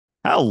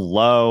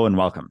Hello and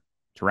welcome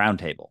to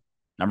Roundtable,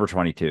 number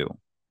 22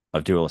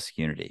 of Dualistic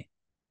Unity.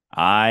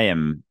 I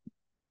am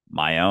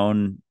my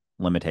own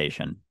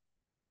limitation.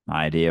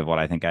 My idea of what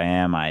I think I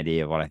am, my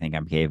idea of what I think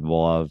I'm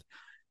capable of,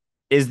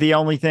 is the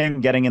only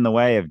thing getting in the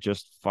way of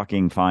just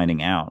fucking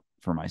finding out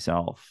for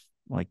myself.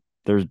 Like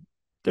there's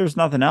there's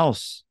nothing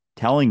else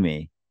telling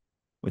me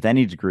with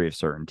any degree of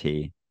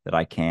certainty that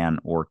I can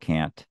or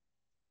can't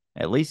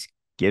at least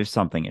give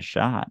something a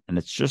shot. And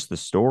it's just the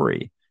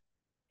story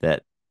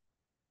that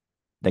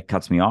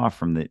cuts me off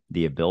from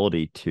the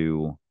ability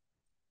to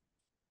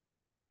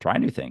try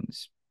new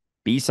things,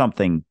 be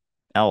something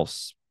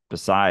else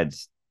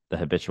besides the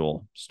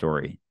habitual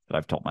story that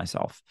I've told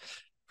myself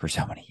for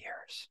so many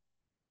years.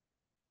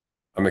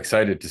 I'm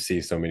excited to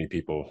see so many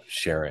people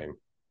sharing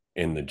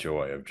in the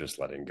joy of just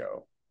letting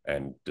go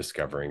and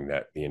discovering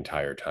that the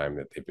entire time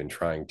that they've been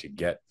trying to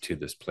get to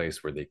this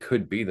place where they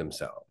could be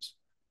themselves,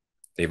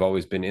 they've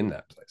always been in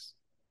that place,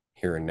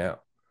 here and now.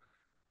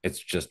 It's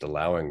just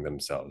allowing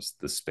themselves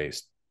the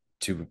space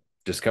to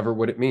discover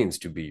what it means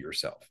to be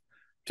yourself,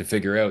 to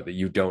figure out that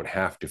you don't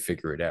have to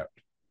figure it out,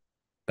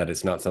 that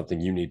it's not something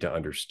you need to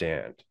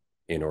understand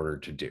in order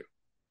to do.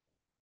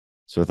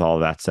 So, with all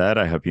of that said,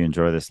 I hope you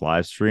enjoy this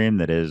live stream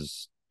that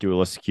is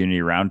Dualistic Unity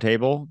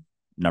Roundtable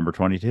number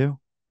 22.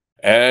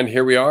 And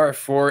here we are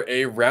for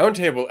a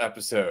roundtable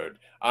episode.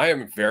 I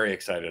am very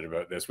excited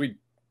about this. We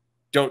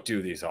don't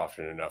do these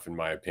often enough, in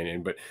my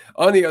opinion. But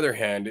on the other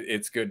hand,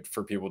 it's good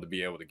for people to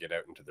be able to get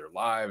out into their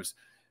lives,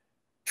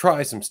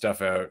 try some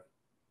stuff out,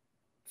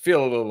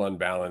 feel a little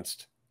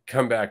unbalanced,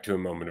 come back to a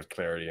moment of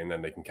clarity, and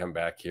then they can come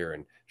back here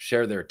and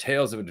share their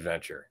tales of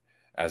adventure,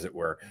 as it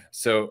were.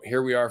 So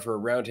here we are for a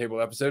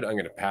roundtable episode. I'm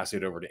going to pass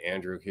it over to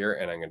Andrew here,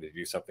 and I'm going to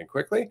do something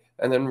quickly,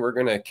 and then we're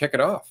going to kick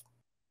it off.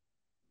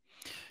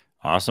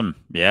 Awesome.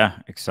 Yeah,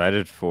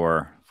 excited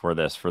for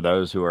this. For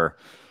those who are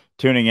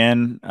tuning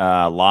in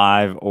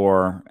live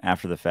or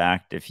after the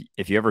fact,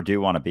 if you ever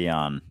do want to be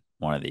on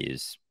one of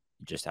these,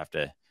 you just have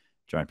to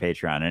join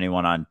Patreon.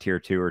 Anyone on tier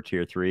 2 or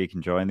tier 3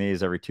 can join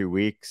these every 2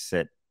 weeks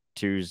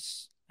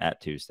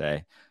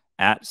Tuesday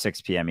at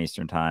 6 p.m.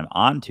 Eastern time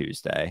on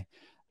Tuesday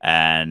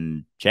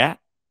and chat,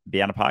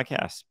 be on a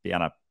podcast, be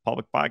on a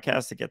public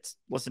podcast that gets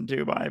listened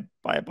to by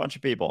a bunch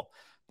of people,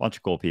 a bunch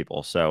of cool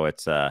people. So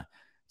it's a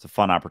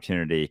fun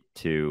opportunity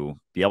to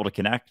be able to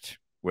connect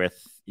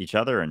with each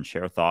other and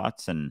share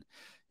thoughts. And,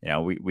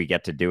 we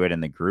get to do it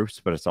in the groups,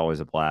 but it's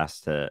always a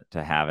blast to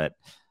have it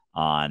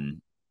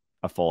on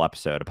a full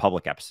episode, a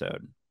public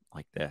episode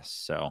like this.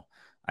 So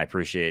I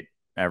appreciate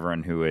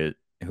everyone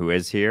who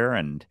is here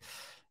and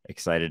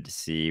excited to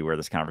see where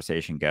this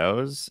conversation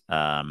goes.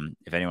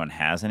 If anyone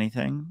has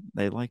anything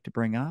they'd like to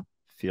bring up,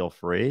 feel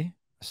free.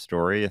 A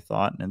story, a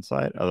thought, an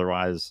insight.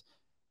 Otherwise,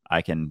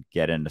 I can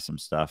get into some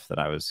stuff that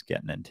I was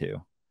getting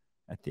into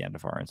at the end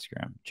of our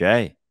Instagram.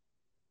 Jay,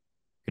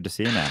 good to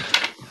see you, man.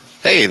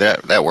 Hey,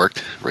 that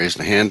worked.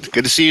 Raising a hand.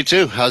 Good to see you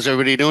too. How's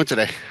everybody doing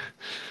today?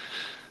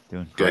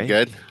 Doing Good,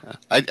 great.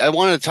 good. I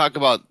wanted to talk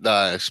about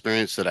the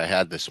experience that I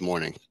had this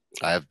morning.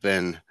 I've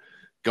been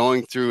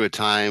going through a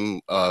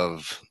time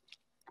of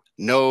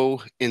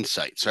no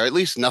insights, or at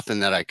least nothing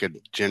that I could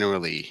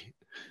generally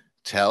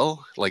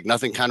tell, like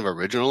nothing kind of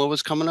original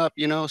was coming up,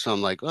 so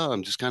I'm like, oh,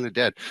 I'm just kind of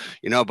dead,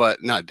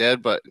 but not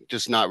dead, but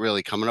just not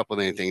really coming up with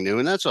anything new.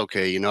 And that's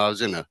okay. I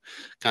was in a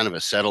kind of a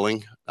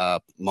settling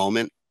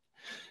moment,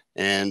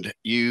 and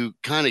you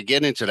kind of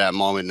get into that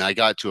moment. And I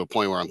got to a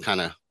point where I'm kind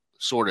of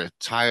sort of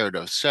tired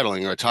of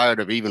settling, or tired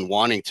of even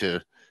wanting to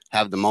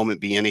have the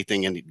moment be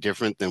anything any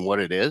different than what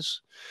it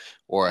is,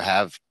 or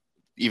have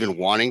even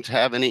wanting to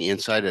have any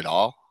insight at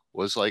all,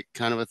 was like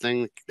kind of a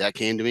thing that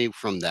came to me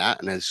from that.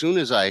 And as soon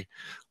as I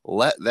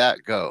let that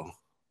go,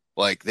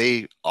 like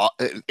it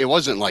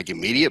wasn't like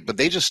immediate, but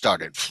they just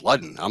started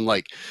flooding. I'm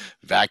like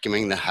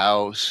vacuuming the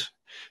house,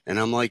 and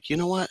I'm like, you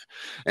know what?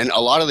 And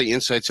a lot of the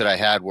insights that I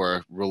had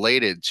were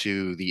related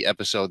to the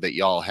episode that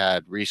y'all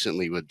had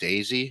recently with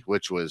Daisy,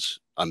 which was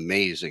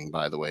amazing,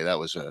 by the way. That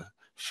was a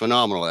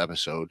phenomenal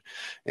episode.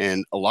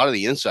 And a lot of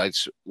the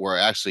insights were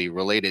actually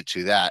related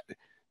to that,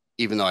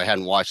 even though I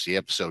hadn't watched the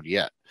episode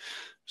yet.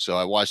 So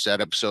I watched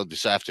that episode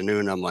this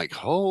afternoon. I'm like,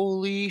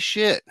 holy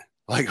shit.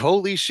 Like,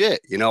 holy shit,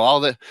 all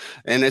the,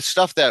 and it's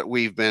stuff that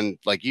we've been,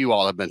 like you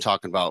all have been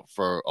talking about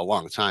for a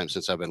long time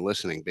since I've been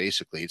listening.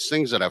 Basically, it's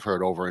things that I've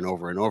heard over and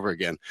over and over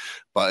again.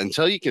 But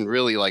until you can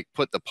really like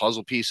put the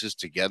puzzle pieces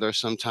together,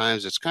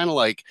 sometimes it's kind of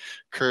like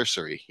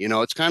cursory,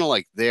 it's kind of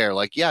like there,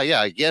 like, yeah,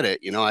 I get it.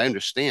 I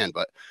understand,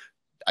 but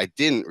I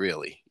didn't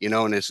really,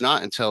 and it's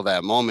not until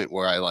that moment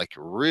where I like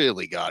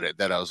really got it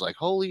that I was like,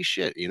 holy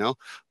shit,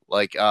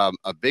 like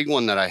a big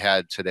one that I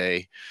had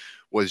today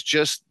was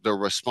just the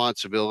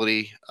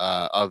responsibility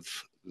of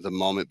the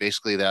moment.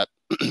 Basically, that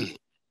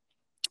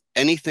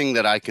anything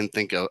that I can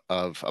think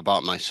of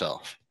about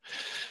myself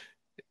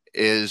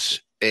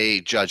is a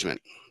judgment,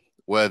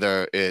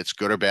 whether it's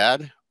good or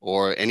bad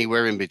or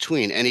anywhere in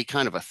between. Any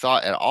kind of a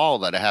thought at all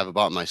that I have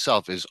about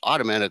myself is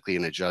automatically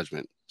in a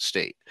judgment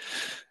state.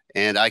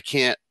 And I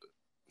can't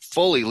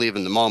fully live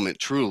in the moment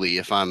truly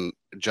if I'm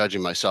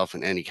judging myself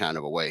in any kind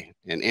of a way.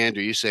 And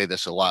Andrew, you say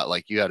this a lot.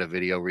 Like, you had a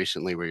video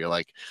recently where you're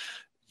like,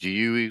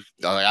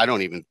 I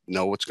don't even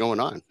know what's going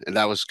on. And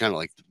that was kind of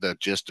like the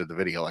gist of the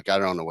video. Like, I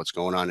don't know what's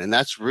going on. And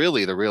that's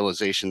really the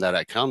realization that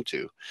I come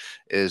to,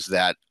 is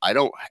that I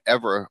don't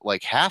ever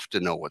like have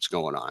to know what's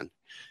going on.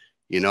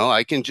 You know,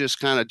 I can just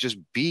kind of just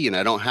be, and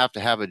I don't have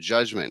to have a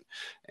judgment.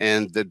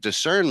 And the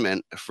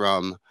discernment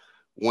from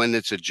when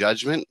it's a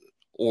judgment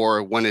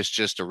or when it's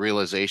just a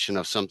realization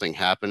of something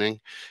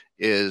happening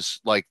is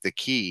like the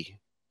key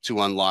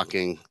to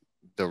unlocking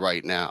the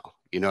right now.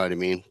 You know what I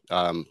mean?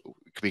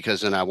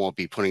 Because then I won't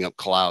be putting up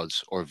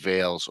clouds or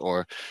veils,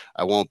 or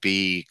I won't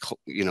be,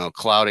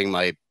 clouding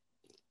my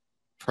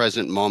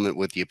present moment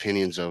with the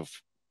opinions of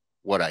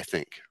what I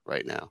think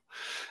right now.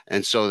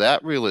 And so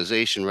that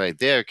realization right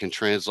there can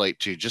translate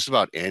to just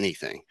about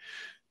anything,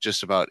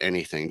 just about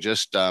anything.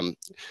 And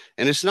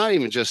it's not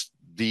even just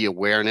the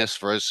awareness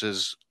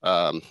versus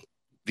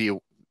the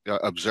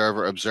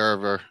observer of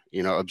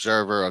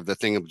the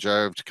thing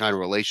observed kind of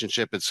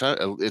relationship.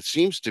 It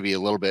seems to be a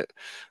little bit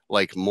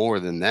like more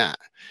than that.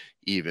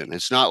 Even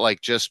it's not like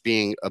just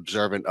being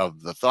observant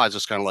of the thoughts.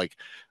 It's kind of like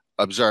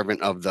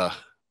observant of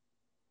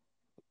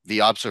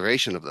the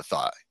observation of the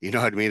thought. You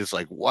know what I mean? It's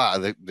like, wow,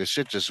 the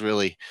shit just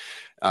really,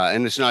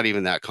 and it's not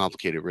even that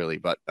complicated really,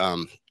 but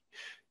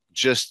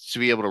just to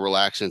be able to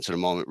relax into the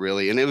moment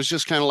really. And it was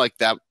just kind of like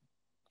that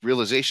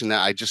realization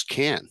that I just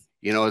can,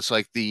 it's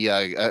like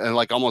I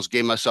like almost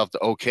gave myself the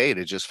okay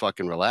to just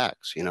fucking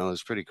relax. It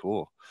was pretty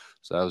cool.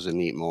 So that was a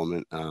neat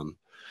moment.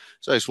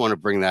 So I just want to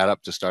bring that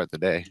up to start the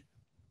day.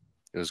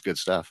 It was good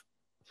stuff.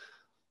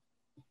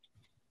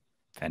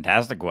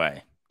 Fantastic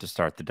way to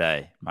start the day,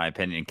 in my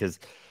opinion, because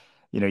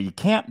you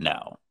can't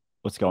know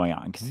what's going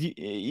on, because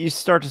you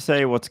start to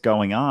say what's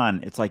going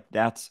on. It's like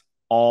that's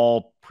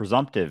all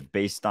presumptive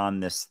based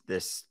on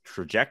this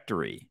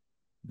trajectory.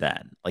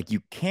 Then, like,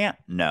 you can't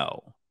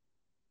know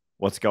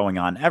what's going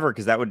on ever,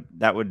 because that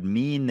would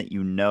mean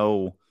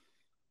that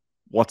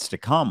what's to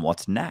come,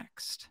 what's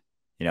next.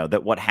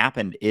 That what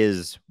happened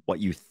is what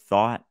you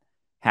thought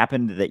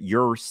happened, that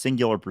your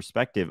singular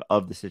perspective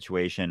of the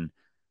situation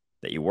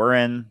that you were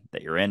in,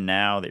 that you're in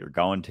now, that you're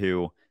going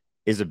to,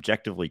 is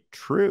objectively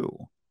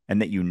true,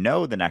 and that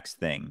the next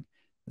thing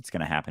that's going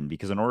to happen.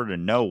 Because in order to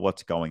know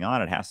what's going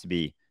on, it has to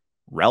be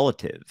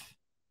relative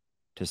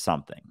to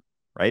something,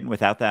 right? And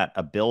without that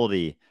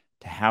ability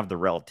to have the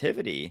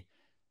relativity,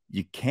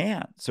 you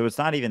can't. So it's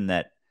not even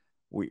that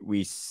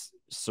we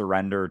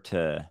surrender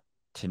to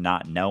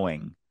not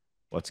knowing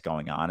what's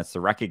going on. It's the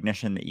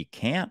recognition that you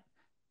can't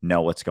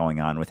know what's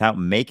going on without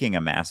making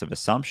a massive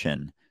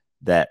assumption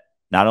that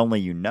not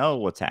only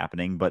what's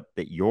happening, but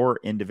that your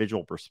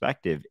individual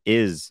perspective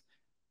is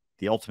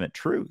the ultimate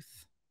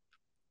truth,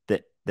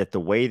 that the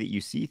way that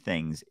you see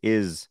things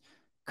is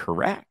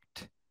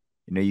correct.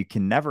 You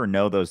can never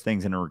know those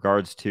things in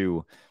regards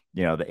to,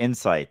 the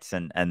insights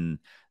and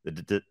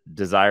the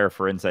desire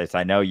for insights.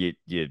 I know you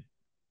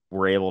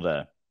were able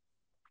to,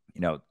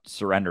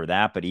 surrender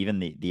that, but even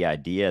the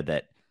idea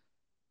that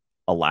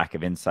a lack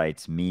of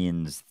insights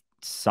means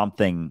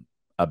something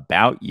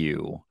about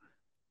you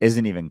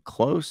isn't even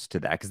close to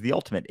that, because the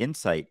ultimate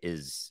insight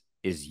is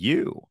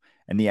you.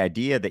 And the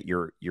idea that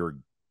you're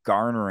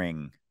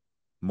garnering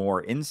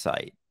more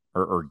insight,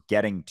 or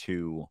getting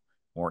to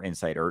more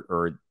insight,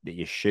 or that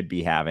you should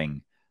be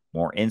having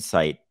more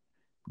insight,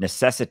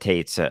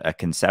 necessitates a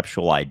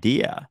conceptual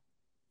idea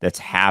that's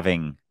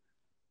having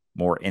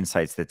more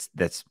insights,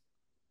 that's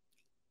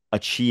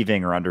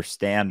achieving or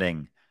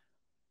understanding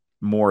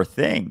more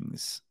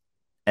things.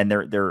 And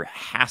there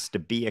has to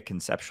be a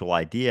conceptual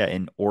idea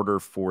in order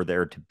for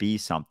there to be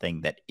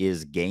something that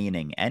is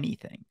gaining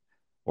anything,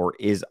 or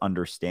is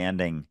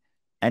understanding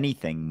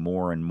anything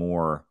more and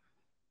more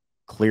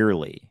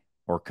clearly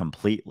or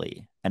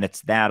completely. And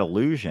it's that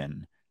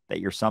illusion that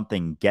you're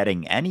something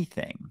getting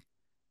anything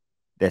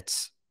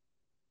that's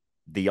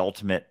the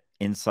ultimate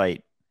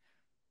insight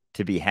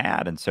to be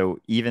had. And so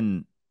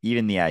even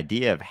the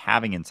idea of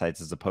having insights,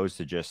 as opposed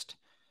to just,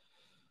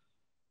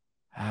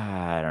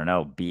 I don't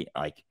know,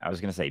 I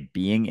was going to say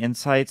being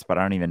insights, but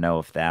I don't even know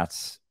if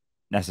that's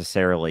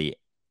necessarily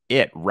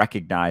it.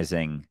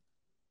 Recognizing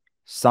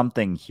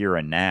something here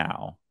and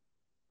now,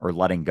 or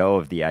letting go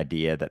of the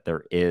idea that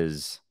there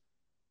is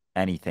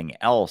anything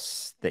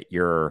else that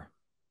you're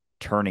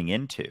turning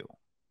into,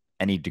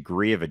 any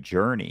degree of a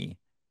journey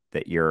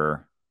that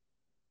you're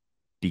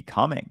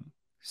becoming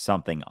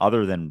something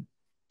other than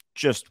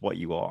just what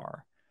you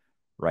are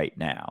right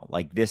now.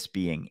 Like this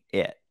being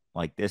it,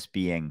 like this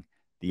being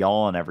the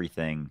all and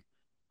everything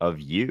of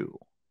you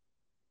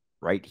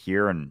right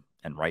here and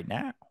right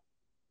now.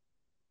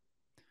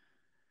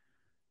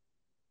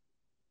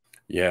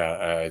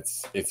 Yeah,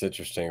 it's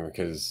interesting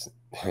because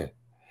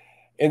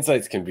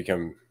insights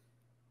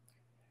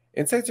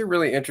are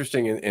really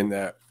interesting in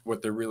that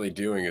what they're really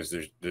doing is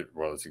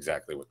it's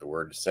exactly what the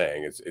word is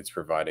saying. It's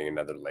providing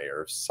another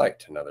layer of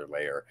sight, another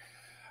layer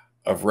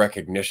of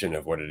recognition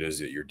of what it is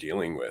that you're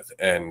dealing with.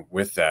 And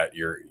with that,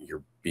 your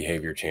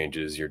behavior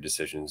changes, your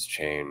decisions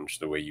change,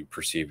 the way you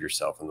perceive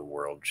yourself in the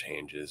world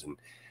changes. And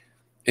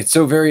it's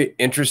so very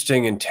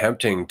interesting and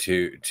tempting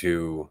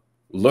to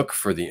look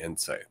for the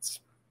insights,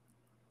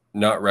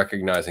 not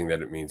recognizing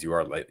that it means you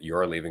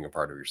are leaving a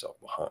part of yourself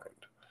behind.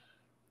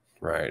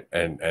 Right.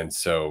 And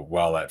so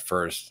while at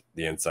first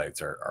the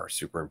insights are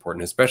super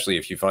important, especially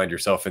if you find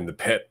yourself in the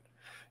pit,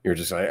 you're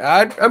just like,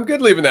 I'm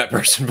good leaving that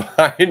person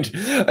behind.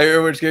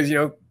 In which case,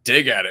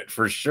 dig at it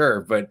for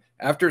sure. But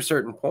after a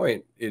certain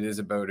point, it is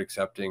about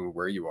accepting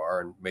where you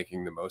are and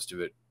making the most of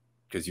it,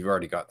 because you've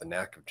already got the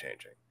knack of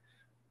changing.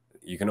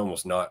 You can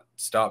almost not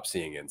stop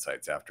seeing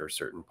insights after a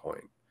certain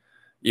point.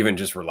 Even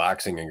just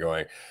relaxing and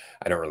going,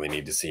 I don't really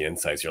need to see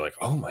insights. You're like,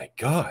 oh my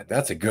God,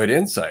 that's a good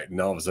insight. And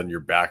all of a sudden you're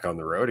back on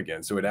the road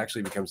again. So it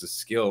actually becomes a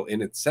skill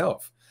in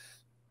itself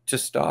to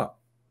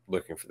stop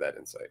looking for that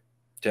insight,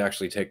 to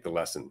actually take the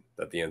lesson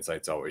that the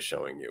insight's always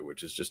showing you,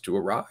 which is just to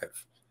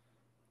arrive,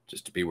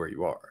 just to be where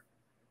you are.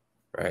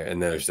 Right.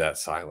 And there's that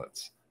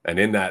silence. And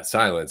in that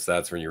silence,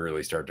 that's when you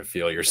really start to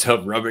feel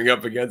yourself rubbing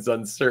up against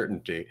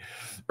uncertainty.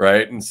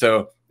 Right. And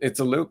so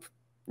it's a loop.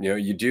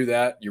 You do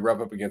that, you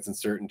rub up against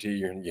uncertainty,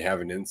 you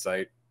have an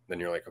insight, then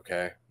you're like,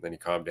 okay, then you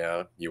calm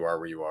down, you are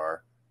where you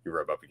are, you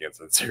rub up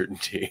against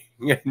uncertainty,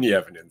 and you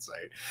have an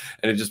insight.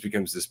 And it just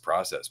becomes this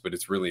process. But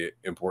it's really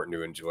important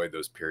to enjoy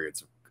those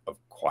periods of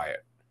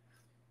quiet.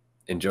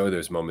 Enjoy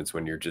those moments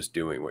when you're just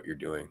doing what you're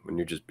doing, when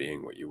you're just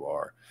being what you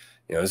are.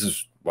 This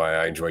is why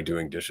I enjoy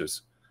doing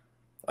dishes.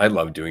 I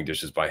love doing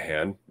dishes by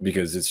hand,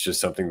 because it's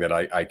just something that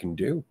I can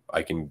do.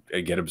 I can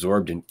get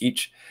absorbed in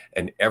each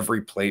and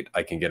every plate.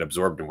 I can get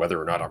absorbed in whether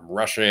or not I'm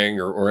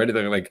rushing or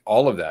anything. Like,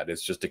 all of that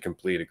is just a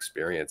complete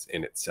experience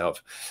in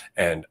itself.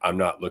 And I'm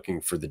not looking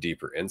for the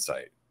deeper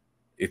insight.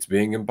 It's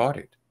being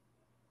embodied,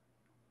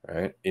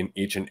 right, in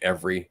each and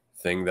every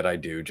thing that I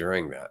do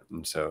during that.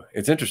 And so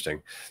it's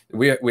interesting.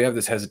 We have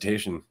this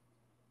hesitation,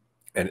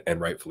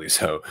 and rightfully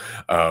so,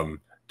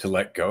 to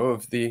let go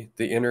of the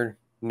inner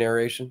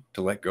narration,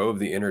 to let go of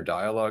the inner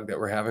dialogue that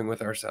we're having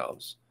with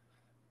ourselves,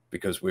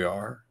 because we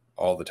are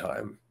all the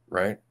time,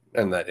 right?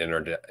 And that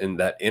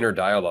inner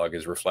dialogue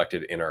is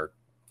reflected in our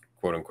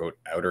quote unquote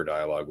outer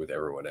dialogue with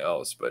everyone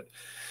else. But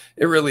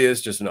it really is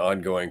just an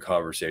ongoing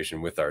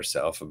conversation with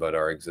ourselves about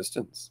our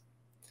existence.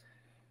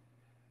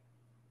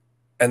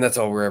 And that's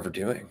all we're ever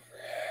doing.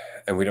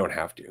 And we don't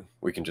have to.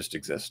 We can just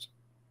exist.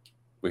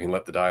 We can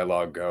let the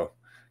dialogue go,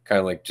 kind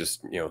of like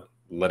just,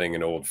 letting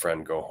an old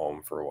friend go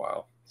home for a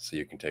while, so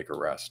you can take a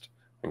rest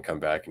and come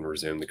back and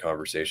resume the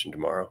conversation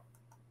tomorrow.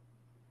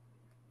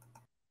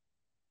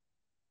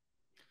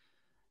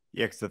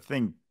 Yeah, because the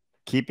thing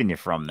keeping you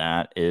from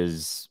that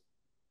is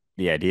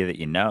the idea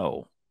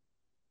that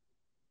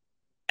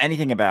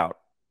anything about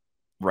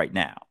right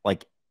now,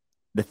 like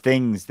the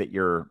things that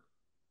you're,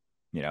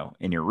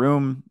 in your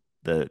room,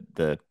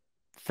 the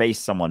face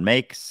someone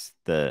makes,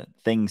 the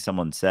thing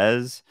someone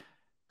says,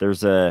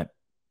 there's a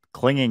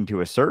clinging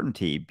to a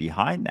certainty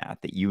behind that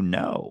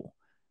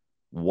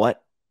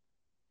what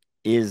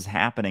is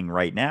happening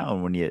right now.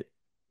 And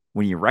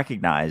when you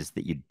recognize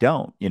that you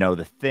don't,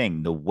 the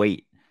thing, the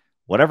weight,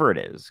 whatever it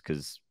is,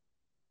 because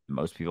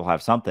most people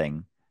have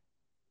something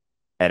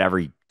at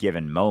every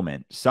given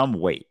moment, some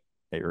weight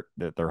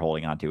that they're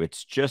holding on to.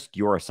 It's just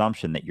your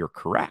assumption that you're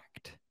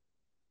correct.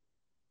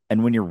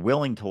 And when you're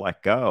willing to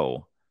let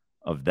go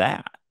of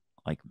that,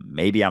 like,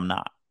 maybe I'm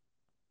not.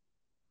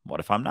 What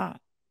if I'm not?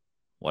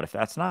 What if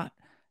that's not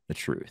the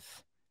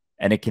truth?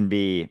 And it can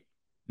be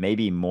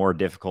maybe more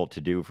difficult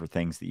to do for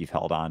things that you've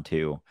held on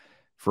to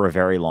for a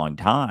very long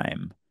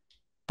time,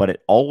 but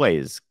it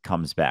always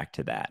comes back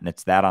to that. And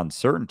it's that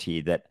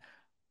uncertainty that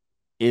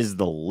is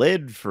the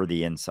lid for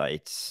the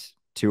insights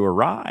to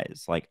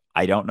arise. Like,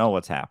 I don't know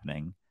what's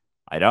happening.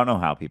 I don't know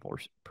how people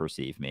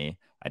perceive me.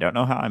 I don't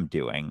know how I'm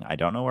doing. I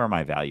don't know where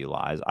my value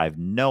lies. I have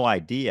no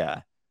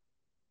idea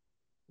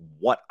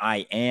what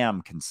I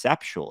am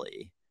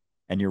conceptually.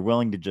 And you're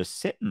willing to just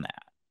sit in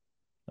that.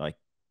 Like,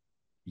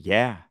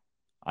 yeah,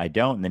 I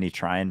don't. And then you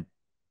try and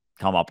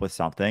come up with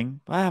something.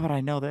 But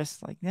I know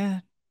this. Like, yeah,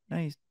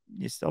 no,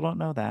 you still don't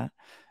know that.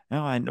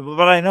 No, I know,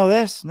 but I know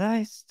this. No,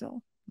 I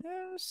still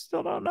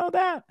don't know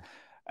that.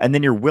 And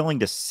then you're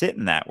willing to sit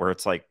in that where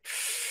it's like,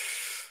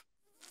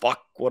 fuck,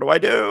 what do I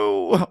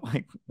do?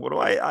 Like, what do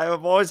I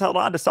have always held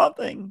on to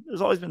something. There's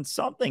always been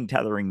something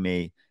tethering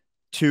me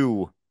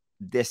to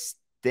this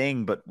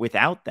thing, but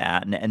without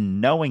that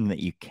and knowing that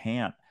you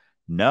can't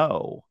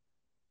know,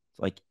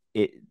 like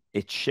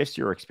it shifts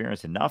your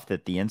experience enough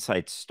that the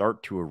insights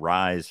start to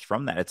arise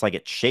from that. It's like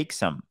it shakes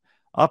them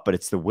up, but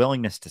it's the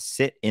willingness to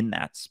sit in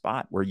that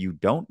spot where you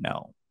don't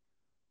know.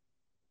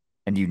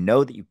 And you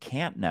know that you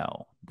can't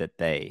know that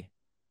they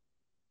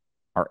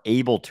are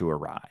able to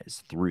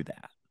arise through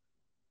that.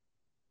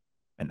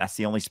 And that's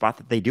the only spot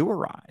that they do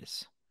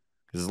arise.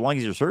 Because as long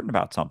as you're certain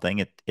about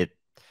something,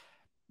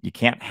 you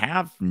can't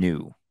have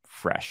new,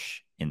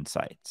 fresh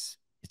insights.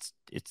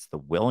 It's the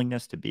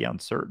willingness to be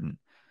uncertain,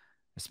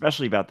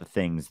 especially about the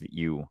things that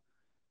you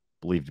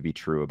believe to be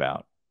true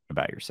about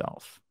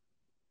yourself.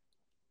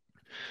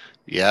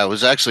 Yeah, it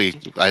was actually,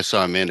 I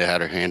saw Amanda had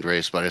her hand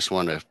raised, but I just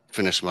wanted to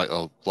finish my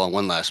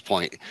one last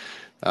point.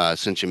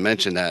 since you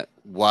mentioned that,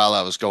 while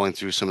I was going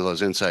through some of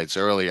those insights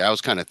earlier, I was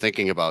kind of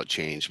thinking about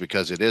change,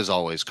 because it is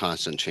always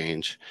constant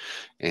change.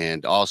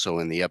 And also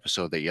in the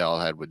episode that y'all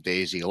had with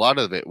Daisy, a lot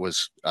of it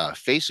was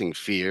facing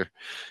fear,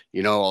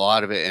 a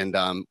lot of it,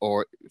 and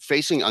or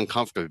facing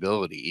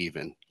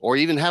uncomfortability, or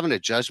even having a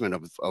judgment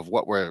of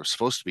what we're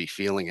supposed to be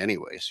feeling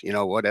anyways,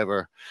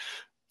 whatever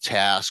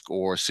task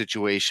or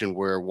situation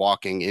we're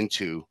walking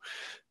into,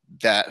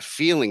 that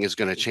feeling is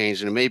going to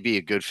change. And it may be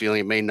a good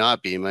feeling, it may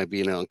not be, it might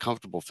be an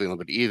uncomfortable feeling,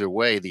 but either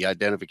way, the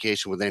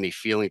identification with any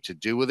feeling to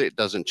do with it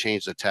doesn't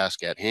change the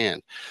task at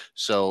hand.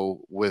 So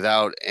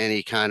without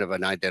any kind of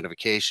an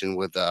identification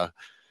with a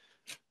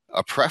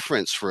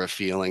preference for a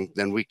feeling,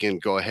 then we can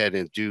go ahead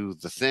and do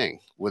the thing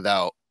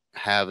without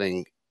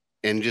having,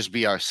 and just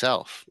be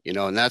ourselves,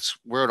 and that's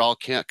where it all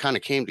kind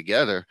of came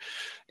together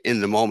in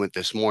the moment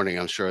this morning.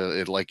 I'm sure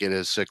it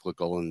is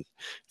cyclical, and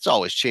it's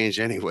always changed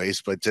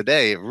anyways, but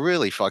today it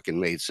really fucking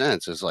made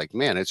sense. It's like,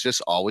 man, it's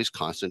just always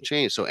constant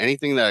change. So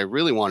anything that I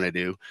really want to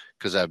do,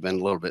 because I've been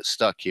a little bit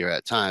stuck here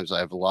at times, I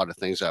have a lot of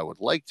things I would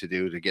like to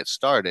do to get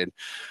started,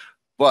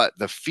 but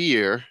the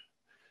fear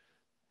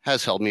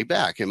has held me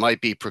back. It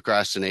might be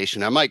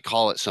procrastination. I might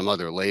call it some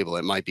other label.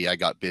 It might be I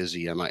got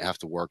busy, I might have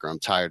to work, or I'm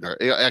tired, or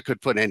I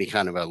could put any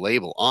kind of a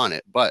label on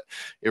it, but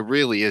it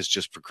really is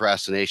just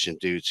procrastination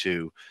due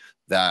to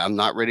that I'm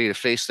not ready to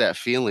face that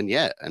feeling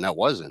yet. And I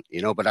wasn't,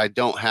 but I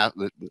don't have,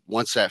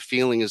 once that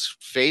feeling is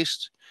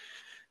faced,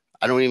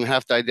 I don't even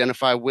have to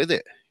identify with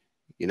it.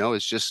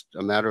 It's just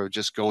a matter of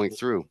just going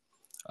through.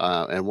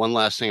 And one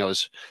last thing, I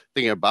was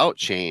thinking about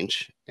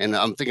change, and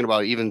I'm thinking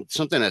about even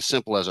something as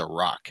simple as a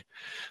rock.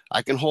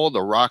 I can hold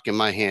a rock in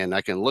my hand.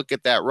 I can look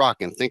at that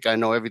rock and think I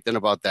know everything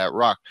about that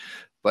rock.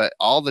 But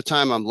all the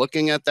time I'm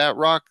looking at that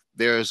rock,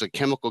 there's a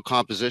chemical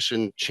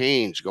composition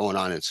change going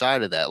on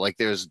inside of that. Like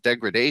there's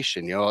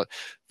degradation,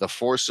 the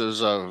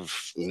forces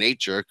of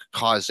nature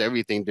cause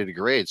everything to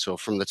degrade. So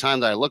from the time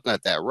that I look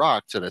at that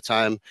rock to the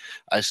time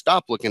I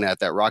stop looking at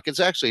that rock,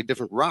 it's actually a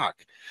different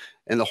rock.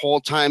 And the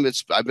whole time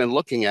I've been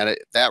looking at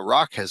it, that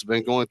rock has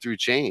been going through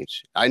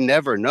change. I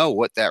never know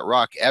what that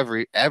rock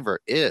ever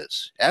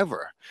is,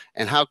 ever.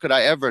 And how could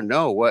I ever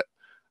know what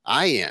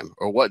I am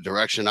or what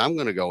direction I'm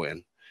going to go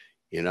in?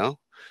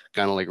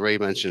 Kind of like Ray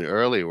mentioned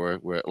earlier,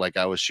 where like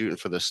I was shooting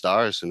for the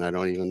stars, and I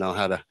don't even know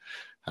how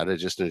to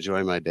just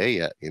enjoy my day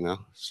yet.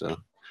 So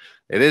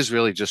it is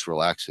really just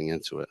relaxing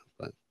into it.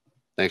 But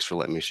thanks for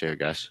letting me share,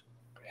 guys.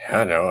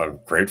 Yeah, no, I'm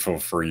grateful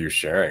for you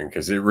sharing,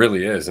 because it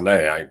really is, and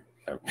I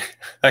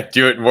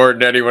do it more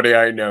than anybody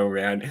I know,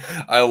 man.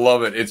 I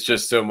love it. It's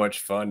just so much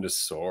fun to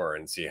soar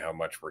and see how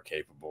much we're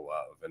capable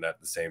of, and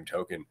at the same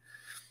token,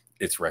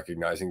 it's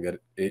recognizing that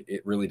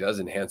it really does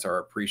enhance our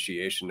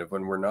appreciation of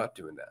when we're not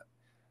doing that.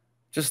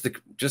 Just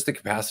the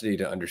capacity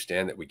to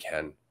understand that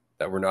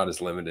we're not as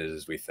limited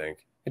as we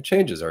think. It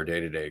changes our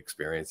day-to-day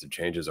experience. It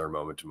changes our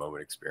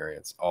moment-to-moment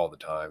experience all the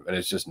time. And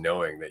it's just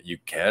knowing that you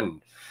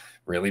can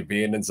really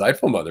be an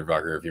insightful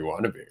motherfucker if you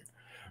want to be,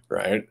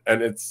 right?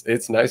 And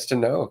it's nice to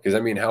know,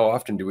 because how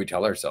often do we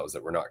tell ourselves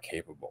that we're not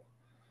capable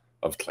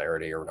of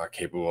clarity, or we're not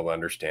capable of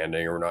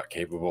understanding, or we're not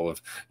capable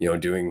of,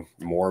 doing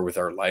more with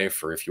our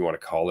life, or if you want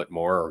to call it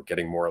more, or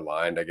getting more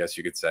aligned, I guess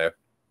you could say.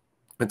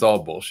 It's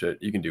all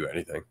bullshit. You can do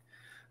anything.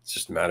 It's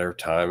just a matter of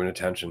time and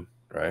attention,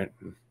 right?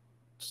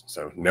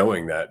 So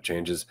knowing that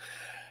changes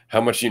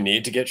how much you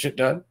need to get shit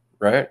done,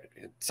 right?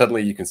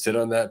 Suddenly you can sit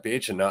on that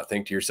beach and not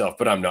think to yourself,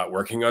 but I'm not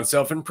working on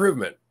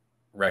self-improvement.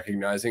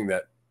 Recognizing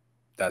that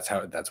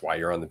that's why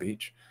you're on the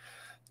beach.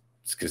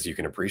 It's because you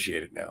can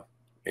appreciate it now.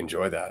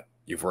 Enjoy that.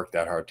 You've worked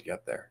that hard to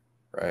get there,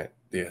 right?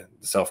 The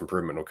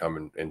self-improvement will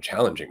come in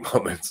challenging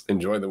moments.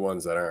 Enjoy the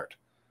ones that aren't.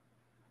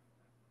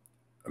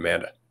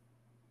 Amanda.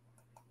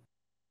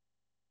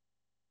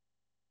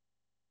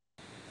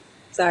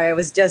 Sorry, I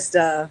was just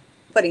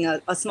putting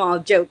a small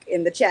joke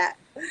in the chat.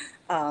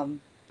 I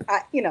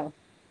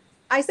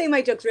say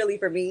my jokes really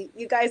for me.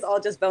 You guys all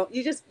just don't.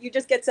 You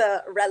just get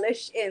to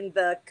relish in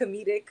the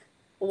comedic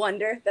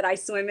wonder that I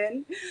swim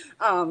in.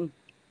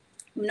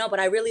 No, but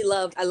I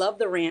love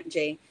the rant,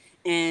 Jay.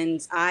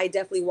 And I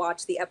definitely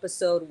watched the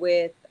episode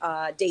with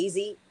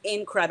Daisy.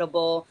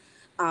 Incredible.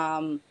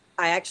 I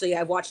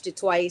watched it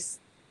twice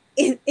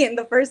in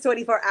the first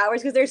 24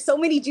 hours, because there's so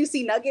many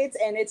juicy nuggets,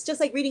 and it's just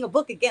like reading a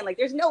book again. Like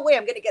there's no way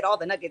I'm going to get all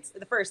the nuggets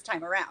the first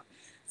time around.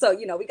 So,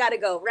 we got to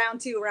go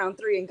round 2, round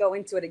 3 and go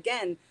into it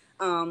again.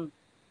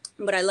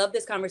 But I love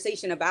this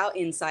conversation about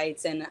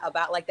insights and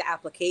about like the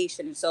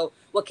application. And so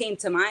what came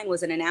to mind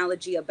was an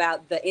analogy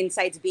about the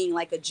insights being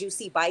like a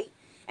juicy bite.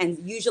 And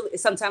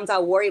sometimes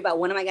I'll worry about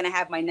when am I going to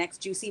have my next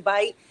juicy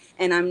bite?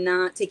 And I'm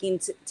not taking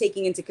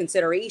into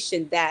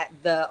consideration that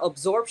the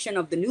absorption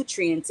of the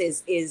nutrients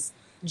is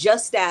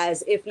just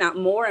as, if not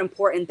more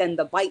important than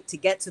the bite to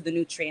get to the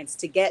nutrients,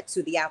 to get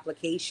to the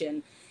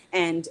application.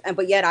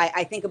 But yet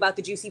I think about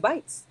the juicy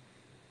bites.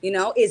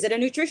 Is it a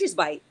nutritious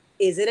bite?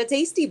 Is it a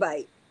tasty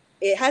bite?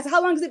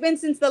 How long has it been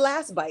since the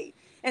last bite?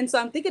 And so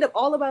I'm thinking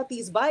all about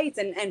these bites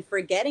and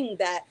forgetting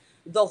that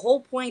the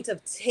whole point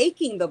of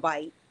taking the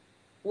bite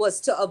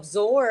was to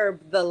absorb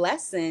the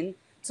lesson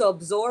to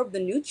absorb the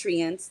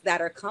nutrients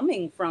that are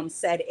coming from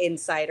said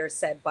insight or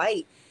said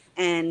bite.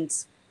 And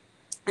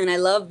I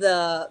love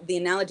the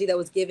analogy that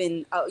was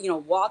given,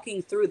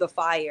 walking through the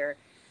fire.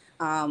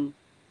 And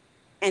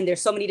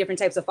there's so many different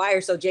types of fire.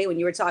 So Jay, when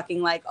you were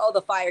talking like, oh,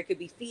 the fire could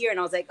be fear, and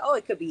I was like, oh,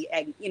 it could be,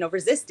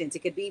 resistance. It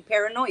could be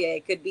paranoia.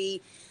 It could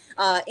be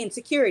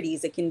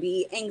insecurities. It can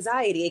be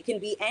anxiety. It can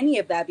be any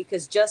of that,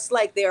 because just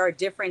like there are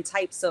different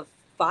types of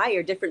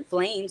fire, different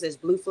flames, there's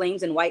blue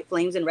flames and white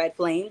flames and red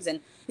flames. And,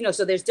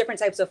 so there's different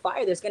types of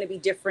fire. There's going to be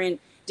different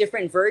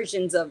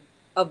versions of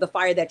the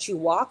fire that you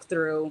walk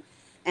through.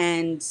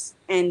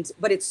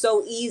 But it's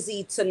so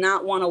easy to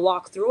not want to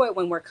walk through it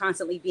when we're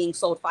constantly being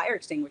sold fire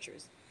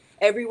extinguishers.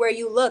 Everywhere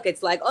you look,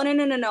 it's like, oh,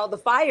 no, the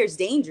fire's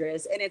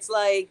dangerous. And it's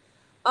like,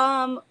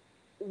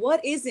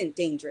 what isn't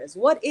dangerous?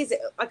 What is it?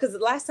 Because the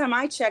last time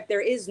I checked,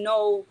 there is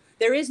no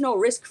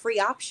risk-free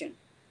option.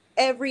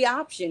 Every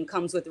option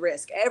comes with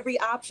risk. Every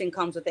option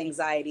comes with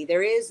anxiety.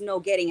 There is no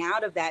getting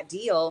out of that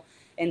deal.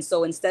 And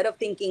so instead of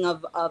thinking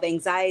of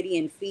anxiety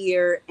and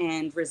fear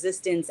and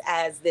resistance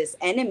as this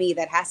enemy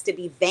that has to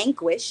be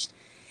vanquished,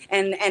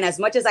 and as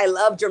much as I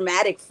love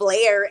dramatic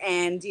flair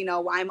and,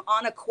 I'm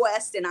on a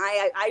quest and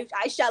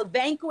I shall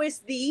vanquish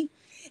thee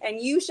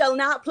and you shall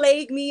not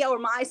plague me or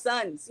my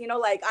sons,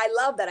 I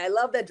love that. I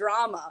love the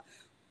drama.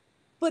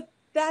 But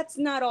that's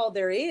not all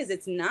there is.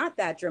 It's not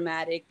that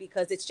dramatic,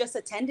 because it's just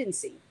a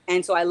tendency.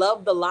 And so I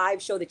love the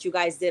live show that you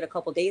guys did a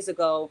couple days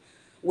ago,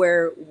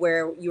 where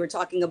you were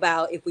talking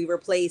about if we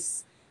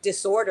replace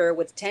disorder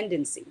with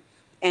tendency,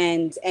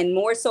 and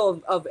more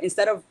so of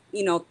instead of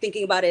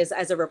thinking about it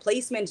as a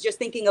replacement, just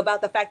thinking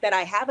about the fact that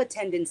I have a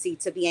tendency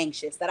to be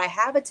anxious, that I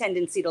have a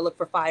tendency to look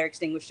for fire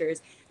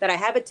extinguishers, that I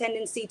have a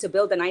tendency to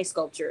build an ice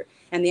sculpture.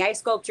 And the ice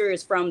sculpture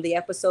is from the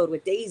episode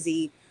with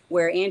Daisy,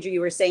 where Andrew,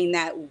 you were saying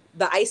that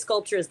the ice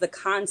sculpture is the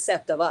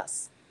concept of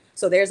us.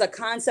 So there's a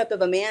concept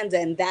of Amanda,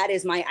 and that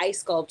is my ice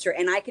sculpture,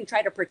 and I can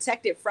try to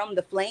protect it from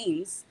the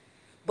flames,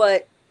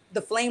 but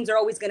the flames are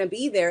always going to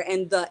be there.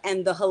 And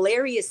the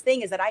hilarious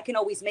thing is that I can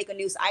always make a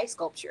new ice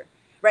sculpture,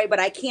 right? But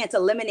I can't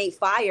eliminate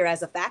fire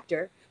as a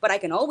factor, but I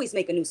can always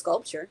make a new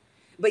sculpture.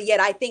 But yet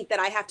I think that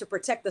I have to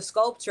protect the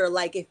sculpture.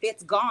 Like if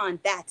it's gone,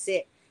 that's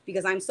it,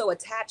 because I'm so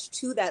attached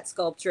to that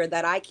sculpture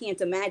that I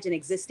can't imagine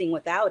existing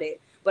without it.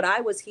 But I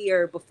was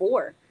here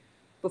before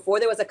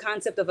there was a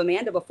concept of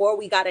Amanda, before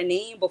we got a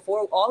name,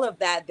 before all of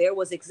that, there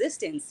was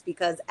existence.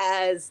 Because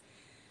as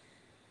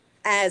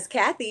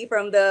Kathy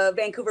from the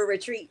Vancouver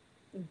retreat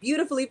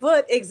beautifully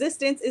put,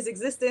 existence is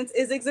existence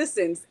is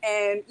existence.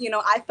 And,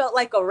 I felt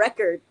like a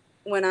record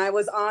when I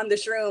was on the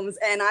shrooms,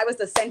 and I was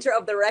the center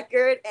of the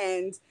record.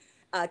 And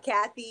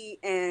Kathy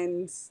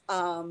and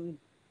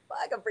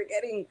I'm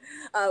forgetting,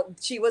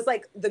 she was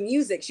like the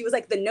music. She was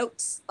like the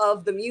notes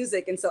of the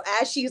music. And so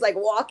as she's like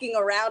walking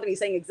around me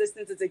saying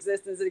existence is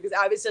existence,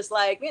 I was just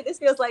like, man, this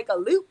feels like a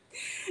loop.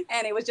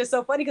 And it was just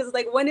so funny, because it's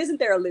like, when isn't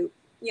there a loop?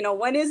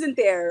 When isn't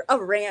there a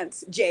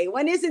rant, Jay?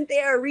 When isn't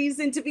there a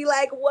reason to be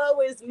like,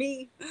 woe is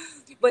me?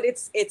 But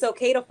it's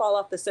okay to fall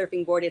off the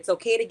surfing board. It's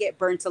okay to get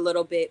burnt a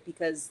little bit,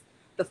 because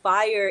the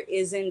fire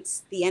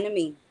isn't the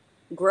enemy.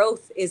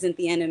 Growth isn't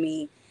the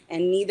enemy,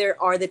 and neither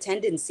are the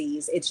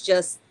tendencies. It's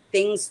just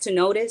things to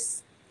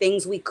notice,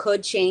 things we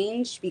could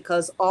change,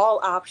 because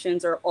all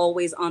options are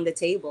always on the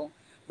table,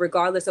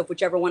 regardless of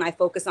whichever one I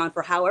focus on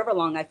for however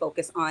long I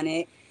focus on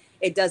it.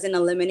 It doesn't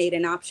eliminate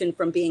an option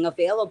from being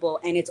available,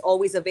 and it's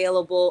always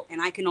available,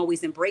 and I can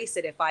always embrace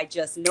it if I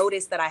just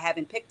notice that I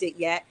haven't picked it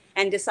yet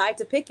and decide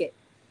to pick it.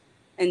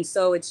 And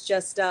so it's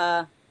just,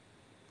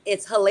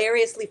 it's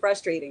hilariously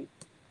frustrating.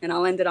 And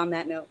I'll end it on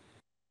that note.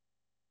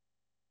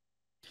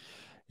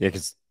 Yeah,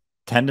 because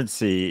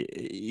tendency,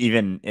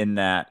 even in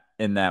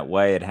that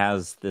way, it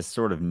has this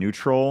sort of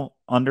neutral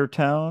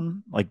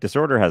undertone. Like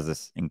disorder has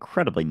this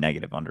incredibly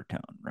negative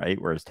undertone,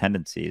 right? Whereas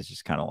tendency is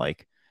just kind of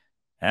like,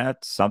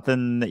 that's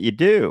something that you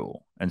do.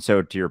 And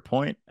so to your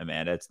point,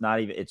 Amanda,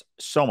 it's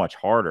so much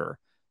harder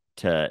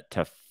to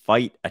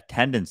fight a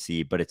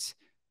tendency, but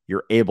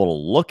you're able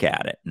to look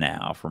at it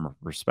now from a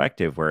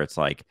perspective where it's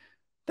like,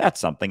 that's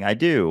something I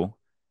do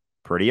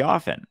pretty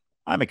often.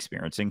 I'm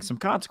experiencing some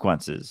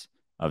consequences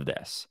of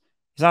this.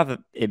 It's not that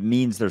it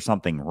means there's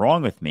something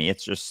wrong with me.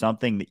 It's just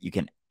something that you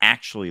can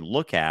actually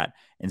look at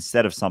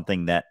instead of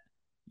something that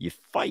you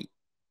fight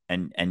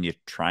and you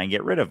try and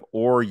get rid of,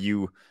 or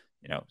you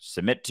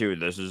submit to.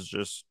 This is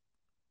just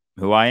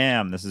who I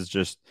am. This is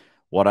just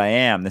what I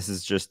am. This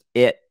is just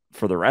it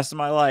for the rest of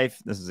my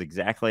life. This is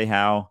exactly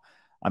how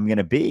I'm going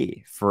to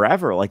be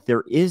forever. Like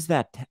there is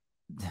that,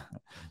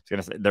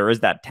 there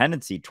is that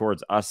tendency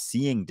towards us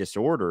seeing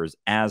disorders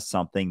as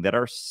something that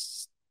are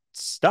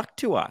stuck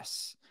to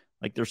us.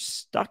 Like they're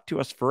stuck to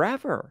us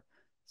forever.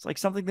 It's like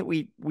something that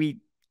we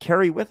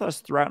carry with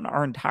us throughout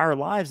our entire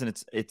lives. And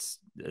this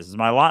is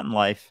my lot in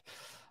life.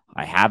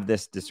 I have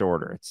this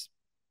disorder. It's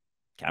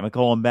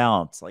chemical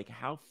imbalance. Like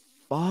how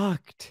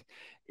fucked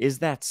is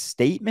that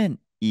statement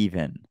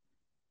even?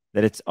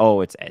 That it's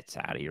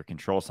out of your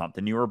control,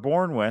 something you were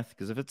born with.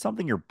 Because if it's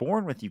something you're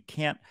born with, you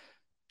can't,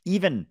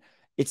 even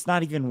it's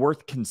not even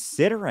worth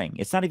considering.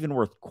 It's not even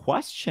worth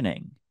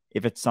questioning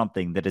if it's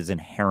something that is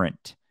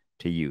inherent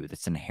to you,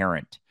 that's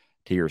inherent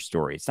to your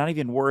story. It's not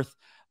even worth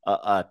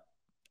a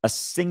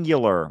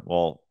singular,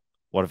 well,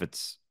 what if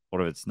it's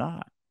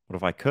not? What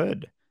if I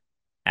could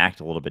act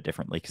a little bit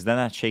differently? Because then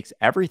that shakes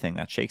everything.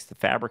 That shakes the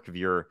fabric of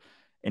your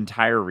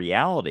entire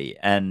reality.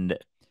 And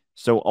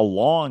so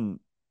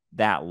along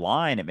that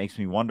line, it makes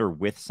me wonder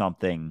with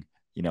something,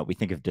 you know, we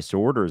think of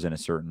disorders in a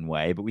certain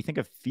way, but we think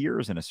of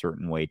fears in a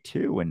certain way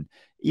too. And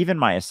even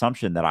my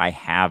assumption that I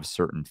have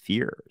certain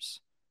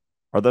fears,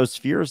 are those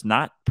fears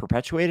not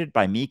perpetuated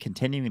by me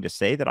continuing to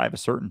say that I have a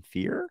certain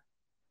fear?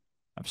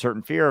 I have a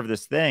certain fear of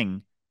this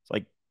thing. It's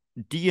like,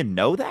 do you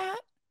know that?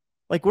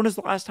 Like, when is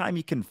the last time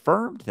you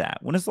confirmed that?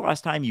 When is the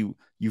last time you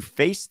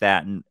faced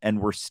that and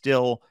were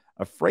still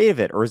afraid of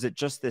it? Or is it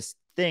just this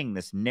thing,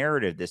 this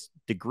narrative, this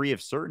degree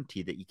of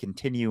certainty that you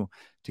continue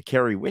to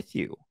carry with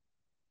you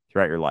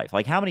throughout your life?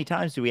 Like, how many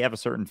times do we have a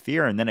certain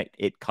fear and then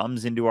it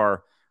comes into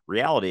our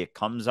reality? It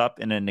comes up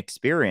in an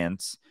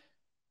experience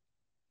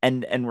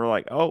and we're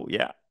like, oh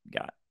yeah,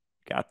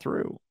 got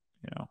through,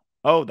 you know.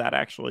 Oh, that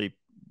actually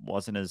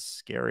wasn't as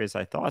scary as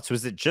I thought. So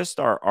is it just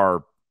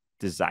our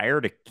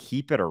desire to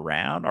keep it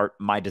around, or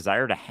my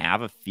desire to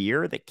have a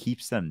fear that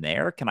keeps them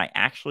there? Can I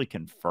actually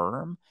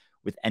confirm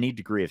with any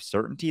degree of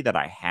certainty that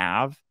I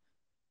have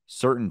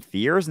certain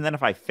fears? And then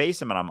if I face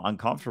them and I'm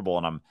uncomfortable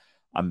and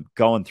I'm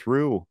going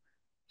through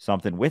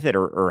something with it,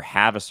 or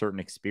have a certain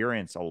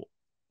experience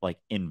like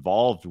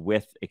involved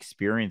with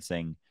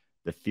experiencing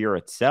the fear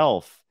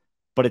itself,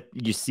 but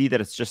you see that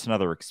it's just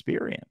another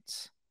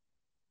experience.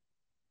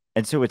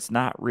 And so it's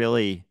not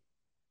really,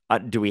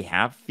 do we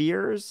have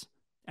fears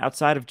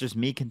outside of just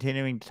me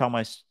continuing to tell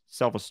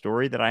myself a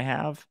story that I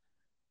have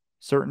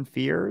certain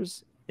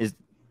fears?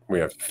 We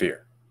have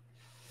fear.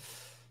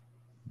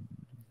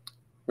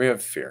 We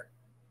have fear.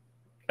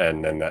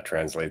 And then that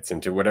translates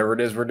into whatever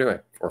it is we're doing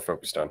or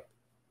focused on.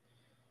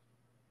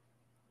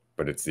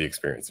 But it's the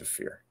experience of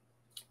fear,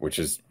 which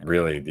is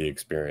really the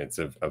experience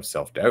of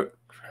self-doubt,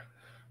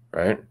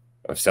 right?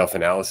 Of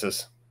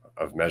self-analysis,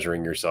 of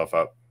measuring yourself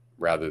up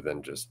rather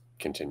than just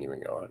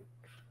continuing on.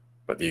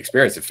 But the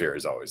experience of fear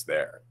is always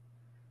there.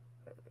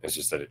 It's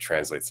just that it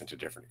translates into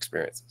different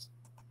experiences.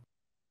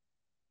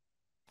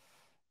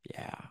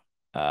 Yeah.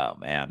 Oh,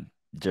 man.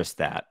 Just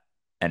that.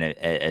 And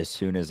as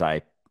soon as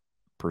I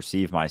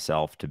perceive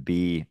myself to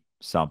be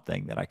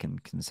something that I can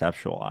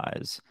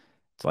conceptualize,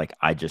 it's like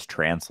I just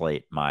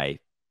translate my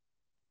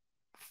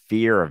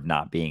fear of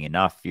not being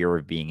enough, fear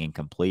of being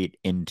incomplete,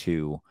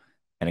 into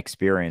an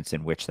experience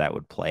in which that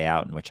would play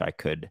out, in which I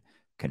could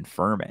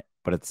confirm it.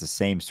 But it's the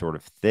same sort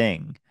of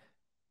thing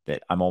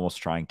that I'm almost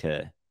trying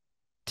to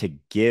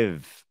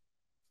give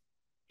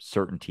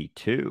certainty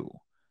to.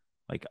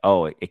 Like,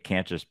 oh, it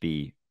can't just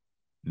be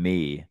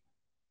me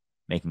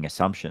making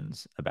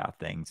assumptions about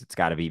things. It's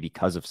got to be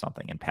because of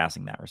something, and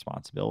passing that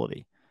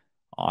responsibility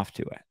off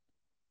to it.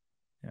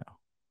 You know?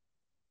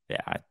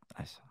 Yeah,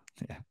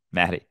 yeah,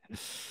 Maddie.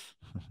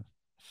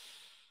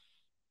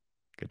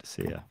 Good to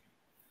see you.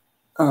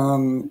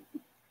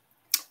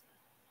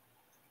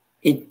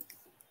 It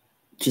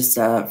just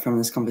from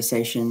this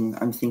conversation,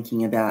 I'm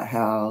thinking about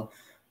how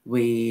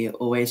we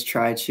always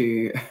try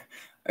to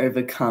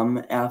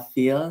overcome our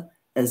fear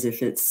as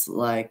if it's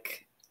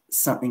like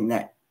something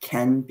that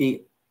can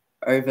be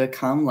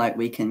overcome, like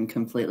we can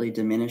completely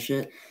diminish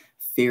it.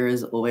 Fear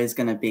is always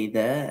going to be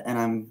there, and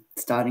I'm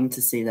starting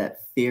to see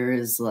that fear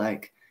is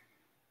like,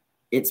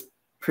 it's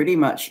pretty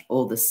much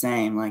all the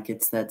same. Like,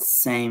 it's that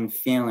same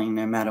feeling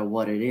no matter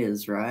what it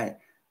is, right?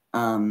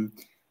 And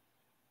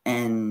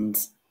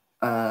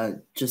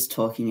just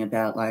talking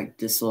about like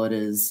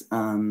disorders,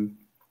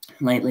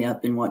 lately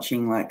I've been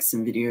watching like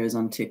some videos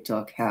on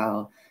TikTok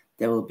how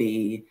there will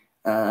be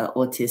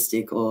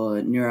autistic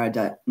or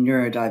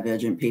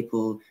neurodivergent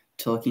people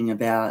talking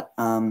about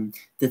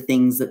the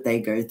things that they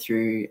go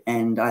through.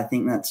 And I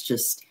think that's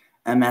just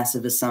a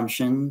massive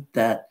assumption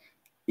that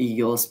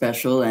you're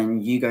special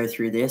and you go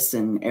through this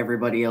and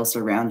everybody else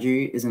around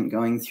you isn't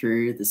going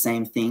through the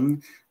same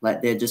thing.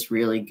 Like, they're just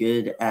really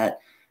good at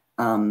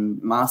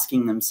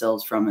masking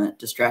themselves from it,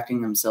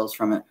 distracting themselves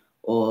from it,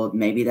 or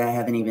maybe they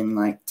haven't even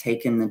like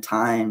taken the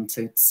time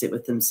to sit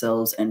with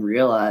themselves and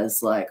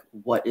realize like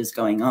what is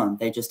going on.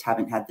 They just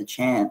haven't had the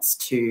chance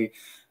to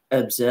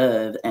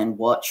observe and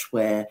watch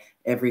where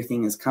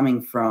everything is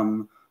coming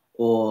from,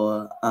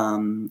 or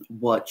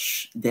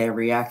watch their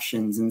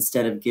reactions.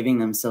 Instead of giving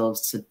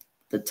themselves to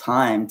the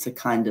time to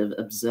kind of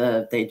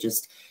observe, they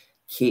just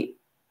keep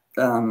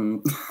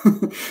following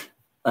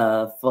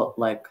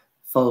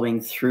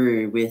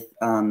through with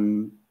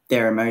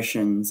their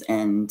emotions,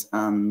 and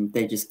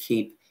they just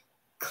keep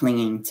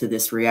clinging to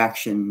this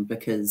reaction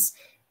because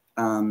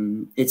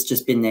it's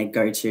just been their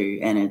go-to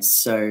and it's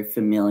so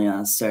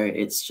familiar. So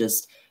it's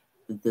just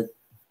the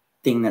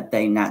thing that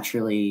they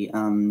naturally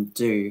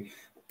do.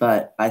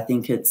 But I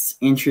think it's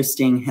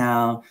interesting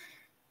how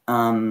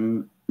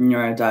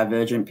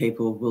neurodivergent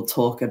people will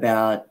talk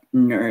about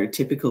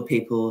neurotypical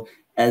people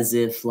as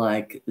if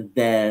like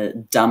they're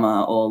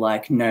dumber, or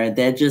like, no,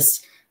 they're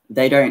just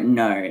they don't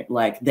know,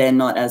 like they're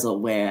not as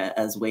aware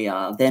as we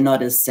are, they're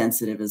not as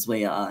sensitive as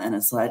we are. And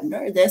it's like,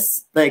 no,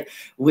 this, like,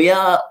 we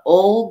are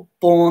all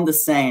born the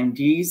same.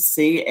 Do you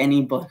see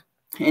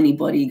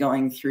anybody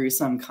going through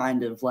some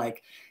kind of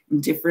like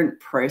different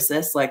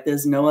process? Like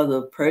there's no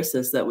other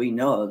process that we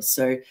know of.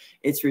 So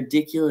it's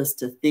ridiculous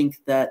to think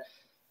that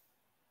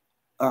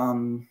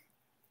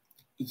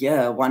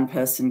yeah, one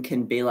person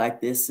can be like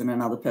this and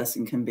another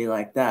person can be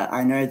like that.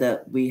 I know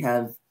that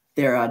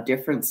there are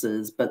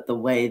differences, but the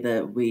way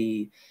that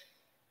we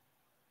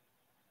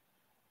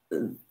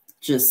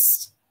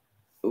just,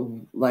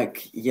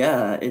 like,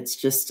 yeah, it's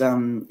just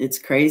it's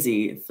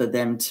crazy for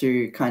them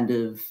to kind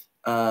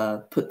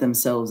of put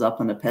themselves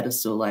up on a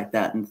pedestal like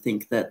that and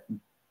think that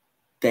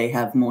they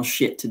have more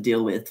shit to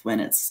deal with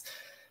when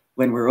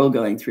we're all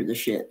going through the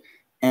shit.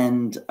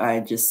 And I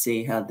just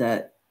see how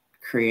that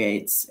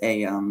creates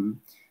a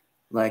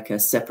like a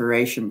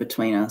separation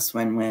between us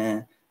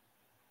when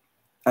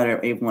I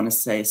don't even want to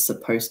say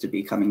supposed to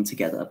be coming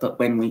together, but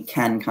when we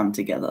can come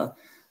together,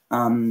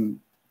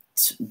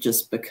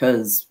 just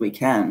because we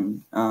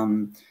can,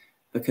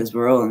 because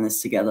we're all in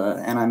this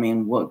together. And I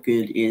mean, what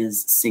good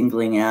is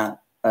singling out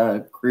a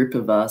group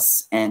of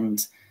us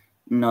and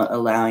not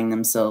allowing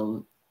them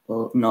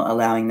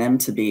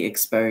to be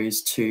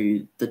exposed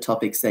to the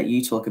topics that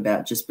you talk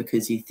about just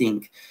because you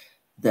think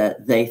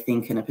that they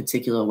think in a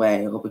particular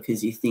way, or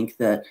because you think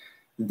that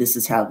this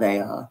is how they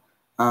are,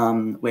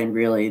 when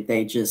really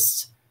they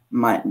just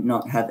might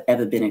not have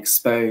ever been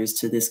exposed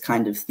to this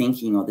kind of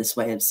thinking or this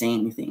way of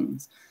seeing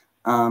things.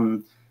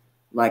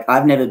 Like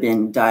I've never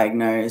been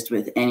diagnosed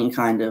with any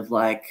kind of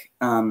like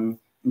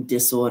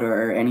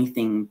disorder or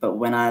anything, but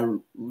when I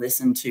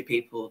listen to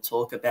people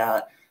talk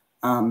about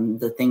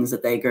the things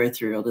that they go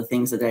through or the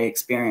things that they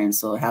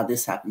experience or how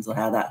this happens or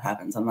how that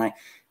happens, I'm like,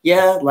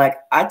 yeah, like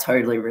I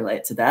totally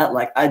relate to that.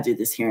 Like I do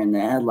this here and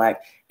there. Like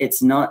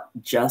it's not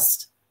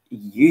just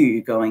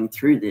you going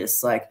through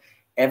this. Like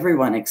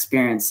everyone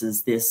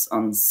experiences this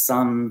on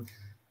some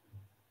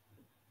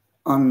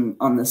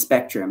on the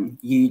spectrum.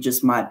 You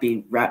just might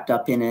be wrapped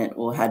up in it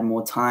or had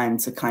more time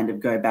to kind of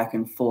go back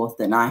and forth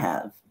than I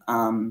have.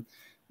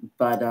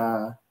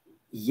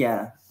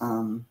 Yeah,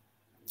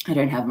 I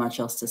don't have much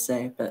else to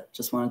say, but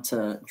just wanted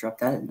to drop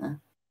that in there.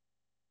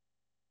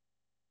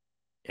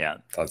 Yeah,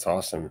 that's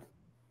awesome.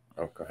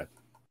 Oh, go ahead.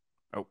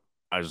 Oh,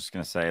 I was just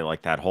gonna say,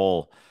 like that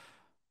whole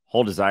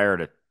desire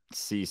to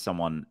see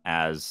someone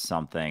as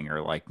something,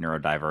 or like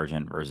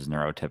neurodivergent versus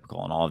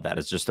neurotypical and all of that,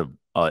 is just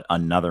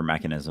another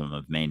mechanism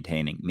of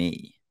maintaining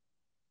me,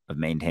 of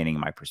maintaining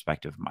my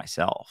perspective of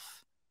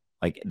myself.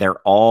 Like they're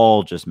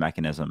all just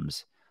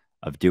mechanisms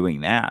of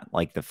doing that.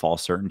 Like the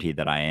false certainty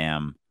that I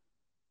am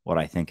what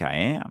I think I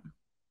am.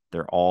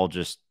 We're all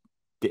just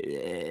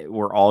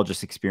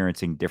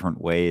experiencing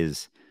different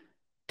ways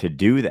to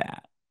do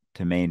that,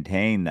 to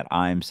maintain that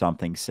I'm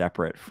something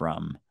separate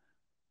from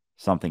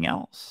something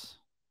else.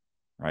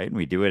 Right. And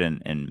we do it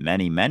in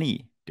many,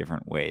 many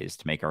different ways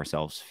to make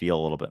ourselves feel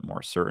a little bit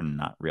more certain,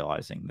 not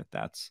realizing that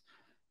that's,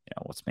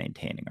 what's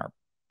maintaining our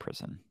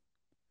prison.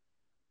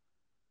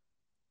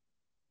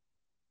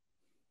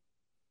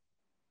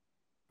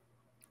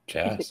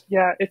 Jazz.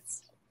 Yeah,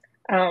 it's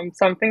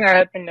something I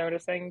had been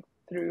noticing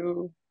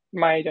through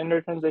my gender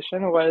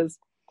transition was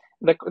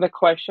the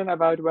question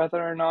about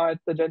whether or not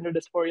the gender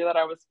dysphoria that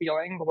I was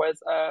feeling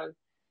was a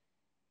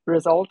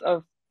result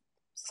of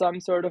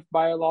some sort of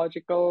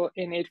biological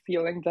innate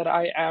feeling that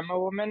I am a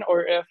woman,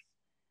 or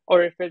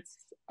if it's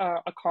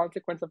a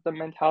consequence of the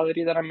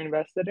mentality that I'm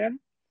invested in.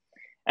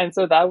 And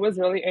so that was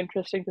really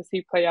interesting to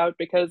see play out,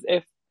 because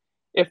if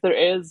there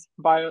is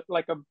a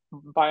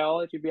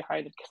biology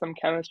behind it, some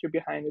chemistry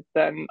behind it,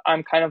 then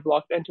I'm kind of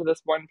locked into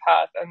this one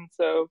path. And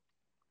so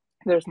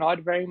there's not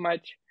very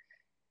much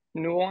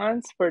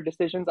nuance for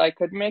decisions I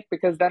could make,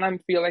 because then I'm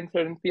feeling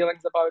certain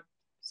feelings about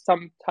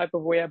some type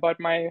of way about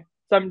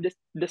some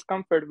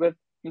discomfort with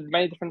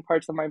many different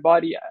parts of my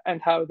body and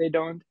how they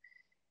don't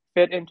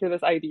fit into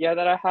this idea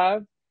that I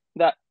have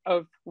that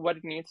of what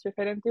it needs to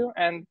fit into.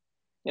 And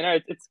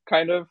it's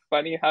kind of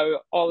funny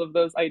how all of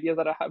those ideas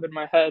that I have in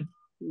my head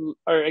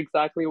are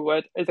exactly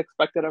what is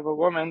expected of a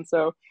woman.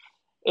 So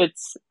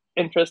it's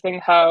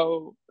interesting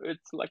how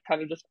it's like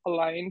kind of just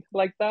aligned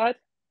like that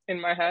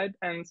in my head.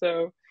 And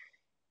so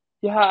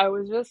yeah, I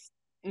was just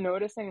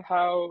noticing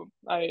how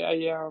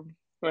I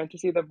went to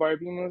see the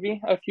Barbie movie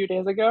a few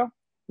days ago.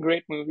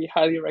 Great movie,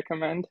 highly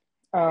recommend.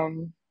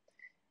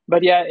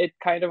 But yeah, it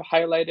kind of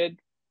highlighted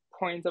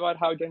points about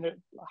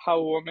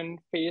how women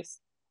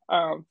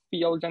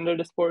feel gender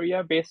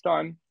dysphoria based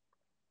on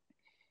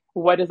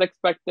what is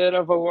expected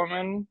of a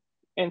woman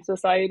in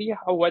society,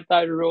 what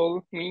that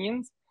role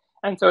means.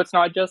 And so it's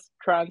not just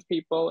trans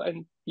people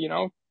and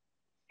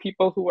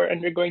people who are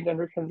undergoing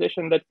gender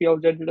transition that feel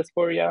gender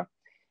dysphoria,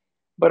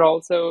 but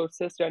also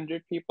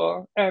cisgendered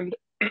people. And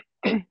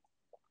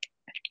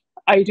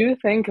I do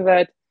think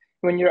that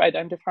when you're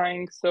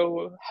identifying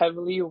so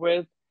heavily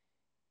with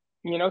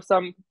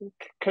some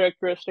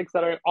characteristics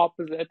that are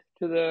opposite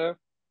to the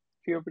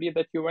puberty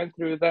that you went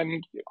through,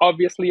 then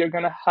obviously you're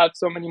going to have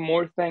so many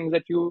more things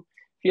that you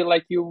feel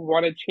like you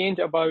want to change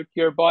about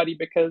your body,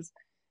 because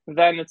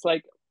then it's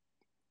like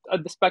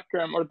the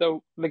spectrum or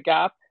the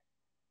gap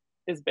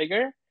is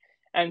bigger,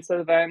 and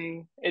so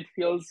then it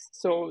feels,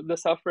 so the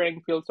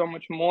suffering feels so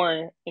much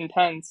more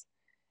intense.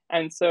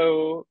 And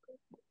so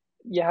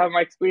yeah,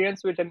 my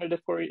experience with gender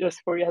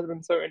dysphoria has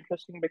been so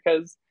interesting,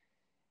 because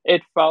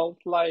it felt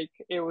like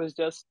it was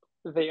just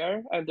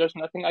there and there's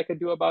nothing I could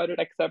do about it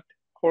except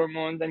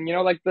hormones and, you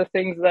know, like the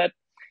things that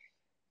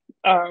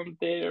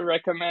they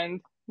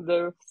recommend,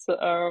 the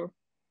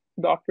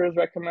doctors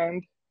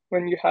recommend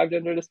when you have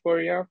gender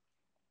dysphoria.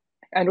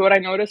 And what I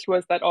noticed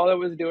was that all I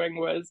was doing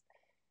was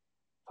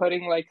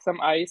putting like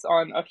some ice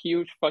on a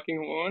huge fucking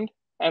wound,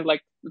 and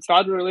like it's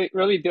not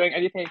really doing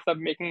anything except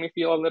making me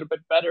feel a little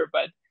bit better,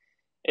 but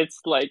it's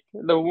like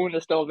the wound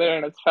is still there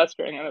and it's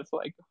festering, and it's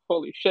like,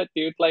 holy shit,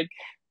 dude, like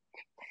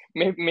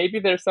maybe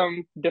there's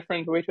some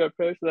different way to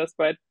approach this.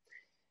 But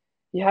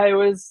yeah, it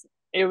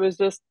was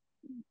just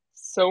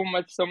so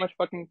much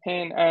fucking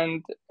pain.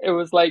 And it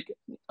was like,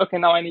 okay,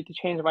 now I need to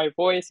change my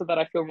voice so that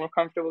I feel more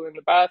comfortable in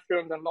the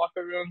bathrooms and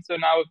locker rooms. So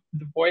now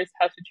the voice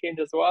has to change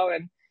as well,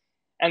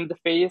 and the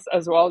face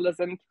as well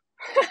doesn't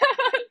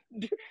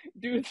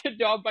do the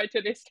job by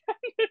today's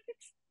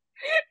standards.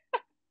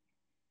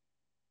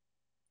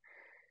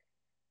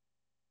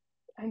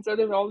 And so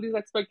there's all these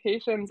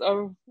expectations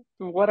of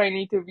what I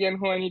need to be and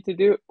who I need to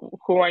do,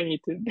 who I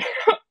need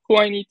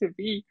to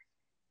be.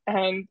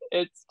 And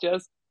it's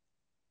just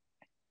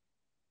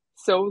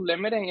so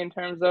limiting in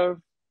terms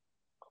of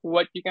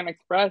what you can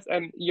express,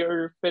 and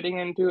you're fitting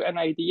into an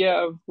idea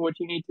of what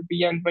you need to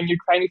be. And when you're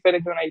trying to fit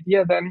into an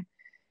idea, then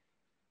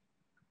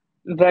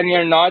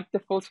you're not the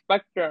full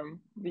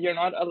spectrum. You're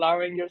not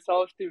allowing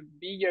yourself to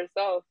be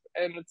yourself.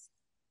 And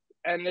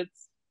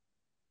it's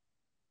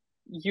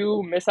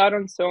you miss out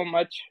on so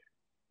much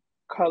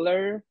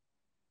color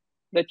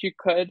that you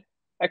could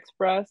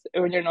express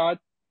when you're not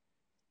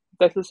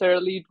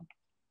necessarily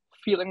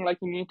feeling like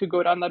you need to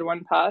go down that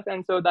one path.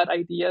 And so that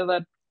idea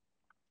that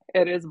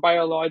it is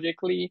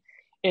biologically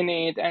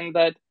innate, and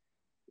that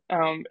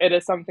it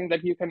is something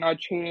that you cannot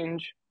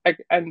change,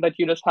 and that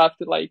you just have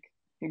to like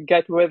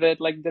get with it,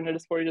 like gender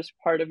dysphoria is just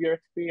part of your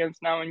experience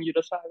now, and you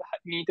just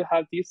need to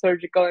have these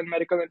surgical and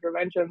medical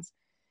interventions,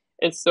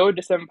 is so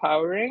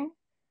disempowering,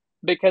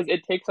 because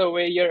it takes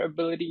away your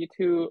ability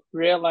to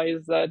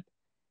realize that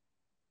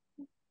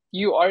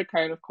you are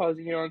kind of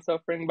causing your own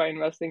suffering by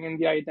investing in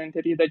the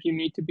identity that you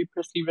need to be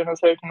perceived in a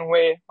certain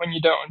way when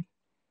you don't.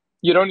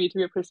 You don't need to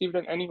be perceived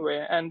in any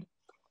way. And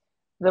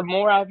the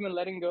more I've been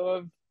letting go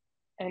of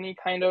any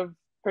kind of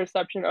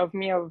perception of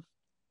me, of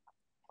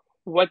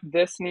what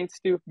this needs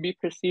to be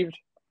perceived,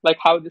 like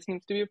how this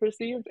needs to be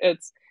perceived,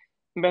 it's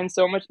been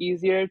so much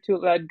easier to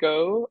let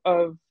go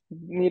of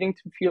needing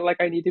to feel like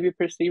I need to be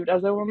perceived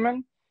as a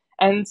woman.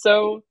 And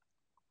so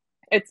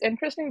it's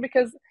interesting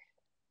because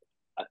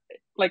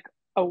like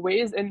a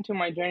ways into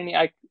my journey,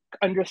 I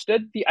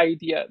understood the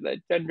idea that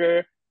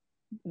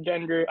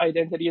gender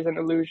identity is an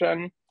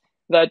illusion,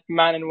 that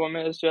man and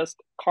woman is just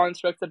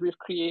constructs that we've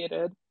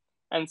created.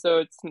 And so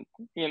it's,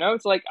 you know,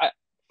 it's like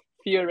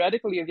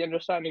theoretically the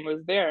understanding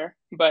was there,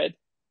 but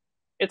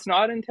it's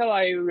not until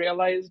I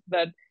realized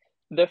that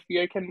the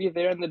fear can be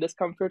there and the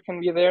discomfort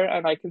can be there,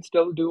 and I can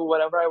still do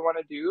whatever I want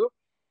to do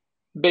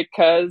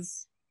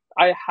because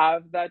I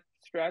have that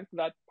strength,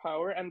 that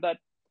power, and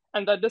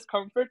that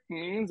discomfort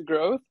means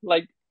growth.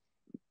 Like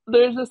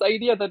there's this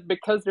idea that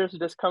because there's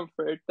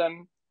discomfort,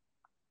 then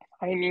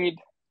I need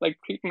like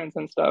treatments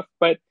and stuff,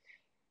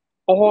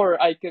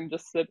 or I can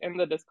just sit in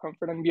the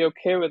discomfort and be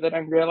okay with it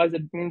and realize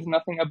it means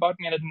nothing about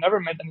me and it never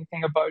meant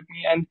anything about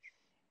me. And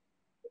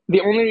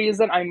the only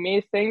reason I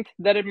may think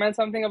that it meant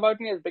something about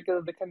me is because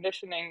of the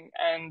conditioning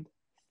and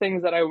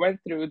things that I went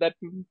through that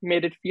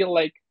made it feel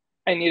like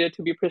I needed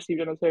to be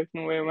perceived in a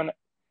certain way when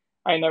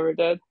I never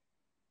did.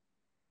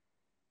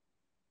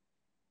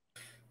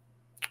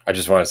 I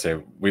just want to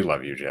say we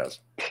love you, Jazz.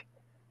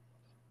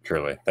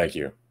 Truly. Thank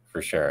you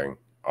for sharing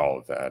all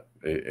of that.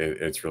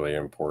 It's really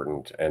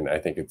important. And I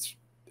think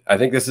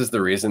this is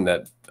the reason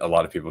that a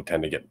lot of people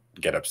tend to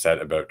get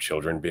upset about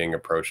children being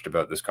approached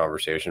about this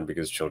conversation,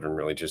 because children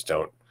really just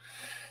don't,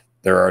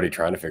 they're already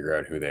trying to figure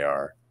out who they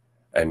are.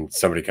 And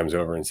somebody comes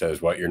over and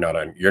says, what, you're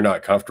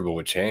not comfortable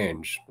with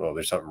change. Well,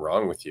 there's something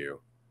wrong with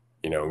you.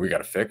 You know, we got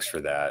to fix for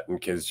that.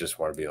 And kids just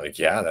want to be like,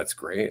 yeah, that's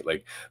great.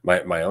 Like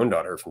my own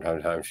daughter from time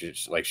to time,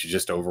 she's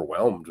just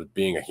overwhelmed with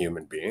being a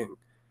human being,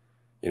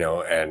 you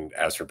know, and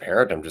as her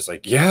parent, I'm just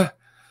like, yeah,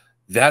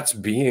 that's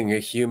being a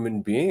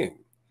human being.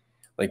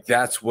 Like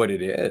that's what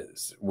it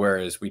is.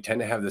 Whereas we tend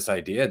to have this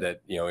idea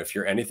that, you know, if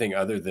you're anything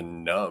other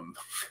than numb,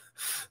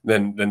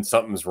 then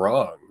something's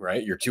wrong,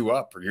 right? You're too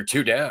up or you're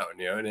too down,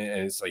 you know, and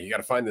it's like, you got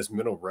to find this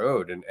middle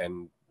road.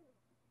 And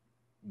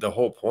the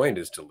whole point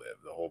is to live.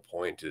 The whole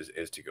point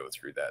is to go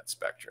through that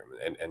spectrum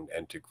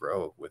and to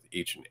grow with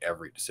each and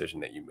every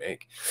decision that you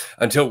make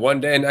until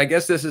one day. And I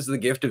guess this is the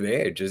gift of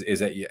age is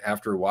that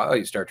after a while,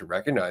 you start to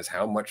recognize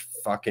how much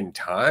fucking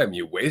time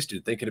you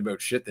wasted thinking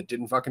about shit that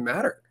didn't fucking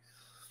matter.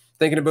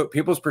 Thinking about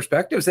people's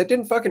perspectives that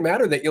didn't fucking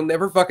matter, that you'll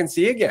never fucking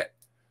see again.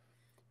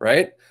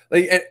 right?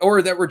 Like,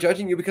 or that were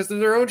judging you because of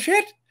their own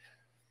shit.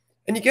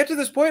 And you get to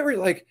this point where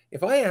you're like,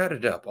 if I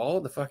added up all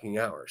the fucking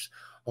hours,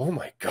 oh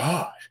my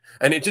God.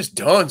 And it just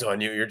dawns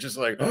on you. You're just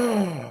like,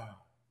 oh,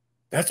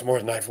 that's more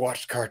than I've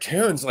watched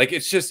cartoons. Like,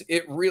 it's just,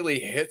 it really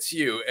hits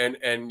you,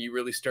 and you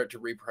really start to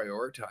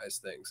reprioritize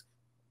things.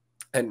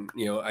 And,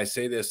 you know, I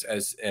say this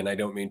and I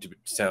don't mean to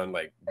sound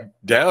like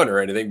down or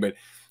anything, but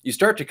you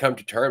start to come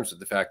to terms with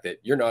the fact that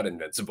you're not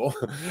invincible.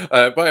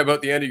 By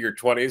about the end of your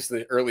 20s,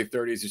 the early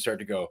 30s, you start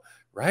to go,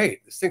 right,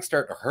 this thing's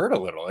starting to hurt a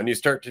little. And you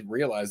start to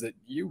realize that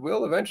you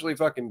will eventually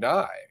fucking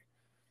die.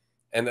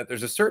 And that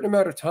there's a certain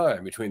amount of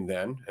time between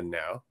then and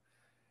now.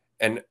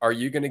 And are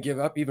you going to give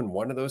up even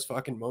one of those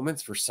fucking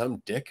moments for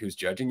some dick who's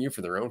judging you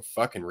for their own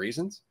fucking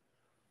reasons?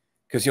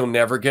 Because you'll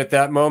never get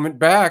that moment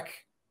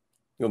back.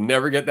 You'll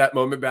never get that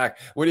moment back.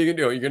 What are you going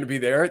to do? You're going to be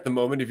there at the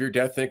moment of your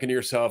death thinking to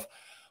yourself,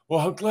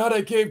 well, I'm glad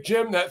I gave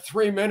Jim that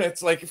 3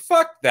 minutes. Like,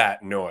 fuck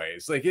that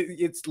noise. Like,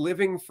 it's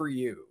living for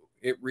you.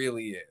 It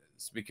really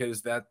is.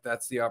 Because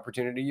that's the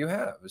opportunity you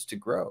have, is to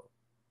grow,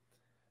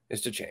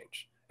 is to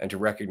change, and to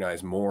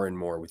recognize more and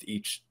more with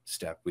each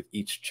step, with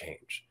each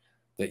change,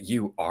 that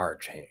you are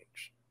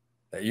change,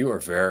 that you are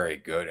very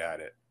good at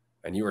it,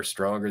 and you are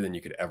stronger than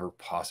you could ever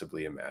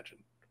possibly imagine.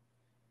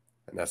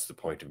 And that's the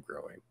point of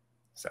growing.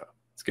 So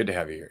it's good to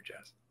have you here,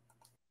 Jess.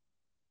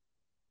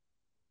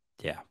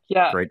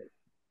 Yeah. Great.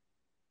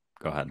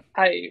 Go ahead.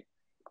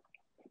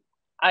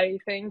 I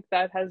think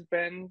that has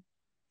been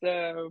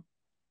the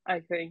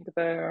thing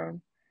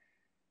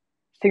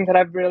that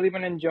I've really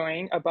been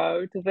enjoying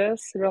about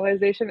this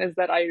realization is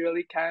that I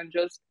really can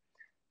just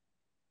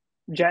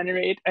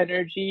generate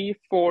energy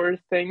for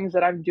things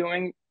that I'm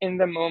doing in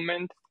the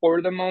moment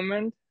for the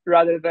moment,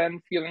 rather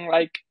than feeling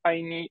like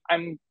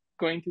I'm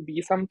going to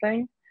be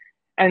something.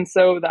 And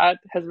so that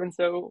has been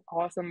so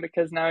awesome,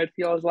 because now it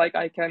feels like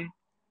I can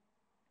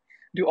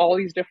do all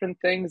these different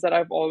things that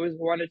I've always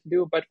wanted to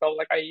do, but felt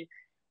like I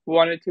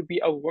wanted to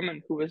be a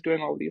woman who was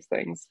doing all these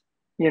things,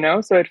 you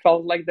know? So it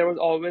felt like there was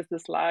always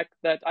this lack,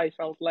 that I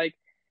felt like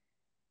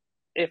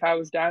if I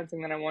was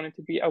dancing, then I wanted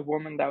to be a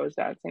woman that was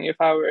dancing. If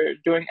I were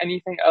doing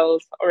anything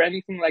else or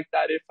anything like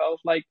that, it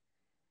felt like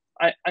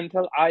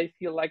until I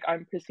feel like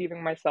I'm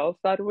perceiving myself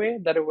that way,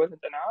 that it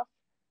wasn't enough.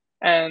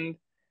 And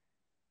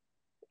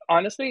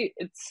honestly,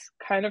 it's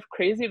kind of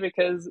crazy,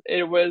 because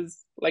it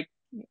was like,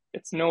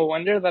 it's no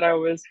wonder that I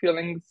was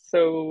feeling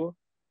so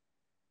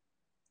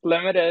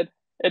limited.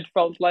 It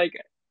felt like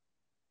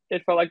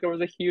there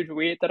was a huge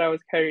weight that I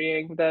was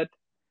carrying, that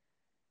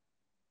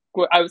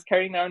I was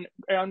carrying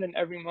around in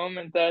every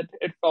moment, that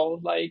it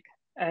felt like.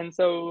 And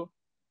so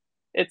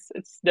it's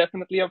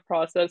definitely a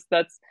process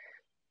that's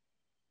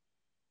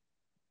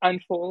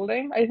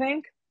unfolding, I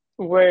think,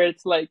 where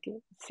it's like,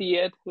 see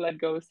it, let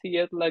go, see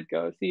it, let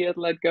go, see it,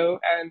 let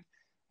go. And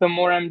the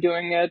more I'm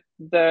doing it,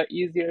 the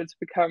easier it's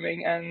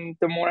becoming. And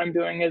the more I'm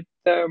doing it,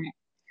 the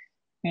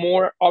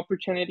more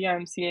opportunity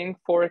I'm seeing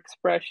for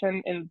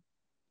expression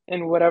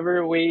in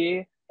whatever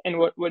way,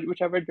 in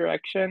whichever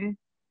direction.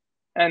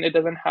 And it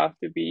doesn't have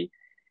to be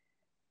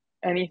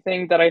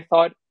anything that I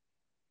thought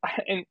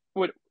in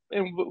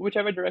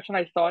whichever direction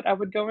I thought I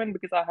would go in,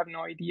 because I have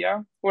no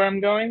idea where I'm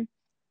going.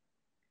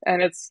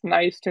 And it's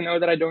nice to know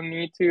that I don't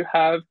need to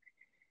have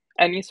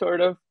any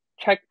sort of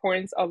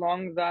checkpoints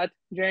along that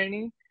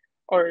journey,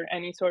 or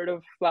any sort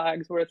of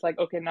flags where it's like,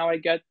 okay, now I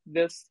get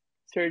this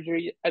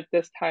surgery at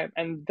this time,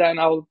 and then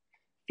I'll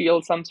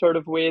feel some sort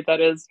of way that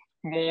is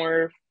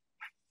more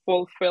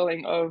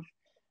fulfilling of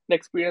the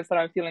experience that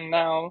I'm feeling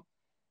now.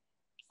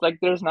 Like,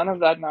 there's none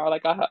of that now.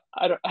 Like,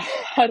 I don't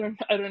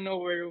I don't know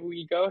where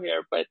we go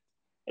here, but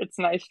it's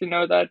nice to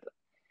know that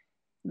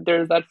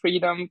there's that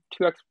freedom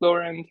to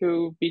explore and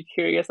to be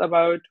curious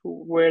about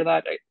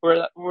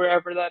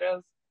wherever that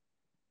is.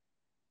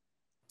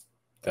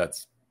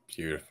 That's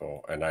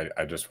beautiful. And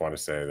I just want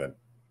to say that,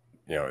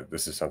 you know,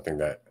 this is something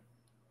that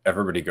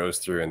everybody goes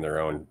through in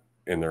their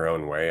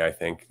own way. I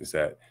think is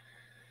that,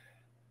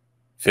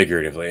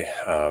 figuratively,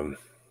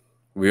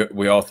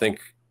 we all think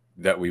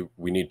that we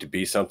need to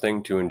be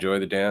something to enjoy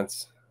the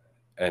dance,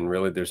 and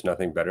really there's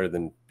nothing better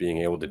than being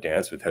able to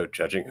dance without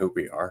judging who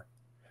we are,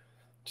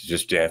 to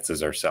just dance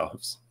as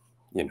ourselves,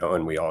 you know.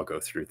 And we all go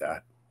through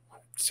that.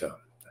 So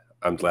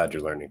I'm glad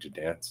you're learning to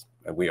dance,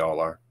 and we all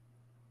are.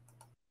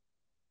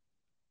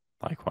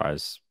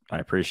 Likewise, I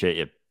appreciate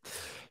you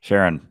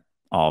sharing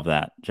all of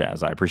that,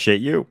 Jazz. I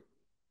appreciate you.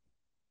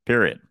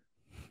 Period.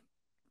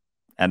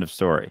 End of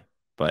story.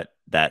 But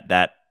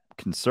that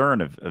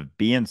concern of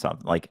being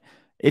something, like,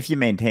 if you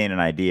maintain an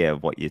idea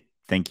of what you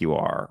think you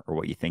are or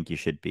what you think you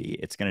should be,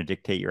 it's going to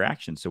dictate your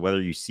actions. So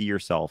whether you see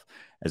yourself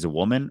as a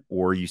woman,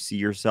 or you see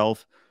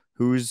yourself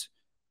who's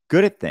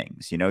good at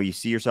things, you know, you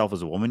see yourself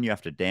as a woman, you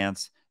have to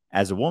dance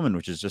as a woman,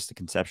 which is just a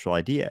conceptual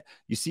idea.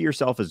 You see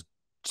yourself as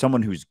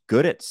someone who's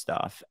good at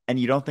stuff, and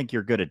you don't think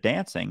you're good at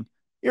dancing,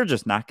 you're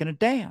just not going to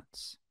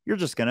dance. You're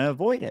just going to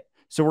avoid it.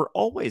 So we're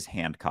always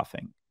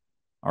handcuffing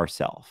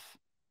ourselves.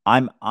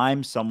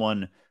 I'm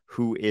someone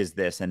who is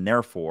this, and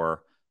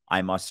therefore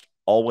I must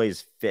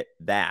always fit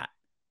that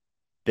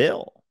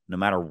bill, no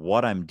matter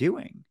what I'm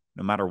doing.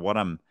 no matter what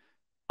I'm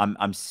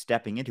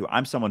stepping into.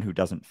 I'm someone who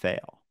doesn't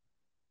fail.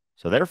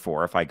 So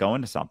therefore, if I go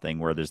into something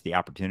where there's the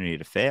opportunity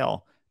to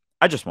fail,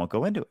 I just won't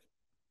go into it.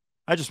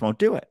 I just won't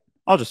do it.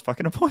 I'll just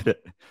fucking avoid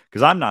it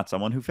because I'm not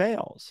someone who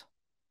fails.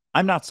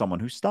 I'm not someone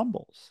who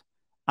stumbles.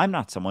 I'm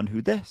not someone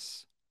who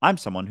this. I'm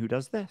someone who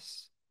does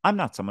this. I'm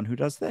not someone who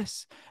does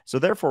this. So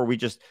therefore, we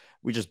just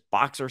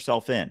box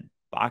ourselves in,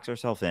 box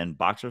ourselves in,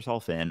 box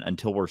ourselves in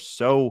until we're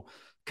so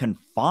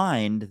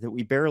confined that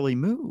we barely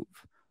move.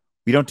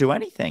 We don't do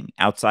anything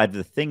outside of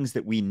the things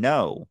that we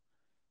know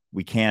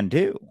we can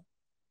do.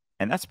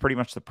 And that's pretty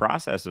much the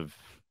process of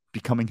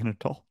becoming an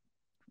adult,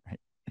 right?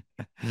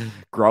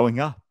 Growing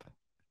up,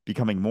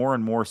 becoming more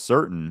and more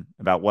certain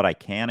about what I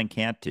can and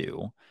can't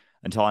do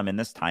until I'm in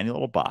this tiny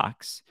little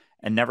box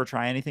and never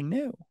try anything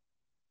new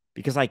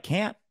because I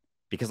can't,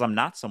 because I'm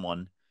not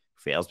someone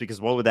who fails. Because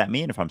what would that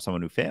mean if I'm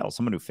someone who fails?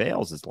 Someone who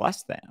fails is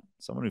less than.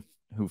 Someone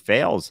who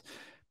fails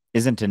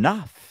isn't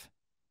enough.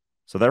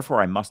 So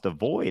therefore, I must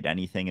avoid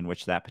anything in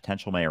which that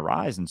potential may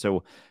arise. And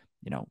so,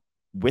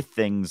 with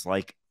things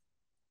like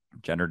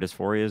gender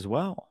dysphoria as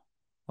well,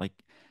 like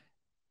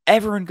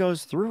everyone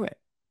goes through it.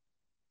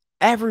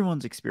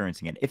 Everyone's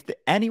experiencing it. If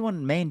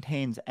anyone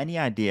maintains any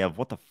idea of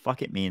what the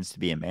fuck it means to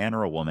be a man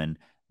or a woman,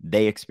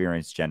 they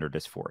experience gender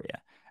dysphoria.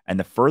 And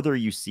the further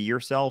you see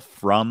yourself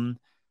from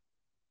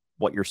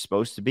what you're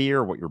supposed to be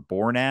or what you're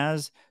born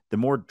as, the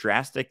more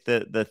drastic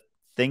the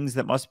things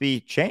that must be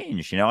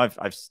changed.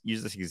 I've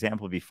used this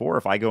example before.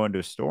 If I go into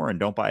a store and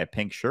don't buy a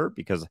pink shirt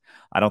because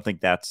I don't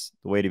think that's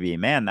the way to be a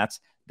man, that's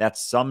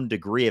some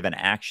degree of an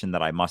action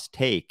that I must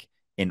take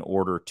in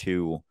order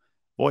to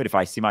avoid. If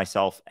I see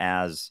myself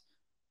as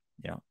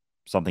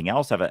something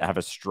else, have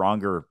a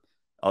stronger,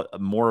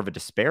 more of a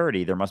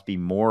disparity, there must be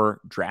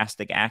more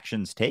drastic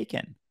actions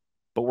taken.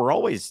 But we're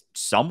always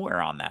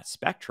somewhere on that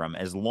spectrum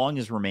as long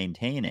as we're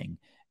maintaining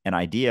an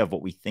idea of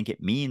what we think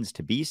it means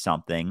to be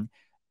something,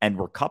 and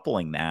we're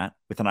coupling that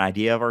with an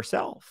idea of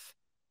ourselves.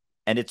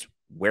 And it's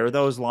where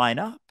those line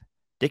up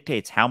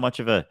dictates how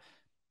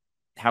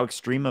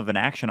extreme of an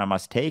action I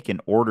must take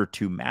in order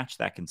to match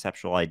that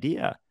conceptual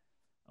idea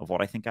of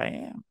what I think I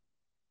am.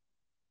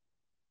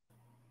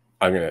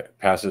 I'm going to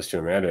pass this to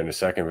Amanda in a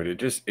second, but it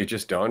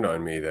just dawned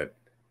on me that,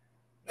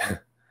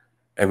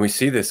 and we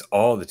see this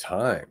all the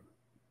time,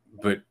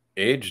 but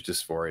age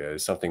dysphoria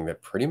is something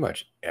that pretty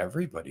much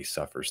everybody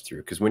suffers through,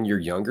 because when you're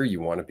younger, you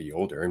want to be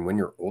older. And when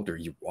you're older,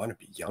 you want to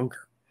be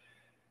younger.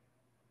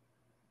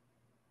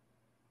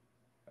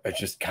 It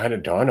just kind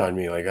of dawned on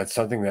me, like, that's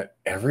something that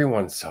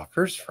everyone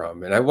suffers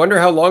from. And I wonder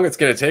how long it's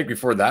going to take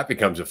before that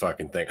becomes a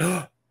fucking thing.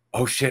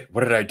 Oh shit,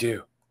 what did I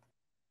do?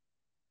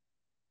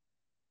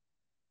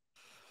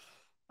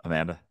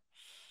 Amanda?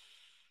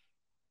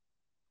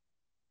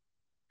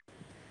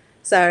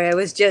 Sorry, I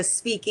was just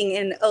speaking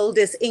in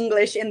oldest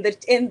English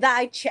in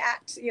thy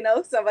chat.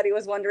 Somebody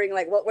was wondering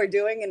like what we're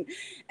doing,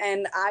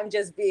 and I'm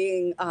just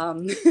being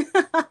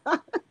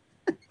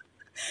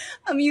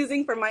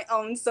amusing for my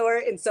own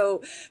sort. And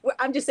so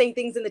I'm just saying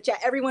things in the chat.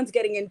 Everyone's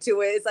getting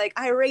into it. It's like,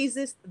 I raise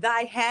this,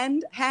 thy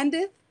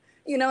handeth.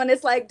 And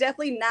it's like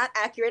definitely not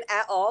accurate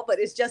at all, but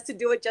it's just to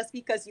do it just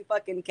because you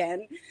fucking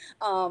can.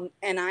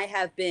 And I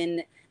have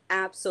been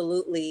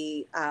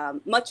absolutely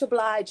much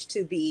obliged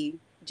to be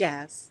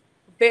Jazz.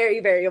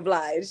 Very, very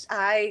obliged.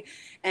 I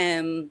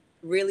am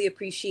really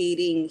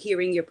appreciating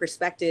hearing your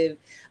perspective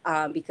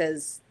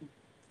because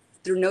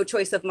through no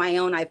choice of my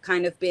own, I've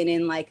kind of been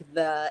in like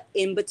the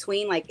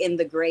in-between, like in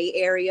the gray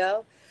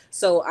area.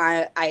 So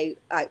I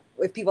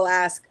if people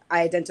ask,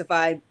 I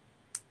identify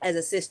as a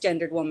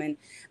cisgendered woman.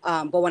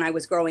 But when I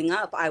was growing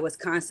up, I was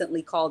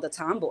constantly called a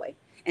tomboy.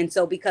 And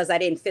so because I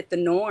didn't fit the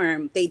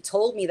norm, they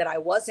told me that I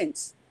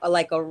wasn't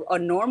a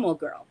normal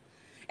girl.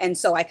 And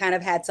so I kind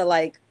of had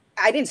to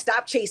I didn't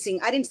stop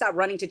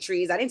running to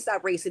trees. I didn't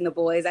stop racing the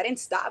boys. I didn't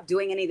stop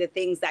doing any of the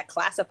things that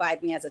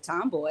classified me as a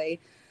tomboy.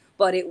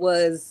 But it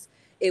was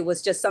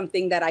just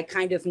something that I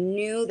kind of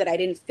knew that I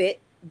didn't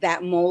fit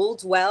that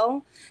mold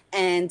well.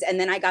 And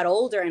then I got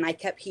older and I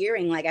kept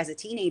hearing like as a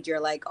teenager,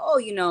 like, oh,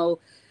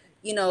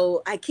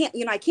 I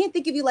can't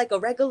think of you like a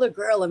regular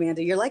girl,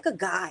 Amanda. You're like a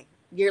guy.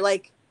 You're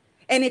like,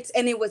 and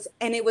it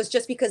was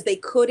just because they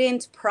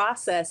couldn't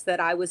process that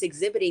I was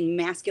exhibiting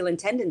masculine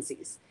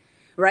tendencies.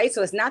 Right.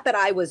 So it's not that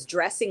I was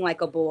dressing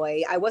like a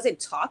boy. I wasn't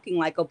talking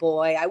like a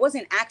boy. I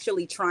wasn't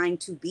actually trying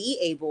to be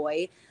a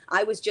boy.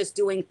 I was just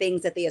doing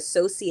things that they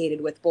associated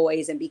with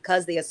boys. And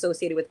because they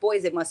associated with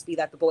boys, it must be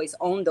that the boys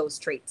own those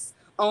traits,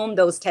 own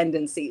those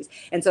tendencies.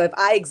 And so if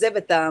I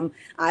exhibit them,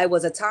 I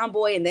was a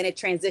tomboy. And then it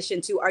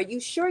transitioned to, are you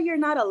sure you're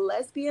not a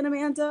lesbian,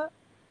 Amanda?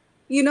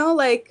 You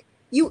might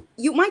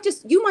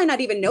not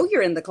even know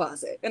you're in the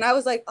closet. And I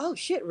was like, oh,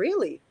 shit,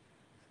 really?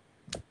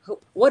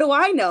 What do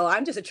I know?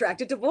 I'm just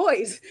attracted to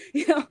boys.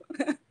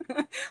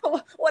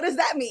 What what does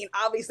that mean?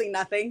 Obviously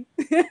nothing.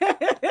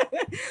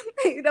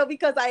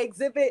 Because I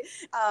exhibit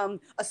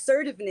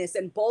assertiveness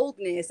and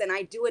boldness, and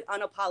I do it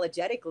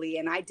unapologetically,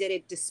 and I did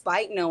it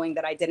despite knowing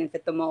that I didn't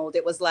fit the mold.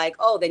 It was like,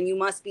 oh, then you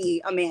must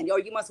be a man, or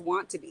you must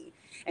want to be.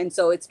 And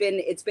so it's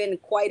been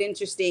quite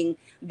interesting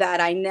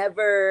that I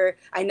never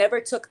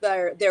took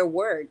their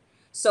word.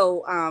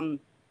 So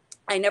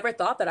I never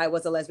thought that I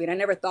was a lesbian. I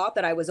never thought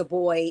that I was a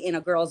boy in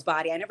a girl's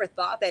body. I never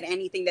thought that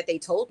anything that they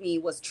told me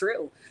was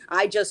true.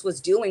 I just was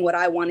doing what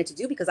I wanted to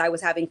do because I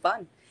was having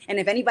fun. And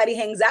if anybody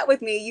hangs out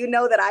with me, you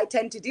know that I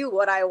tend to do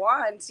what I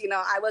want.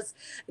 I was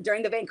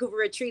during the Vancouver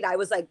retreat, I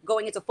was like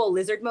going into full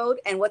lizard mode.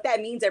 And what that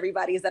means,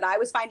 everybody, is that I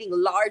was finding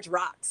large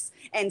rocks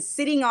and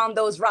sitting on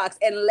those rocks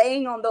and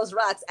laying on those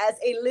rocks as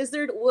a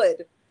lizard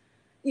would.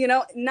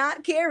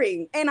 Not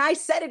caring. And I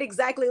said it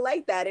exactly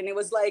like that. And it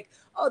was like,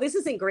 oh, this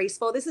isn't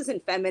graceful. This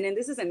isn't feminine.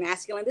 This isn't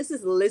masculine. This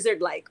is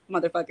lizard-like,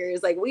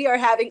 motherfuckers. Like, we are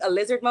having a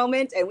lizard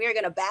moment and we are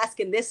going to bask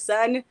in this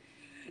sun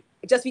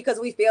just because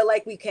we feel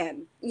like we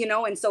can,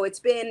 And so it's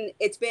been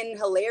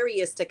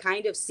hilarious to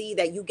kind of see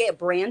that you get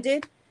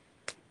branded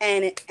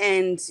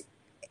and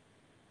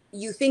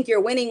you think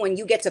you're winning when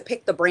you get to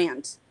pick the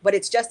brand, but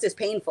it's just as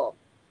painful.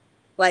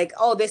 Like,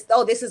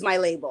 this is my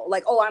label.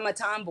 Like, oh, I'm a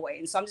tomboy.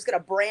 And so I'm just going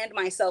to brand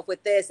myself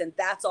with this. And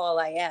that's all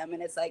I am.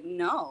 And it's like,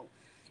 no,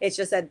 it's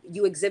just that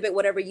you exhibit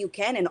whatever you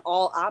can and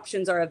all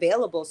options are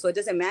available. So it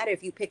doesn't matter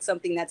if you pick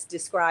something that's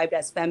described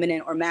as feminine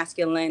or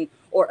masculine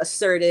or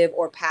assertive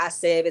or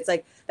passive. It's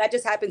like, that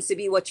just happens to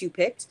be what you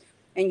picked.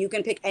 And you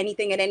can pick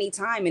anything at any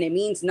time. And it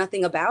means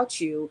nothing about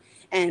you.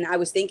 And I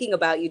was thinking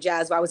about you,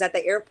 Jazz, while I was at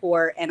the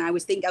airport, and I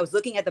was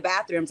looking at the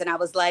bathrooms, and I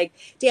was like,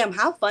 damn,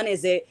 how fun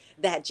is it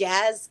that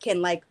Jazz can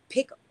like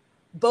pick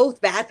both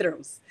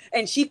bathrooms,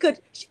 and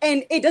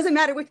it doesn't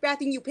matter which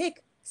bathroom you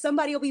pick,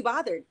 somebody will be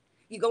bothered.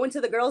 You go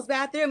into the girls'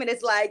 bathroom and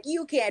it's like,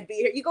 you can't be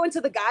here. You go into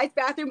the guys'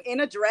 bathroom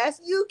in a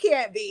dress, you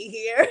can't be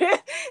here.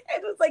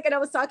 It was like, and I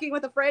was talking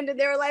with a friend and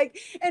they were like,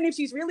 and if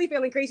she's really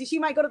feeling crazy, she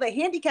might go to the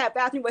handicap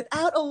bathroom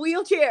without a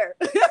wheelchair.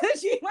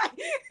 She might,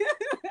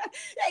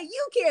 hey,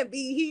 you can't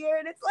be here.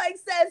 And it's like,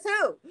 says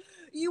who?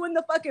 You and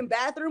the fucking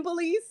bathroom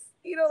police?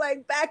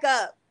 Like, back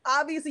up.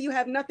 Obviously, you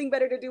have nothing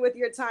better to do with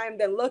your time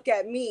than look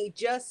at me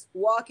just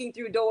walking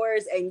through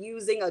doors and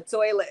using a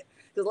toilet.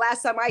 Because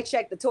last time I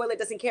checked, the toilet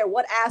doesn't care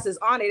what ass is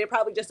on it. It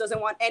probably just doesn't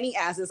want any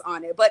asses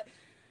on it. But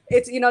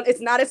it's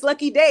not its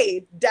lucky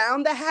day.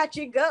 Down the hatch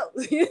it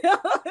goes.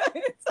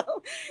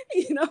 So,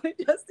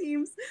 it just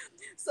seems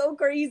so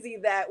crazy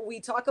that we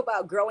talk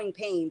about growing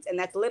pains. And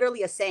that's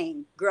literally a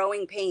saying,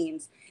 growing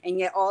pains. And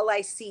yet all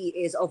I see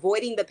is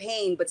avoiding the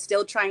pain, but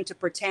still trying to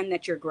pretend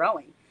that you're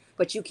growing.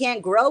 But you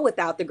can't grow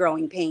without the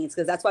growing pains,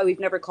 because that's why we've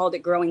never called it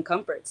growing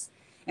comforts.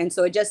 And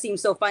so it just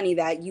seems so funny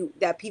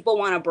that people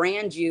want to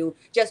brand you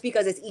just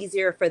because it's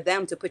easier for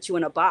them to put you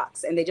in a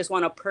box, and they just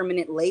want a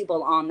permanent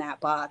label on that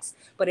box.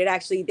 But they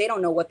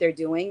don't know what they're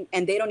doing,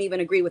 and they don't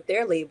even agree with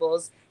their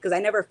labels, because I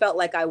never felt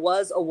like I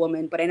was a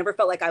woman, but I never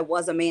felt like I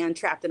was a man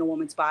trapped in a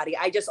woman's body.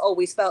 I just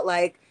always felt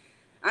like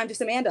I'm just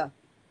Amanda.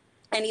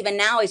 And even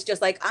now it's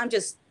just like, I'm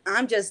just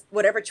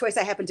whatever choice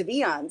I happen to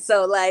be on.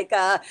 So like,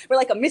 we're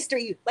like a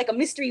mystery, like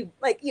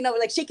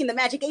shaking the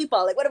magic 8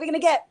 ball. Like, what are we going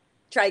to get?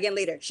 Try again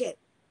later. Shit.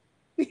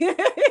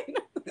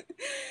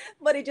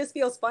 But it just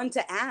feels fun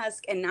to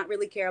ask and not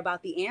really care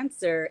about the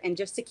answer, and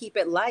just to keep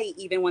it light,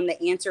 even when the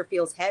answer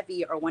feels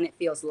heavy or when it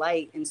feels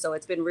light. And so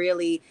it's been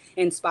really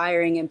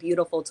inspiring and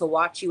beautiful to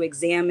watch you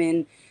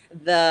examine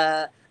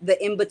the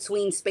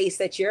in-between space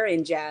that you're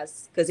in,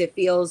 Jazz, because it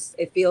feels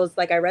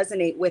like I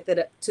resonate with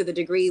it to the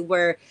degree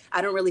where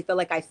I don't really feel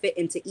like I fit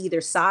into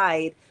either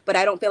side, but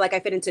I don't feel like I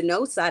fit into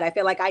no side. I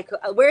feel like I could,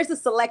 where's the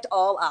select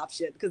all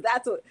option? Because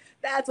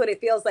that's what it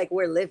feels like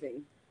we're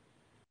living.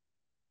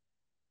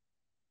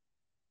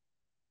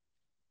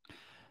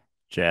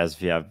 Jazz,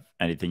 if you have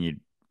anything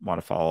you'd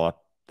want to follow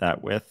up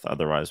that with,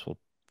 otherwise we'll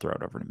throw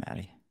it over to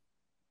Maddie.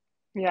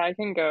 Yeah, I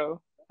can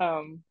go.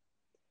 I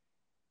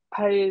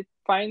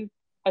find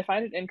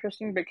it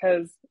interesting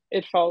because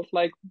it felt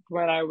like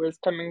when I was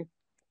starting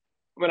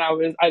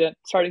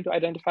to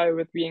identify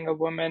with being a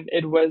woman,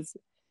 it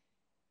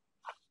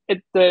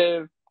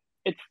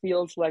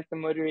feels like the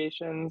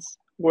motivations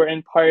were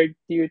in part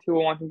due to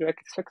wanting to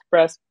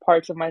express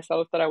parts of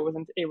myself that I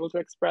wasn't able to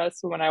express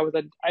when I was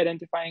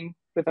identifying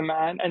with a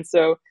man. And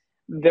so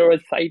there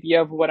was this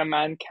idea of what a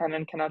man can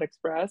and cannot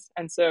express.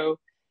 And so,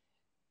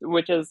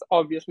 which is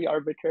obviously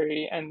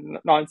arbitrary and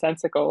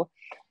nonsensical,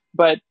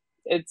 but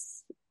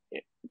it's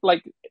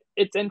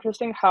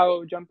interesting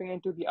how jumping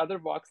into the other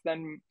box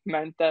then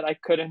meant that I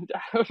couldn't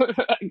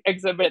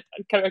exhibit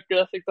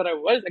characteristics that I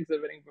was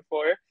exhibiting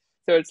before.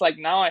 So it's like,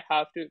 now I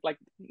have to, like,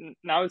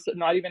 now it's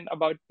not even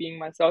about being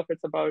myself,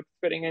 it's about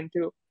fitting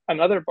into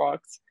another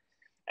box.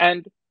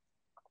 And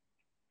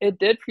it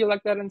did feel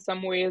like that in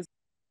some ways.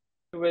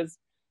 It was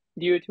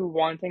due to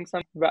wanting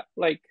some,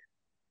 like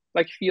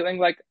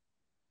feeling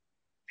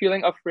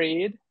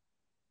afraid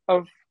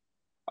of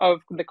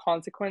the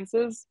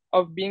consequences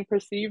of being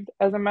perceived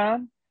as a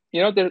man.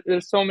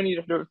 There's so many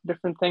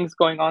different things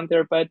going on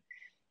there, but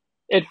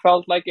it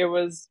felt like it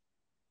was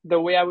the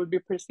way I would be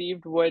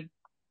perceived would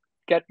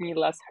get me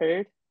less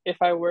hurt if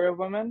I were a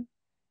woman.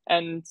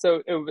 And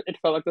so it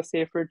felt like the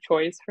safer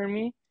choice for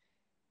me,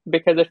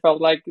 because it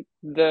felt like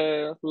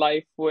the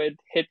life would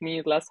hit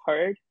me less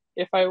hard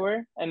if I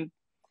were. And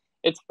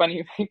it's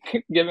funny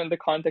given the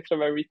context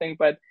of everything,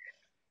 but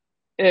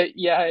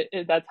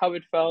that's how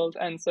it felt.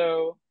 And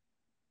so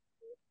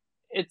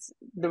it's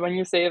when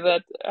you say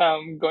that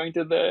going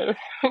to the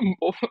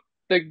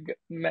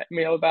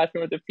male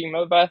bathroom or the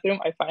female bathroom,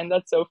 I find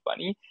that so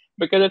funny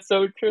because it's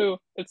so true.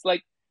 It's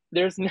like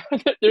there's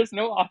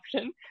no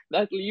option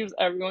that leaves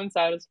everyone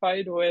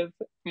satisfied with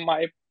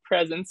my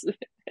presence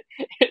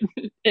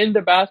in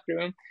the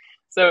bathroom.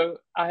 So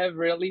I have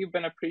really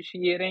been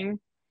appreciating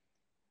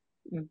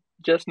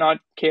just not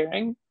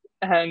caring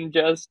and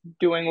just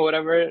doing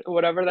whatever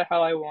the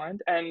hell I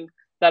want, and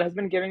that has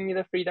been giving me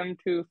the freedom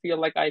to feel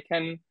like I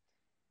can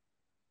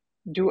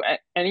do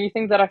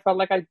anything that I felt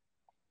like I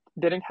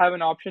didn't have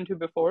an option to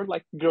before,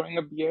 like growing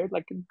a beard.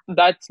 Like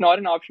that's not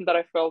an option that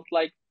I felt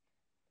like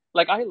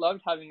I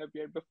loved having a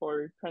beard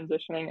before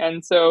transitioning,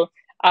 and so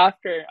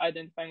after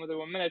identifying with a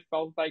woman, it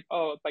felt like,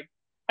 oh, like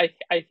I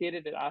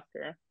hated it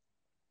after.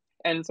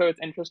 And so it's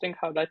interesting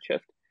how that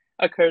shift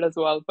occurred as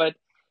well. But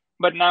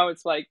now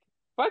it's like,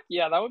 fuck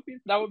yeah, that would be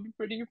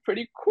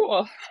pretty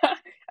cool.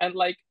 And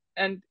like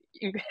and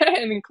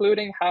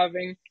including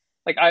having,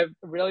 like, I've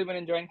really been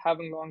enjoying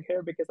having long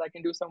hair because I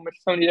can do so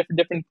many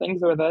different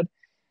things with it.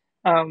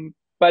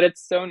 But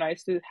it's so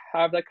nice to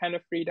have that kind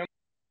of freedom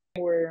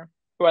where,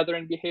 whether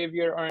in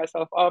behavior or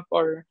myself up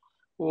or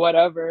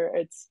whatever,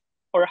 it's,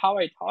 or how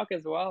I talk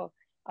as well.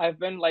 I've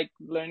been like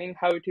learning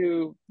how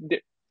to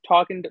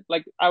talk, and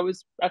like I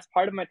was, as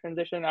part of my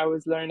transition, I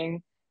was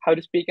learning how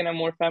to speak in a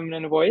more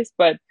feminine voice,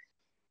 but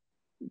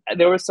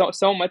there was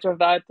so much of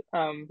that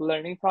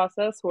learning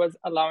process was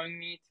allowing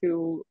me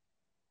to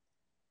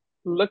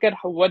look at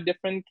what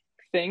different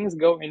things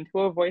go into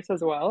a voice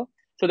as well.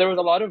 So there was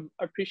a lot of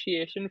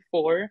appreciation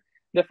for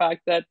the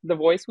fact that the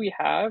voice we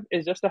have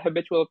is just a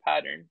habitual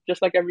pattern,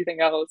 just like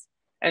everything else.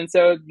 And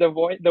so the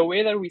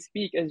way that we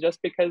speak is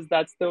just because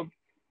that's the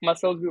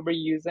muscles we were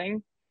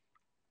using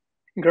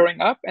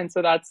growing up. And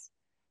so that's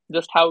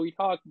just how we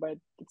talk, but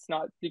it's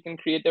not, you can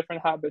create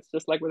different habits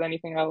just like with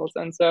anything else.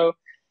 And so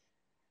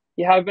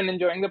yeah, I've been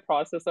enjoying the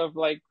process of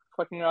like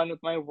fucking around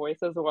with my voice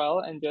as well,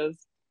 and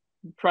just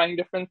trying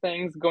different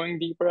things, going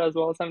deeper as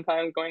well,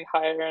 sometimes going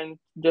higher, and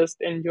just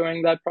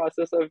enjoying that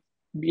process of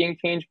being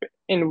changed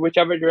in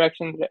whichever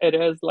direction it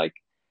is. Like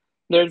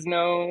there's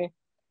no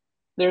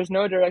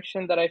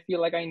direction that I feel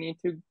like I need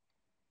to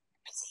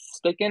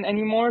stick in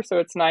anymore. So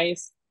it's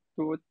nice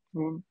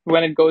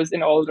when it goes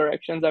in all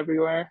directions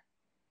everywhere.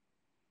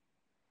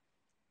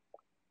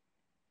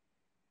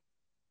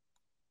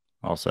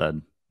 Well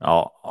said.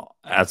 I'll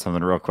add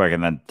something real quick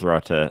and then throw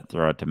it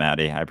to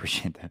Maddie. I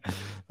appreciate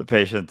the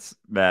patience,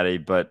 Maddie,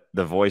 but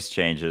the voice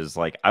changes.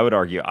 Like I would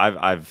argue,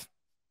 I've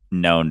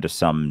known to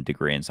some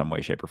degree, in some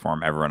way, shape, or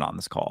form, everyone on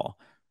this call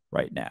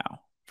right now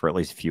for at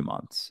least a few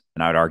months,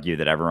 and I would argue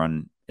that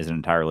everyone is an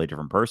entirely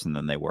different person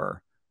than they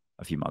were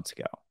a few months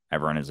ago.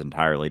 Everyone is an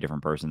entirely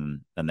different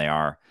person than they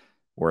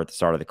were at the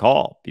start of the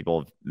call. People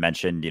have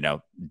mentioned,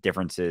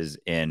 differences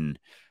in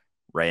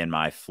Ray and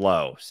my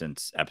flow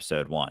since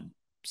episode 1.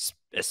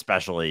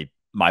 Especially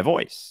my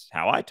voice,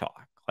 how I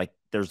talk. Like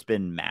there's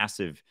been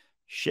massive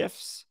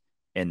shifts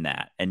in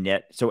that. And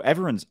yet, so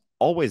everyone's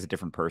always a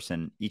different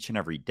person each and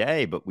every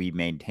day, but we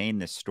maintain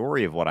this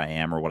story of what I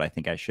am or what I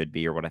think I should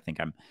be or what I think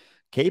I'm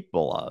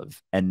capable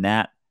of. And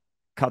that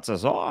cuts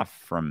us off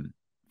from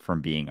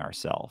being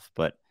ourselves.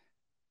 But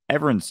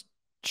everyone's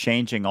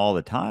changing all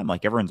the time.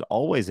 Like everyone's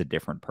always a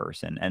different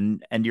person.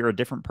 And you're a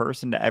different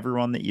person to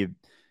everyone that you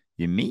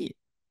meet.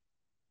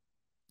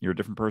 You're a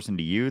different person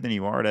to you than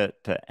you are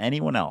to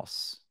anyone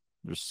else.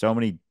 There's so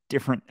many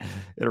different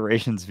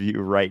iterations of you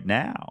right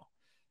now.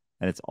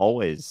 And it's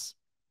always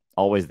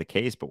the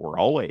case, but we're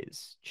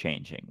always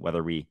changing,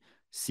 whether we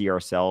see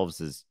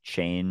ourselves as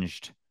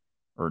changed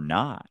or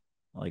not.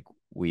 Like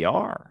we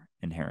are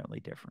inherently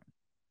different.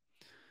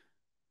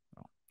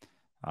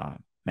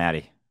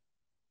 Maddie.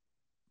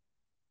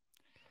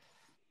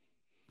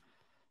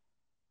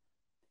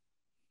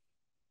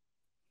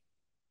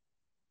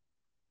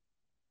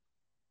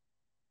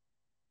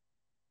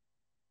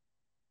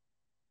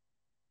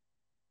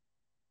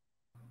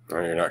 Oh,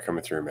 you're not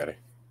coming through, Maddie.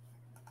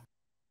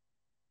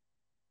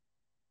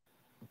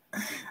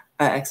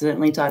 I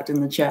accidentally typed in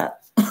the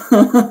chat.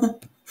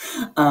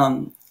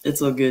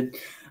 It's all good.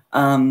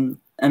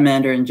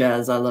 Amanda and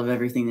Jazz, I love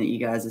everything that you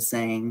guys are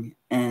saying.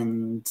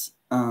 And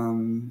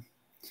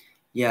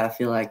yeah, I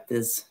feel like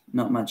there's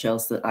not much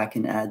else that I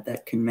can add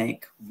that can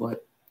make whatever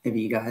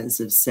you guys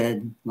have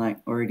said like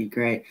already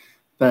great.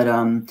 But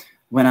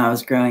when I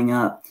was growing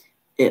up,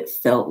 it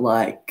felt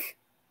like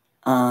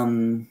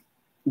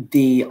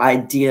the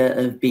idea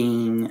of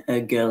being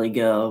a girly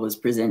girl was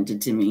presented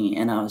to me,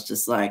 and I was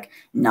just like,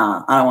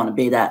 nah, I don't want to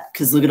be that,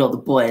 because look at all the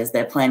boys,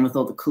 they're playing with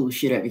all the cool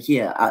shit over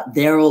here,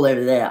 they're all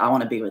over there, I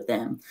want to be with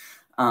them.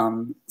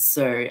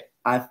 So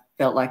I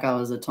felt like I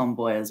was a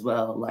tomboy as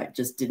well, like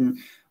just didn't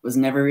was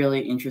never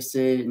really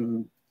interested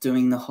in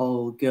doing the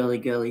whole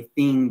girly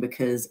thing,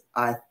 because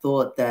I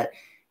thought that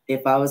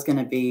if I was going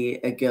to be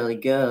a girly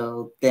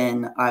girl,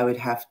 then I would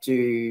have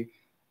to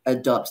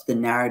adopt the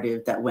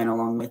narrative that went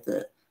along with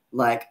it.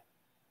 Like,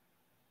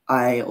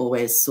 I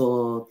always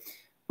saw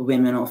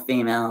women or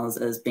females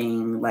as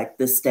being like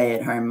the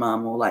stay-at-home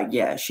mom, or like,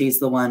 yeah, she's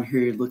the one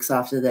who looks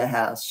after the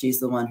house, she's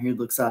the one who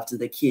looks after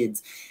the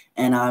kids.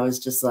 And I was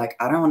just like,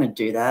 I don't want to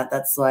do that.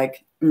 That's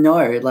like,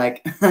 no,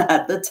 like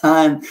at the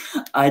time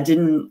I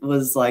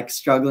was like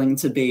struggling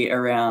to be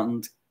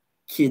around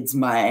kids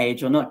my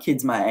age, or not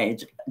kids my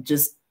age,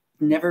 just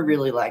never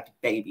really liked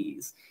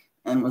babies,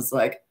 and was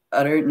like,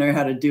 I don't know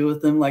how to deal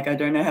with them. Like, I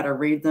don't know how to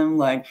read them.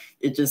 Like,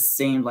 it just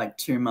seemed like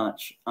too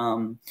much.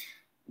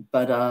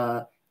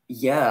 But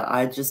yeah,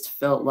 I just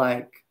felt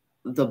like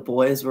the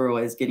boys were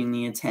always getting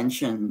the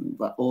attention,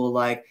 or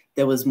like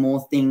there was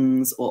more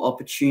things or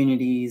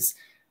opportunities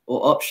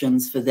or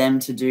options for them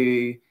to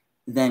do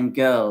than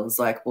girls.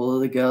 Like, all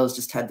of the girls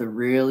just had the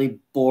really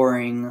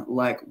boring,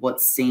 like,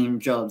 what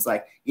seemed jobs.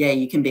 Like, yeah,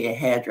 you can be a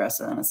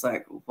hairdresser. And it's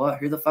like, what?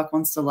 Who the fuck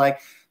wants to like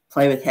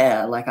play with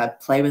hair? Like, I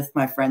play with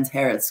my friend's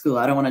hair at school.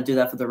 I don't want to do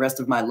that for the rest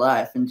of my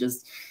life. And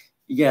just,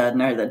 yeah,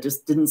 no, that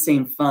just didn't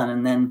seem fun.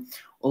 And then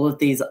all of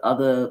these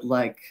other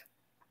like,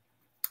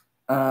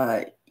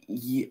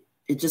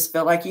 it just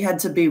felt like you had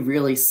to be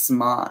really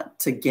smart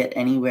to get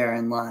anywhere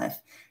in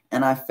life.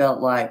 And I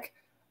felt like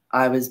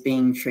I was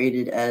being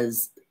treated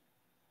as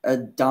a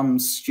dumb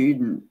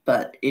student,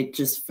 but it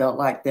just felt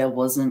like there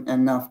wasn't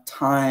enough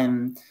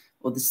time,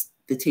 or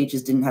the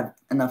teachers didn't have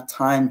enough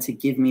time to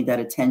give me that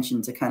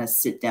attention to kind of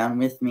sit down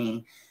with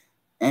me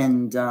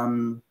and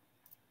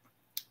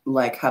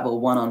like have a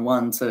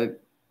one-on-one to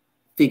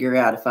figure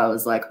out if I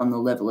was like on the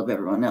level of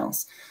everyone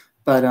else.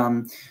 But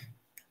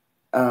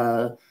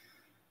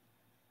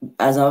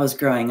as I was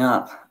growing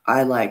up,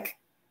 I like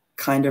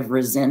kind of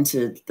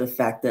resented the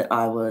fact that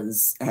I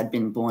had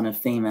been born a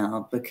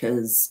female,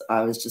 because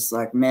I was just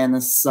like, man,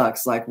 this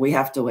sucks. Like, we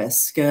have to wear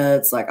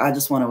skirts. Like, I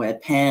just want to wear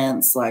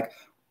pants. Like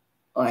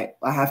I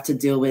have to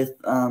deal with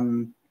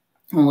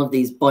all of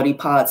these body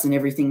parts and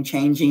everything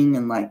changing,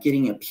 and like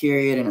getting a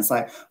period. And it's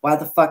like, why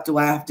the fuck do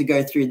I have to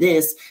go through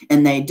this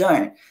and they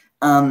don't?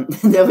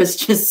 There was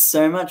just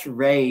so much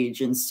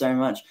rage and so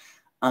much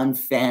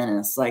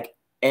unfairness. Like,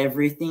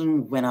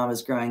 everything when I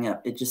was growing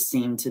up, it just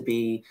seemed to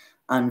be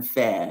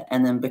unfair.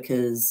 And then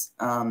because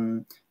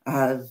I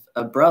have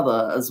a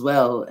brother as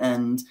well,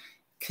 and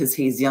because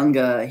he's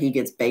younger, he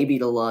gets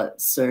babied a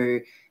lot. So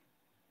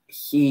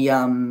he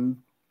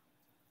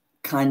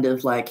kind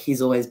of like,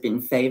 he's always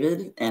been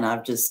favored, and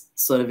I've just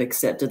sort of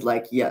accepted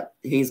like, yeah,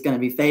 he's going to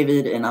be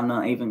favored, and I'm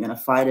not even going to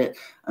fight it.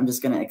 I'm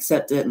just going to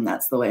accept it, and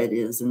that's the way it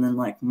is. And then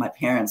like my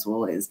parents will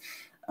always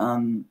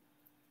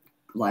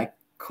like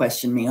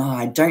question me, oh,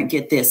 I don't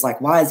get this,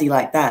 like, why is he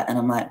like that? And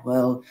I'm like,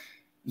 well,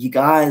 you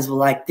guys were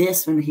like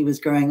this when he was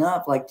growing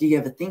up. Like, do you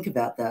ever think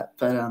about that?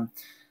 But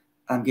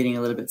I'm getting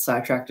a little bit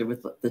sidetracked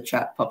with the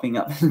chat popping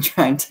up and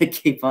trying to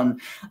keep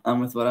on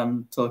with what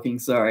I'm talking.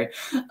 Sorry.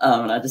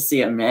 And I just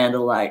see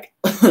Amanda like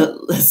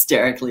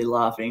hysterically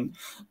laughing.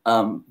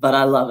 But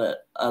I love it.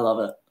 I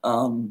love it.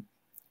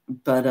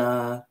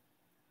 But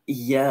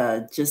yeah,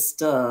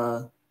 just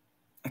I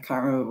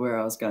can't remember where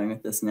I was going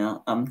with this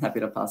now. I'm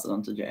happy to pass it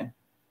on to Jay.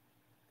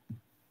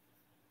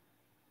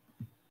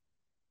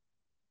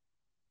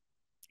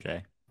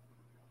 Okay.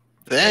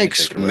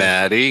 Thanks,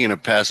 Maddie. You're gonna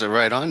pass it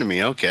right on to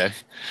me. Okay.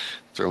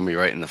 Throw me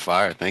right in the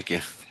fire. Thank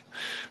you.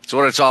 It's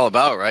what it's all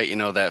about, right? You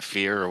know, that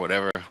fear or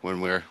whatever, when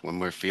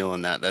we're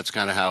feeling that. That's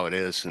kind of how it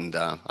is. And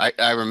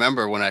I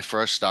remember when I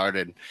first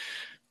started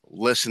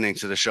listening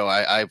to the show,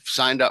 I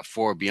signed up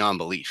for Beyond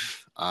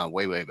Belief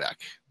way back,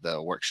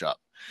 the workshop.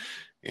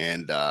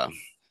 And I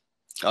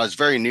was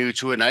very new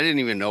to it, and I didn't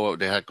even know what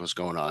the heck was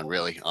going on,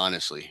 really,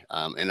 honestly.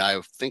 And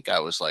I think I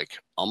was like,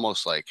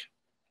 almost like,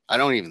 I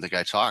don't even think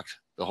I talked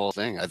the whole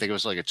thing. I think it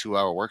was like a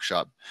 2-hour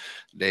workshop,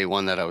 day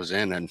one that I was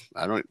in, and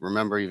I don't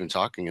remember even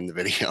talking in the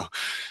video.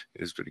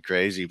 It was pretty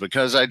crazy,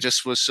 because I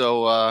just was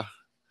so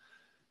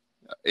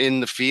in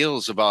the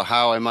feels about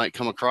how I might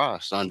come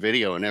across on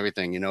video and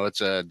everything. You know,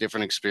 it's a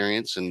different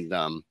experience, and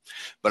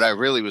but I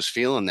really was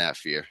feeling that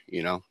fear,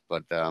 you know.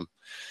 But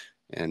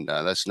and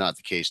that's not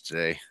the case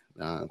today.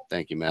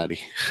 Thank you,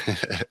 Maddie.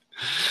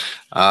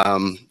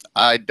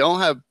 I don't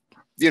have,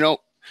 you know,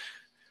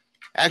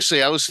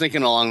 actually, I was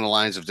thinking along the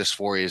lines of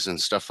dysphorias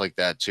and stuff like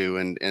that too.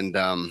 And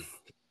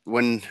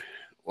when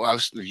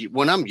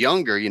I'm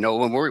younger, you know,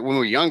 when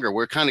we're younger,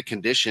 we're kind of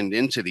conditioned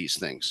into these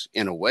things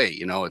in a way.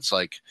 You know, it's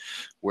like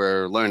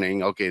we're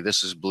learning. Okay,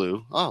 this is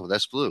blue. Oh,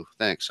 that's blue.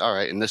 Thanks. All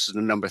right, and this is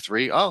the number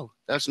 3. Oh,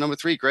 that's number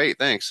 3. Great,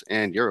 thanks.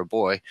 And you're a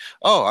boy.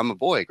 Oh, I'm a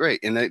boy. Great.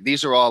 And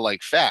these are all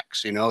like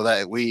facts, you know,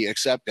 that we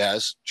accept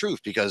as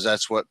truth, because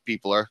that's what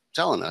people are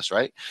telling us,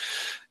 right?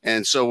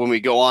 And so when we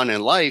go on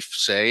in life,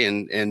 say,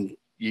 and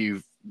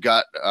you've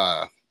got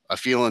a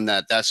feeling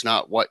that that's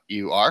not what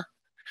you are,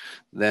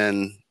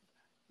 then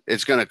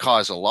it's going to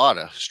cause a lot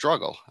of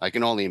struggle. I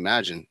can only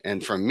imagine.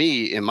 And for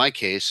me, in my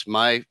case,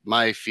 my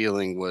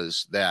feeling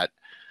was that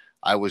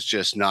I was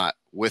just not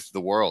with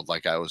the world.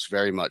 Like I was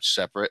very much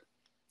separate.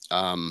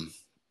 Am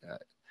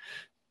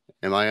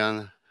I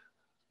on?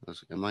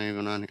 Am I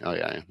even on? Oh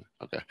yeah, I am.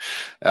 Okay.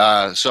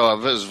 So I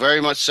was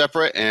very much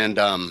separate, and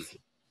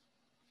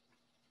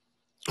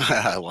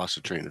I lost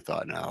a train of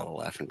thought now. It'll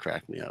laugh and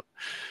crack me up.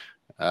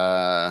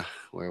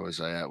 Where was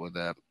I at with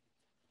that?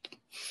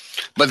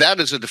 But that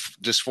is a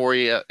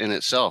dysphoria in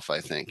itself, I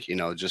think, you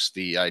know, just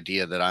the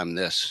idea that I'm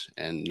this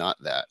and not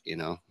that, you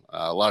know.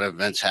 A lot of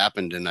events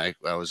happened, and I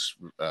was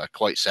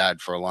quite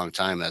sad for a long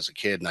time as a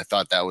kid, and I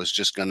thought that was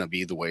just going to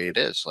be the way it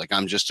is. Like,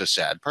 I'm just a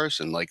sad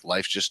person. Like,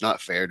 life's just not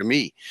fair to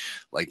me.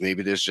 Like,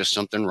 maybe there's just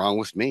something wrong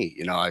with me.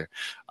 You know,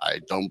 I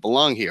don't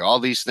belong here. All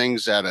these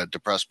things that a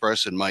depressed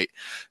person might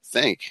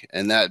think,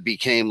 and that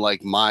became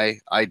like my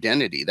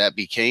identity. That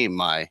became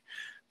my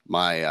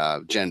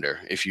gender,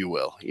 if you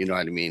will, you know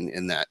what I mean,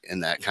 in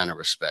that kind of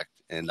respect.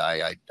 And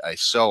I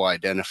so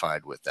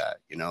identified with that,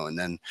 you know, and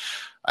then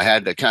I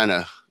had to kind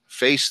of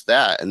face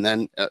that. And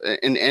then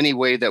in any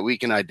way that we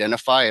can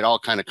identify, it all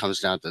kind of comes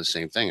down to the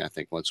same thing. I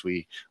think once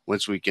we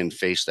can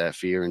face that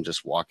fear and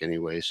just walk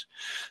anyways,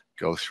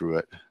 go through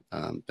it,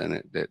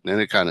 then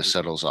it kind of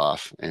settles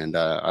off. And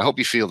I hope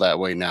you feel that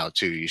way now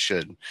too. You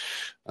should,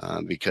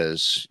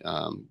 because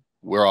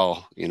we're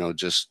all, you know,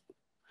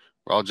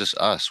 we're all just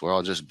us. We're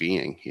all just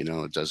being, you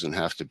know. It doesn't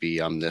have to be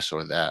I'm this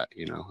or that,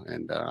 you know.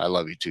 And I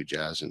love you too,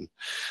 Jazz, and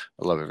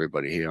I love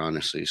everybody here,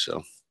 honestly.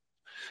 So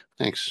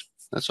thanks.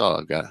 That's all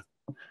I've got.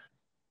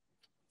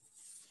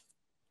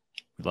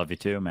 We love you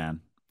too,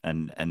 man.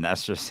 And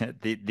that's just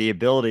it. The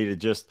ability to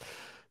just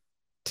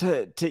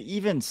to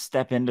even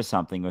step into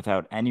something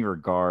without any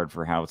regard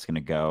for how it's going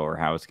to go or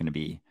how it's going to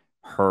be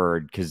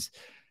heard. Because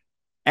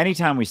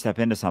anytime we step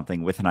into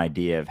something with an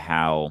idea of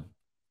how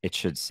it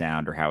should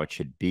sound or how it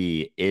should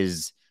be,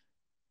 is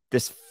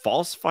this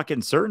false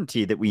fucking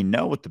certainty that we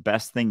know what the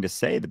best thing to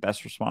say, the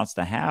best response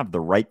to have, the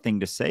right thing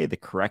to say, the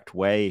correct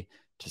way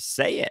to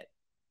say it,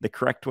 the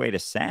correct way to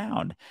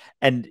sound.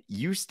 And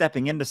you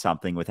stepping into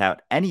something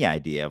without any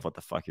idea of what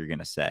the fuck you're going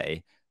to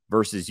say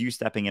versus you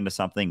stepping into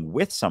something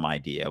with some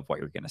idea of what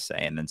you're going to say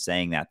and then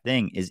saying that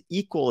thing is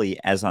equally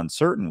as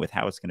uncertain with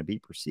how it's going to be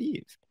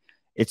perceived.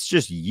 It's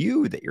just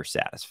you that you're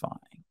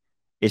satisfying.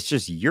 It's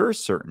just your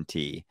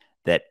certainty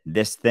that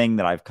this thing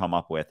that I've come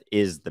up with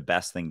is the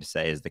best thing to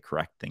say, is the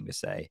correct thing to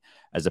say,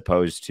 as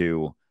opposed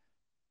to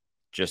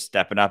just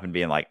stepping up and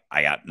being like,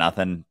 I got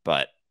nothing,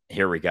 but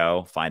here we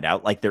go, find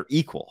out. Like, they're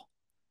equal.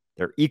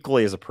 They're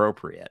equally as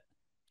appropriate,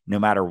 no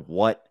matter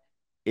what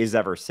is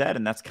ever said.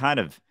 And that's kind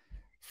of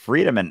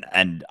freedom.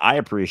 And I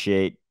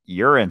appreciate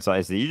your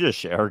insights that you just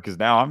shared, because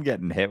now I'm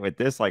getting hit with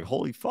this, like,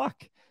 holy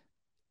fuck.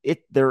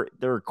 They're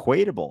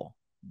equatable.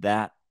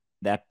 That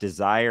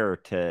desire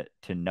to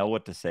know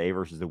what to say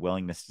versus the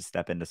willingness to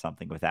step into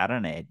something without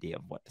an idea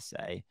of what to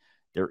say,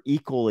 they're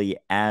equally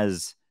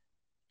as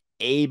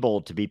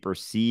able to be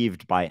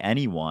perceived by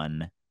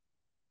anyone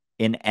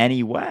in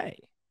any way.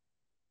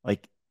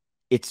 Like,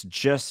 it's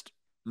just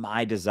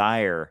my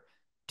desire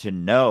to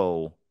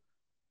know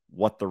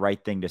what the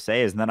right thing to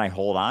say is. And then I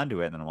hold on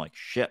to it and I'm like,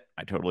 shit,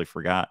 I totally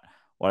forgot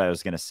what I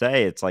was going to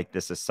say. It's like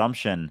this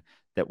assumption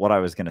that what I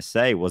was going to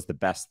say was the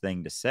best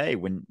thing to say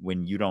when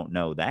you don't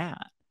know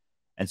that.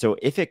 And so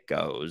if it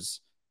goes,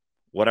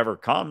 whatever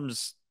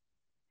comes,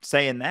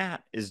 saying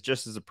that is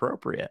just as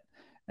appropriate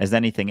as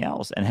anything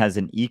else and has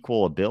an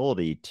equal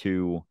ability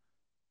to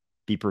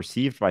be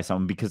perceived by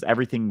someone, because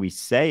everything we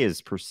say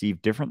is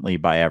perceived differently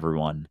by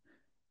everyone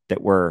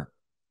that we're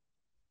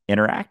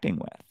interacting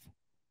with.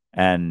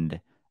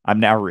 And I'm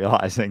now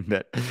realizing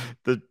that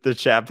the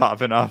chat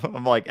popping up,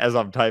 I'm like, as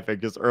I'm typing,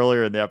 because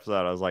earlier in the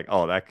episode, I was like,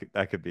 oh,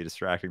 that could be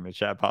distracting, the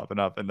chat popping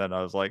up. And then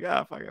I was like,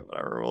 fuck it,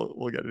 whatever,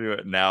 we'll get to do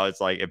it. And now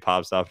it's like, it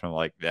pops up and I'm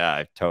like, yeah,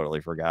 I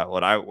totally forgot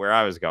where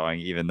I was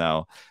going, even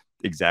though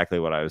exactly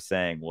what I was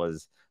saying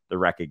was the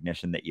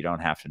recognition that you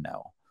don't have to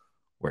know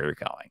where you're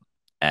going.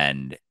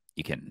 And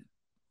you can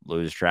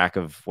lose track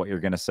of what you're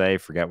going to say,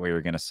 forget what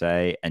you're going to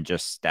say, and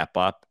just step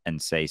up and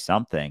say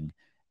something.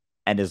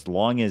 And as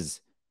long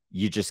as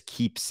you just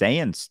keep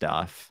saying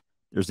stuff,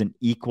 there's an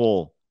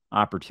equal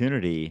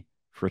opportunity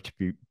for it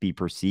to be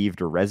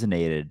perceived or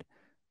resonated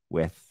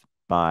with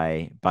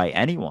by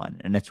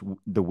anyone. And it's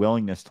the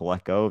willingness to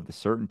let go of the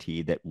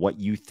certainty that what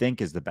you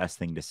think is the best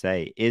thing to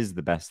say is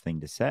the best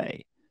thing to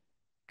say.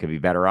 Could be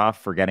better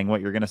off forgetting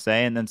what you're going to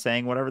say and then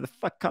saying whatever the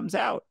fuck comes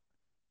out,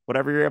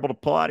 whatever you're able to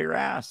pull out of your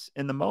ass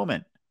in the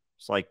moment.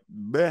 It's like,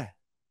 bleh,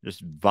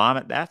 just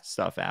vomit that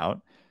stuff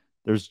out.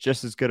 There's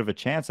just as good of a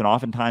chance. And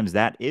oftentimes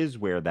that is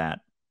where that,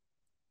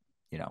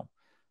 you know,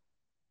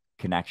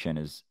 connection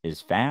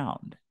is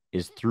found,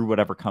 is through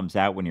whatever comes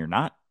out when you're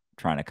not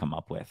trying to come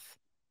up with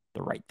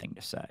the right thing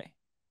to say.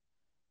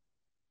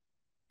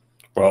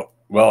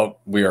 Well,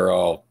 we are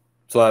all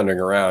floundering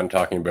around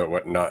talking about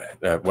what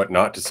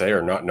not to say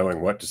or not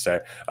knowing what to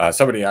say.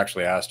 Somebody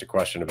actually asked a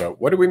question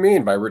about what do we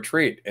mean by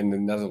retreat in the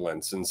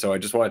Netherlands, and so I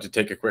just wanted to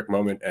take a quick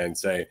moment and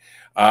say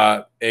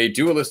a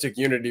dualistic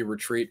unity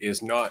retreat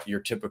is not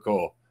your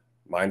typical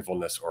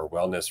mindfulness or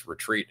wellness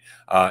retreat.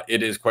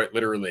 It is quite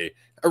literally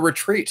a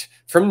retreat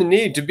from the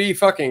need to be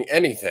fucking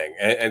anything.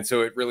 And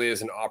so it really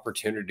is an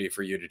opportunity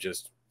for you to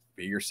just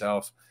be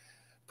yourself,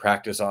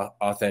 practice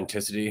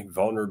authenticity,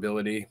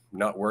 vulnerability,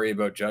 not worry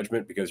about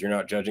judgment because you're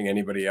not judging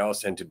anybody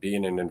else, and to be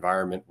in an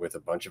environment with a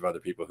bunch of other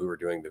people who are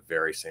doing the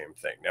very same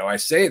thing. Now, I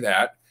say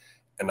that,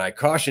 and I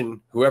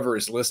caution whoever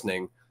is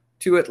listening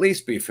to at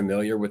least be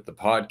familiar with the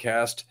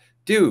podcast.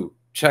 Do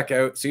check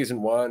out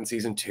season 1,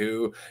 season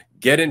 2,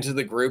 get into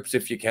the groups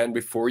if you can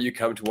before you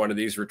come to one of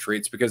these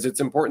retreats, because it's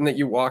important that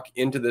you walk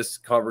into this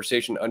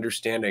conversation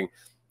understanding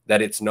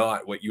that it's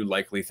not what you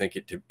likely think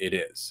it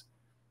is.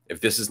 If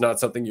this is not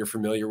something you're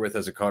familiar with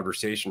as a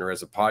conversation or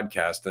as a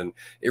podcast, then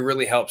it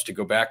really helps to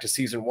go back to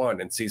season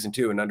 1 and season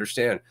 2 and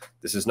understand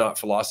this is not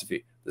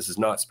philosophy. This is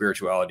not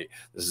spirituality.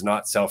 This is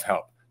not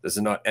self-help. This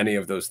is not any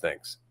of those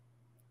things.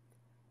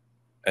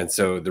 And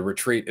so the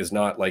retreat is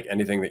not like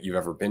anything that you've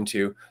ever been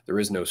to. There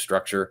is no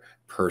structure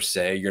per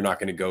se. You're not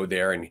going to go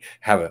there and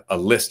have a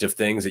list of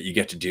things that you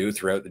get to do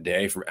throughout the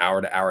day from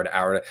hour to hour to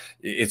hour.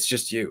 It's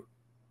just you,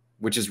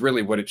 which is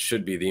really what it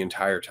should be the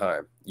entire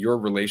time. Your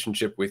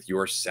relationship with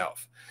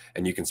yourself.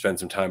 And you can spend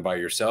some time by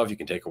yourself. You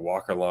can take a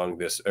walk along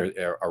this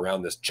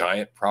around this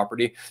giant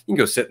property. You can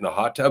go sit in the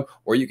hot tub,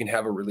 or you can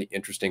have a really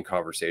interesting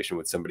conversation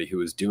with somebody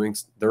who is doing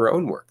their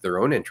own work, their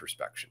own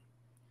introspection.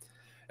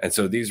 And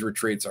so these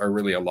retreats are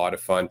really a lot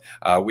of fun.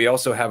 We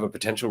also have a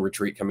potential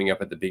retreat coming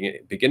up at the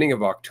beginning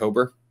of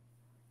October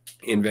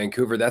in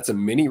Vancouver. That's a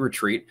mini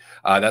retreat.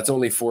 That's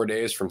only 4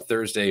 days from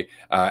Thursday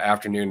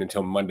afternoon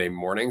until Monday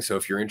morning. So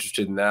if you're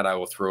interested in that, I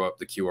will throw up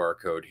the QR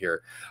code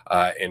here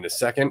in a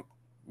second.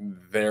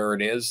 There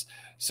it is.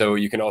 So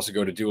you can also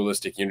go to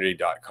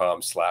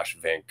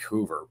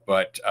dualisticunity.com/Vancouver.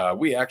 But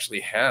we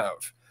actually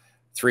have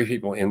 3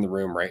 people in the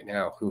room right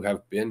now who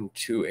have been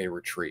to a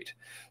retreat.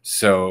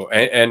 So,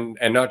 and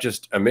not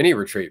just a mini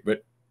retreat,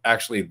 but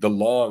actually the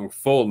long,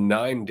 full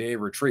 9-day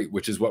retreat,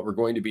 which is what we're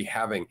going to be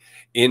having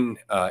in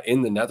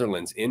the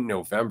Netherlands in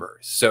November.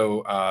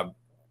 So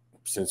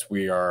since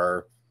we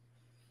are,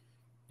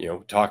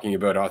 talking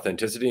about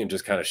authenticity and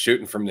just kind of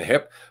shooting from the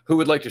hip, who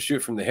would like to shoot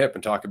from the hip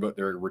and talk about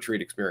their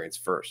retreat experience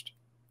first?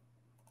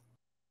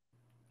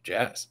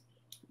 Jazz.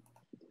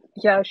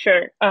 Yeah,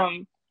 sure.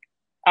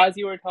 As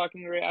you were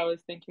talking, Ray, I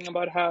was thinking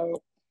about how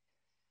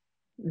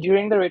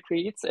during the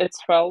retreats,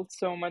 it's felt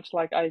so much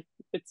like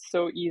it's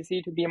so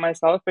easy to be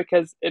myself,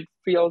 because it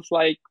feels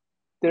like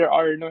there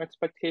are no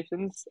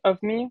expectations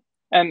of me.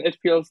 And it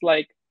feels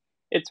like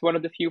it's one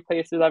of the few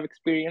places I've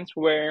experienced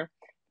where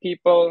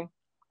people,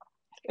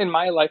 in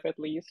my life at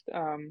least,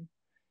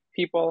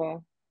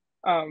 people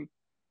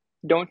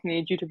don't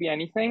need you to be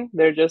anything.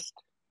 They're just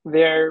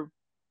there.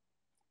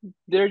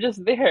 That's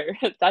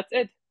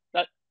it.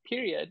 That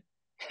period.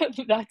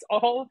 That's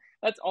all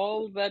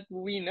that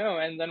we know,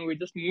 and then we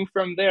just move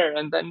from there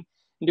and then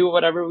do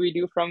whatever we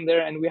do from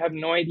there, and we have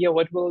no idea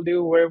what we'll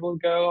do, where we'll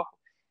go,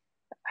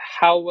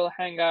 how we'll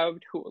hang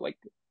out,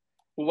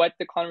 what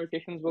the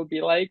conversations will be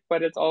like.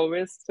 But it's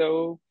always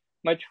so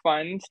much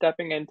fun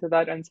stepping into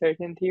that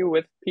uncertainty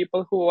with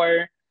people who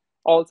are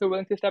also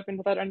willing to step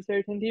into that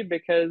uncertainty,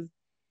 because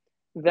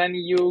then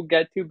you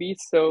get to be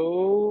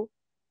so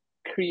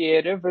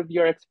creative with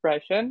your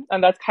expression.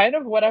 And that's kind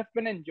of what I've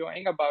been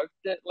enjoying about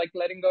it, like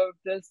letting go of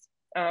this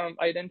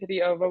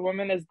identity of a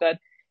woman, is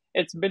that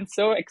it's been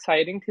so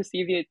exciting to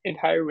see the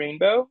entire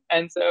rainbow.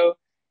 And so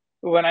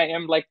when I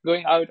am like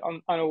going out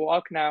on a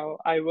walk now,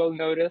 I will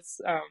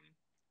notice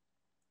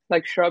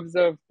like shrubs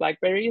of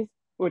blackberries,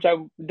 which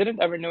I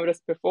didn't ever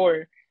notice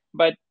before.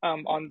 But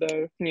on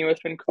the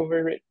newest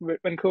Vancouver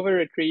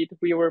retreat,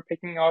 we were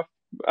picking off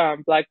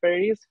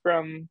blackberries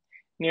from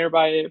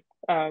nearby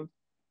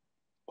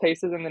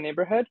places in the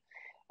neighborhood,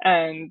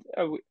 and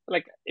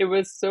like it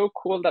was so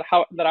cool that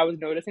I was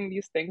noticing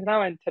these things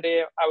now. And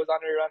today I was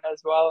on a run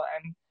as well,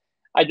 and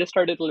I just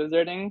started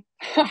lizarding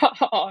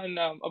on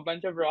a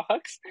bunch of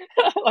rocks,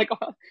 like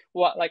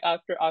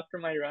after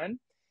my run,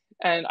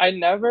 and I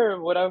never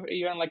would have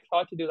even like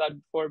thought to do that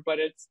before. But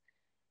it's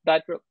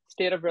that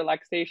state of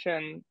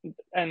relaxation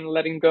and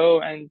letting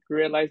go and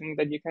realizing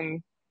that you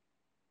can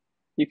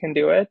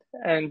do it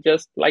and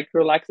just like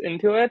relax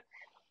into it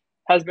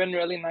has been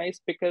really nice,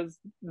 because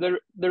the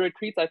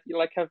retreats, I feel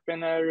like, have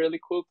been a really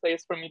cool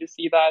place for me to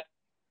see that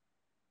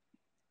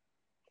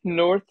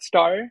North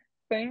Star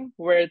thing,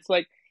 where it's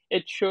like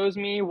it shows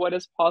me what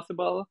is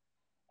possible,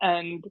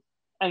 and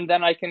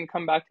then I can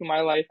come back to my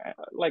life,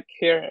 like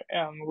here,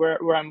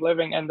 where I'm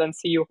living, and then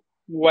see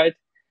what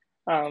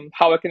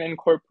how I can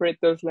incorporate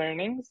those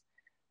learnings.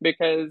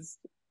 Because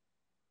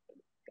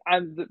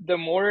the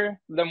more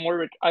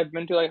I've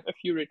been to like a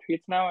few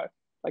retreats now,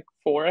 like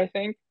 4, I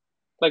think,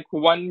 like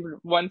one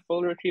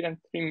full retreat and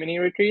 3 mini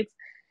retreats.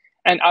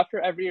 And after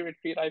every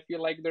retreat, I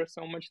feel like there's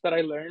so much that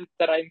I learned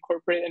that I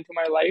incorporate into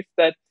my life,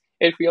 that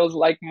it feels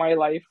like my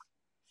life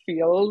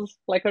feels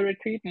like a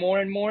retreat more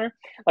and more.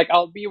 Like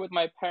I'll be with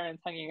my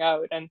parents hanging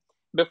out, and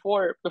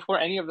before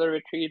any of the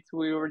retreats,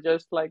 we were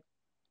just like,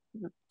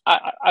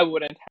 I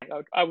wouldn't hang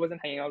out. I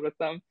wasn't hanging out with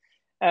them.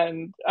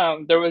 and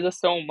there was just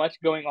so much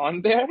going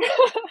on there.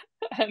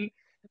 And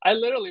I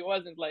literally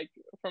wasn't like,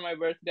 for my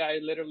birthday, I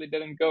literally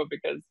didn't go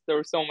because there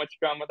was so much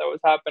drama that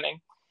was happening.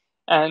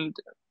 And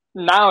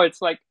now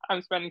it's like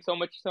I'm spending so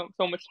much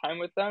time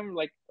with them,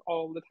 like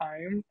all the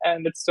time,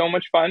 and it's so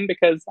much fun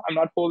because I'm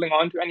not holding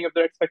on to any of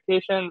their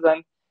expectations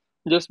and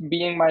just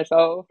being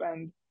myself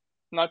and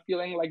not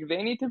feeling like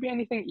they need to be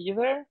anything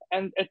either.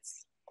 And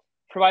it's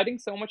providing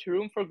so much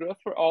room for growth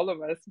for all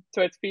of us.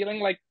 So it's feeling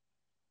like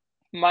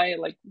my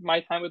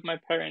time with my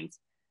parents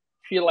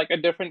feel like a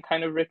different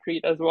kind of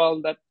retreat as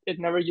well that it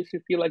never used to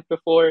feel like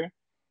before.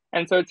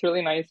 And so it's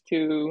really nice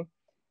to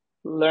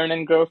learn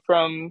and grow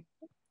from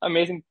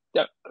amazing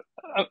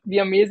the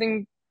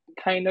amazing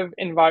kind of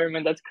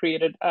environment that's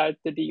created at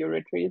the DU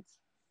retreats.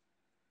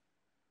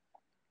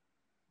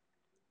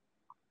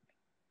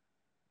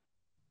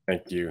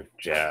 Thank you,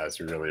 Jazz.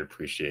 We really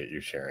appreciate you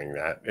sharing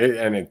that.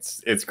 And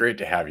it's great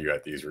to have you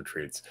at these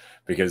retreats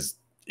because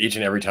each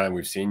and every time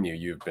we've seen you,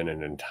 you've been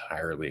an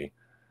entirely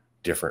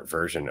different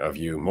version of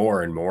you,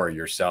 more and more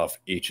yourself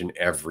each and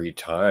every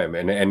time.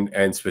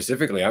 And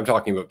specifically, I'm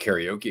talking about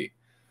karaoke.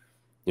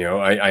 You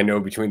know, I know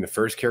between the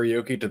first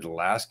karaoke to the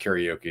last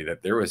karaoke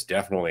that there was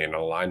definitely an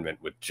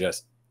alignment with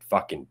just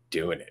fucking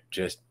doing it,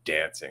 just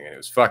dancing. And it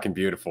was fucking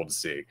beautiful to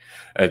see.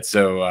 And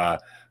so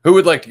who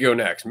would like to go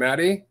next,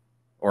 Maddie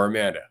or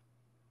Amanda?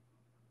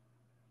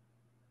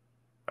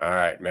 All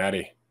right,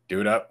 Maddie,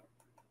 do it up.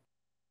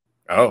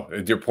 Oh,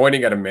 you're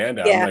pointing at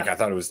Amanda. Yeah. I'm like, I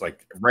thought it was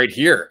like right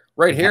here.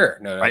 No, right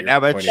you're now,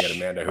 bitch. pointing at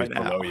Amanda, who's Right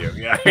below now. you.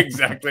 Yeah,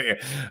 exactly.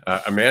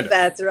 Amanda.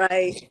 That's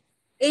right.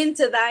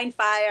 Into thine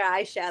fire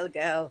I shall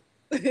go.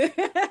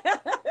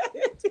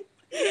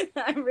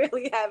 I'm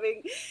really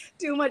having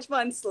too much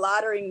fun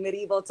slaughtering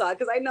medieval talk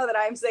because I know that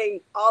I'm saying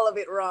all of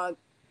it wrong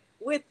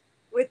with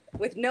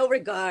no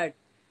regard.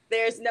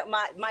 There's no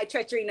my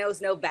treachery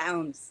knows no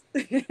bounds.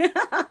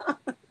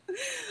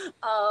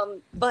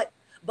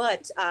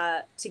 But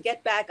to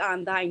get back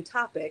on thine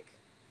topic,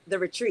 the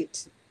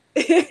retreat.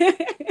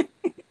 It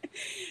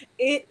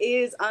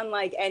is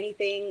unlike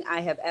anything I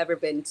have ever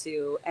been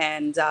to.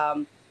 And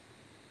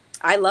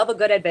I love a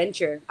good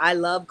adventure. I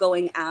love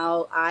going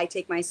out. I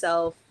take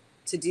myself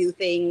to do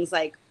things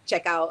like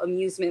check out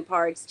amusement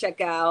parks,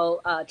 check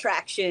out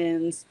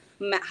attractions,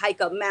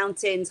 hike up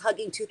mountains,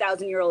 hugging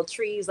 2,000-year-old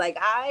trees. Like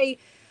I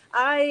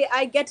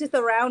get to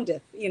the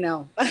roundeth, you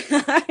know.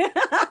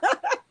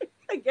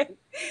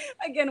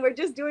 Again, we're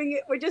just doing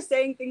it. We're just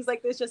saying things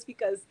like this just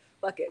because,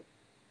 fuck it.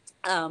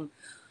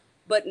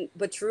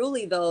 But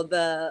truly though,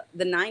 the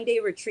 9-day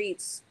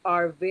retreats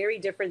are very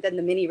different than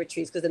the mini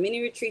retreats, because the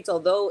mini retreats,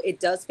 although it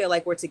does feel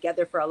like we're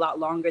together for a lot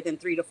longer than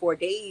 3 to 4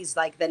 days,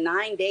 like the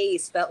 9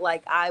 days felt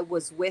like I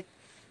was with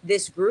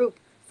this group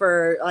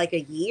for like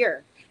a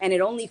year. And it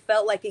only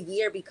felt like a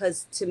year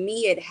because to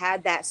me it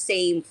had that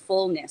same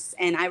fullness.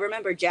 And I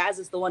remember Jazz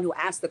is the one who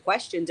asked the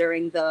question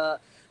during the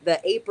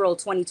April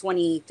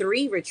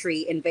 2023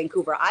 retreat in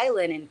Vancouver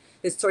Island. And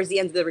it's towards the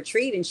end of the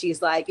retreat. And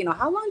she's like, you know,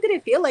 how long did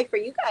it feel like for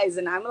you guys?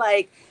 And I'm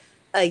like,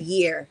 a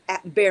year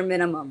at bare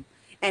minimum.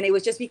 And it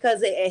was just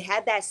because it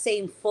had that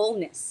same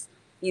fullness.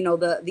 You know,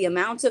 the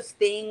amount of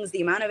things,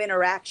 the amount of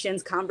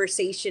interactions,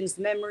 conversations,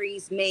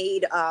 memories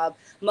made,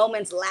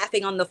 moments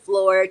laughing on the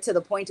floor to the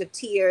point of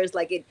tears,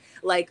 like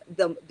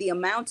the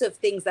amount of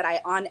things that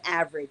I, on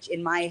average,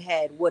 in my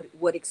head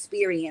would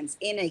experience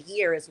in a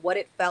year is what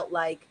it felt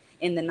like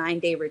in the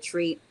 9-day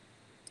retreat.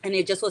 And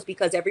it just was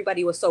because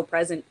everybody was so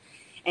present.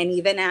 And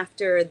even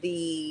after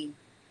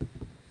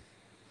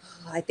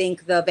I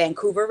think the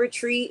Vancouver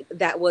retreat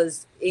that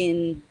was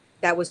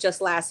just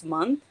last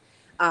month,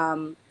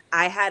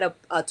 I had a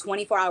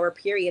 24-hour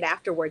period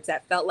afterwards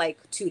that felt like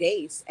 2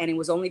 days. And it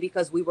was only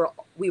because we were,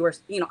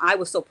 you know, I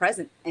was so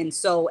present. And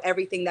so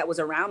everything that was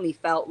around me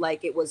felt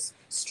like it was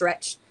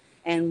stretched.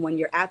 And when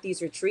you're at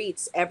these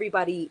retreats,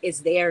 everybody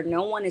is there.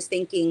 No one is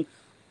thinking,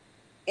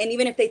 and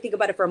even if they think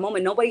about it for a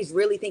moment, nobody's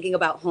really thinking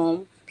about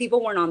home.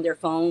 People weren't on their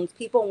phones.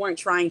 People weren't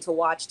trying to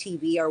watch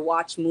TV or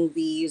watch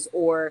movies,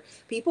 or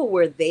people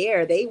were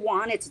there. They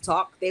wanted to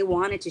talk. They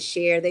wanted to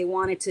share. They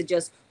wanted to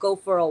just go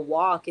for a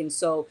walk. And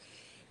so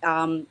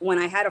when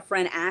I had a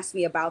friend ask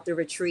me about the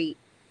retreat,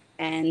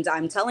 and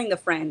I'm telling the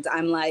friend,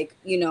 I'm like,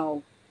 you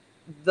know,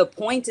 the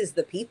point is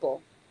the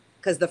people.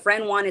 Because the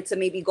friend wanted to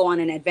maybe go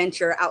on an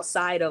adventure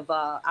outside of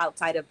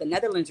the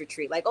Netherlands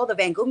retreat. Like, oh, the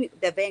Van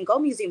Gogh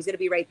Museum is going to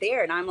be right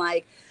there. And I'm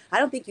like, I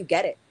don't think you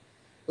get it.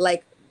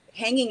 Like,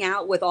 hanging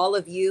out with all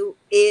of you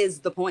is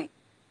the point.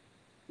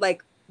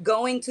 Like,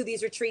 going to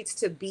these retreats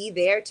to be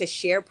there, to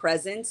share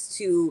presence,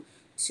 to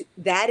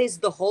that is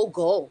the whole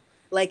goal.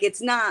 Like,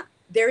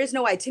 there is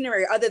no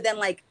itinerary other than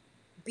like,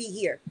 be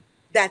here.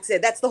 That's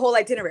it. That's the whole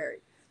itinerary.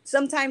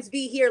 Sometimes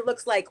be here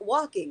looks like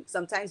walking.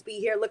 Sometimes be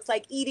here looks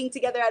like eating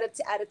together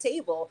at a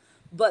table.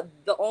 But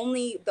the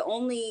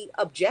only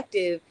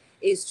objective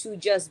is to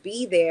just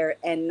be there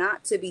and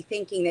not to be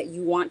thinking that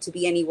you want to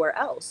be anywhere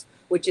else,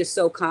 which is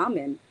so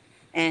common.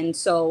 And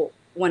so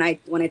when I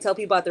tell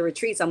people about the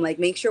retreats, I'm like,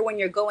 make sure when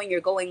you're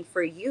going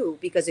for you,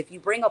 because if you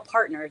bring a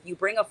partner, if you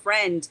bring a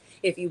friend,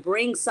 if you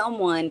bring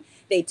someone,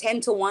 they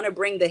tend to want to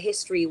bring the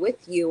history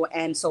with you.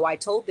 And so I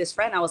told this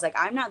friend, I was like,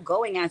 I'm not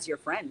going as your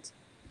friend.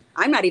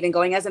 I'm not even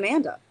going as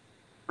Amanda.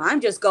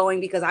 I'm just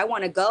going because I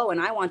want to go and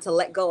I want to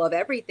let go of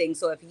everything.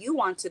 So if you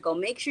want to go,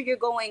 make sure you're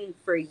going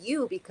for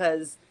you,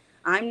 because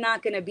I'm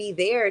not going to be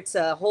there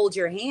to hold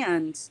your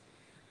hand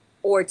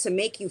or to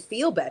make you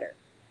feel better.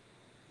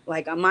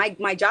 Like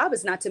my job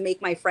is not to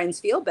make my friends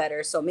feel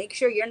better. So make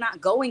sure you're not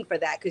going for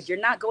that, because you're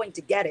not going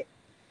to get it.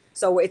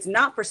 So it's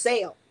not for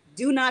sale.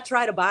 Do not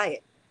try to buy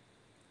it.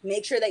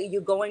 Make sure that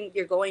you're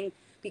going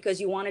because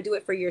you want to do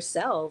it for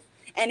yourself.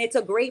 And it's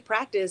a great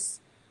practice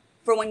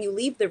for when you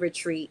leave the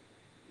retreat.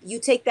 You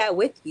take that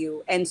with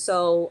you. And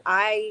so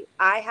I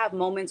have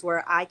moments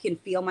where I can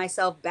feel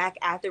myself back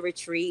at the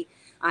retreat.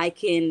 I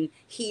can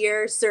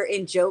hear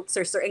certain jokes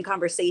or certain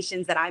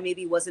conversations that I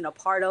maybe wasn't a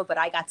part of, but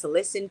I got to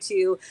listen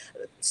to,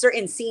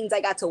 certain scenes I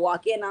got to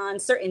walk in on,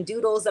 certain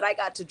doodles that I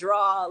got to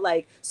draw,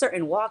 like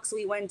certain walks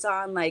we went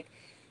on. Like,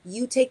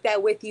 you take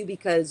that with you,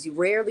 because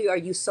rarely are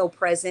you so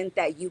present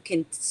that you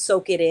can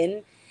soak it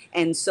in.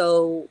 And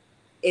so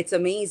it's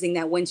amazing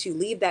that once you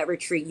leave that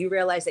retreat, you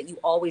realize that you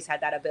always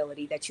had that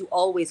ability, that you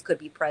always could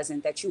be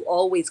present, that you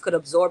always could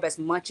absorb as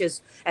much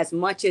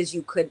as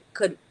you could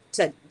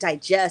to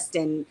digest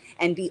and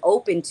be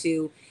open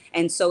to.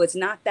 And so it's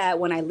not that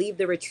when I leave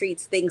the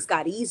retreats things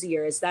got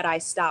easier, it's that I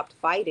stopped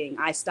fighting,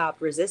 I stopped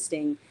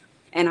resisting,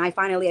 and I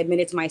finally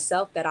admitted to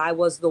myself that I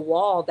was the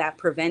wall that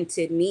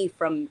prevented me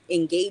from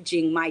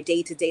engaging my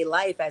day-to-day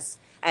life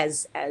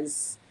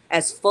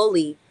as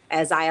fully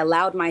as I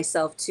allowed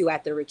myself to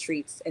at the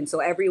retreats. And so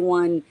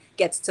everyone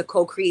gets to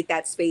co-create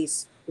that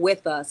space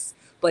with us.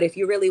 But if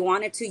you really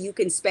wanted to, you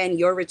can spend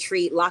your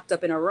retreat locked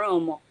up in a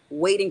room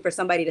waiting for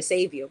somebody to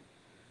save you.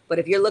 But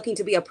if you're looking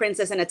to be a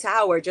princess in a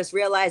tower, just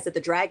realize that the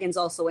dragon's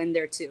also in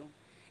there too.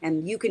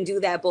 And you can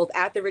do that both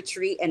at the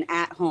retreat and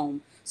at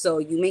home. So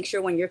you make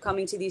sure when you're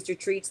coming to these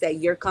retreats that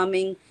you're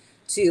coming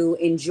to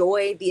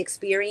enjoy the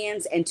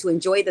experience and to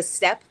enjoy the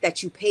step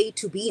that you pay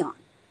to be on.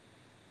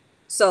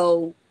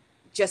 So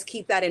just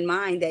keep that in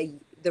mind, that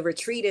the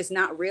retreat is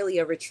not really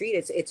a retreat.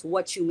 It's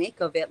what you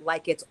make of it,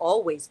 like it's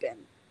always been.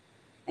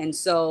 And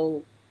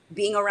so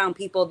being around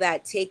people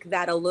that take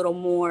that a little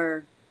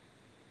more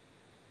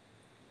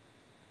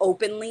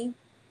openly,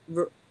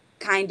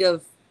 kind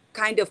of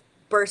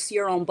bursts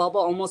your own bubble,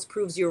 almost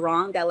proves you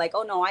wrong, that like,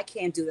 oh no, I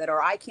can't do that, or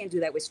I can't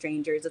do that with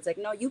strangers. It's like,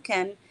 no, you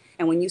can.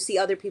 And when you see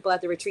other people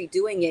at the retreat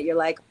doing it, you're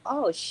like,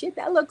 oh shit,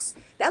 that looks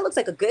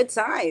like a good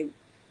time.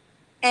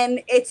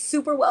 And it's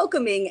super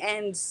welcoming,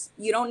 and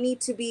you don't need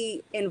to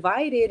be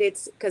invited.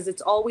 It's because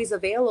it's always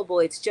available.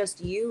 It's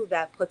just you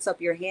that puts up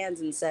your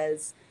hands and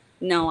says,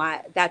 no,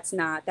 that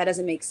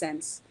doesn't make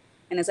sense.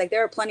 And it's like,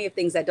 there are plenty of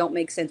things that don't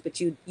make sense, but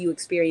you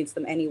experience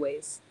them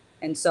anyways.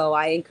 And so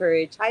I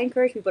encourage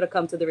people to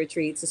come to the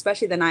retreats,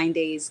 especially the 9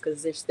 days,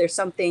 because there's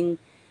something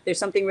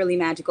really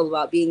magical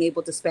about being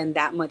able to spend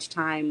that much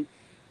time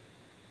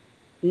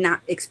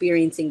not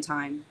experiencing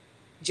time,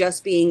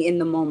 just being in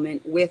the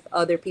moment with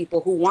other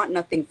people who want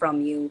nothing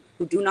from you,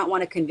 who do not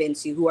want to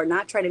convince you, who are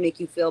not trying to make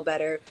you feel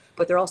better,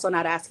 but they're also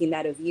not asking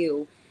that of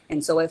you.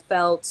 And so it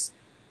felt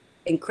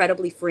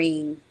incredibly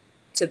freeing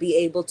to be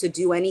able to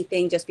do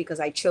anything just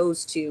because I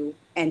chose to,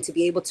 and to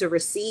be able to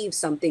receive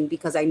something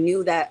because I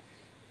knew that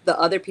the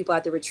other people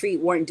at the retreat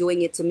weren't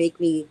doing it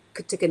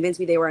to convince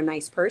me they were a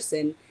nice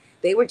person.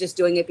 They were just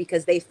doing it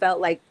because they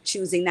felt like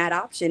choosing that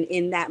option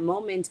in that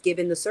moment,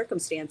 given the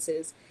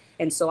circumstances.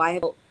 And so I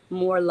felt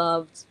more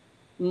loved,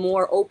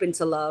 more open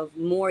to love,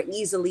 more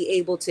easily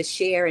able to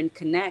share and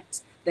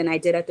connect than I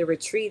did at the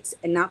retreats.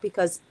 And not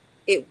because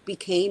it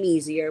became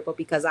easier, but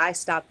because I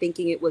stopped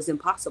thinking it was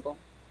impossible.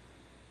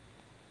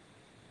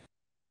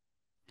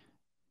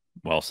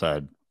 Well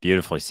said.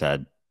 Beautifully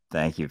said.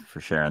 Thank you for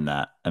sharing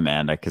that,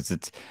 Amanda. Because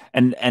it's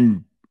and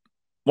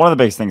one of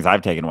the biggest things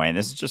I've taken away, and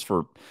this is just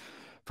for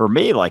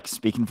me, like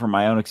speaking from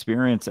my own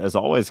experience as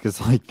always,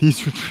 because like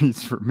these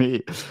retreats for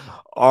me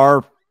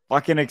are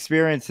fucking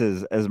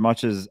experiences as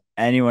much as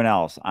anyone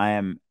else. I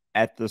am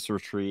at this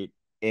retreat,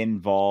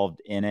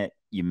 involved in it.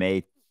 You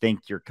may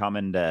think you're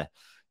coming to,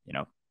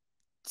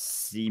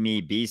 see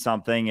me be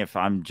something if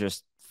I'm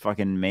just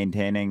fucking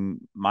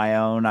maintaining my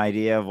own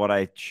idea of what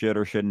I should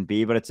or shouldn't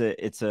be, but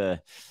it's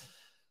a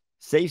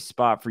safe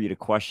spot for you to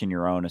question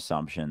your own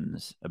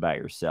assumptions about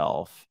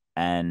yourself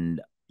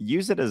and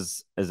use it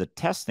as a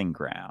testing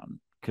ground,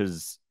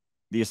 because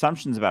the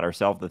assumptions about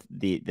ourselves,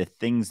 the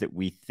things that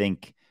we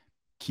think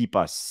keep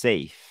us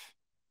safe,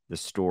 the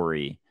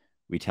story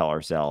we tell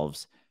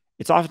ourselves,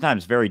 it's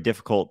oftentimes very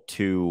difficult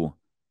to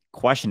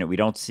question it. We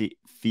don't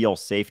feel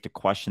safe to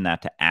question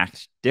that, to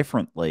act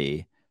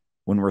differently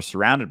when we're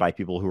surrounded by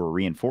people who are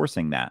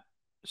reinforcing that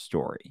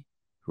story,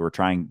 who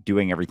are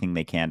doing everything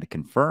they can to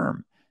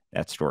confirm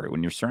that story.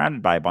 When you're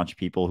surrounded by a bunch of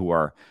people who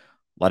are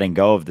letting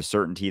go of the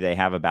certainty they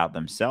have about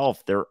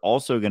themselves, they're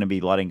also going to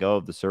be letting go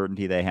of the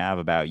certainty they have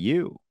about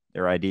you,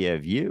 their idea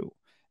of you.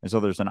 And so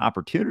there's an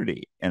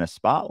opportunity in a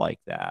spot like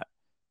that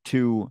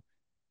to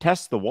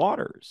test the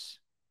waters.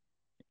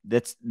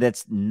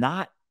 That's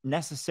not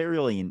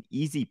necessarily an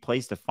easy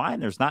place to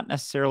find. There's not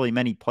necessarily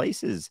many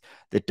places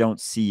that don't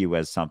see you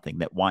as something,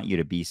 that want you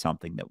to be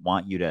something, that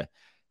want you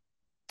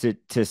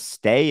to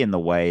stay in the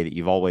way that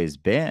you've always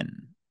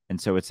been.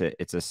 And so it's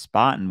a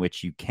spot in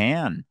which you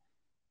can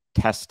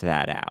test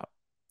that out.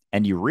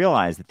 And you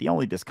realize that the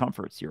only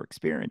discomforts you're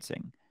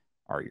experiencing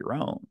are your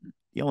own.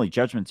 The only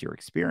judgments you're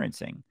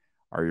experiencing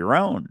are your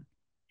own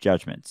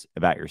judgments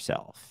about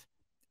yourself.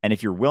 And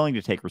if you're willing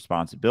to take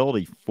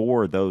responsibility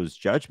for those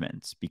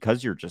judgments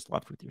because you're just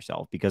left with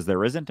yourself, because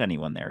there isn't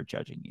anyone there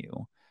judging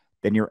you,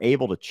 then you're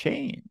able to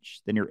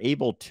change. Then you're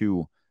able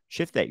to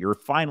shift that. You're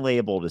finally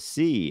able to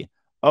see,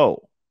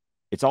 oh,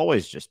 it's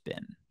always just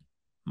been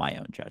my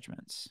own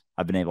judgments.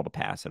 I've been able to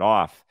pass it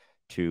off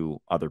to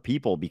other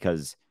people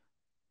because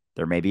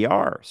there maybe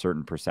are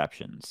certain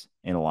perceptions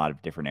in a lot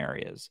of different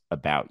areas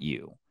about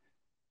you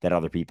that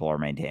other people are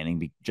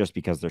maintaining just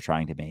because they're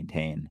trying to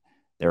maintain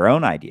their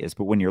own ideas.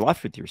 But when you're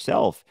left with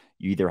yourself,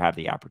 you either have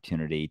the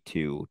opportunity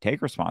to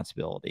take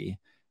responsibility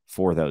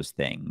for those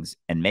things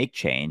and make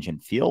change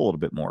and feel a little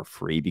bit more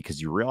free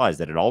because you realize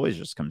that it always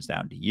just comes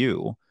down to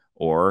you,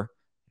 or,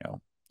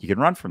 you can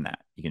run from that.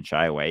 You can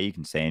shy away. You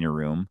can stay in your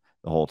room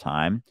the whole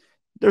time.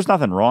 There's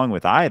nothing wrong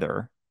with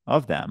either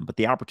of them, but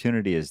the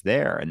opportunity is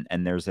there.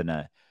 And there's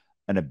an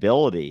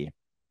ability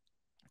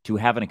to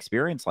have an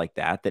experience like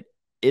that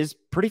is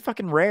pretty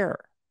fucking rare,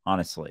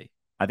 honestly.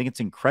 I think it's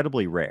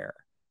incredibly rare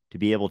to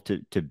be able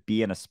to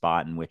be in a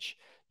spot in which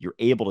you're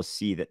able to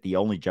see that the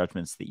only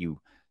judgments that you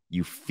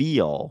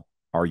feel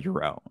are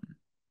your own.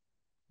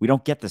 We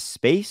don't get the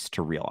space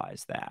to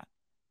realize that.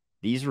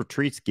 These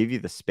retreats give you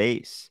the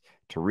space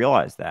to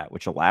realize that,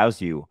 which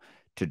allows you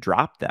to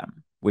drop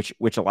them,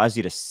 which allows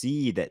you to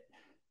see that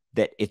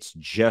it's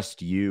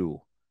just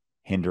you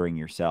hindering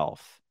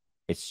yourself.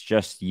 It's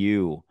just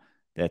you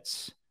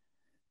that's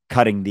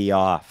cutting thee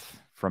off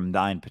from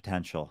thine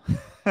potential,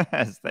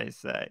 as they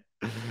say.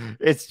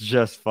 It's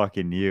just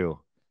fucking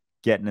you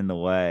getting in the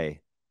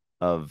way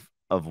of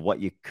what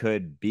you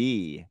could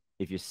be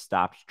if you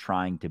stopped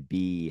trying to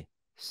be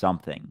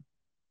something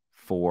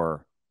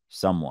for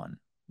someone,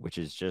 which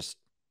is just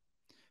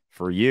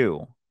for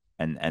you.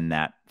 And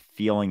that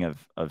feeling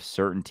of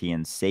certainty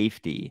and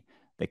safety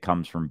that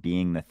comes from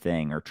being the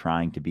thing or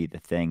trying to be the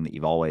thing that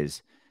you've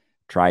always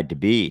tried to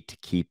be, to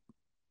keep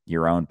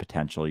your own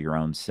potential, your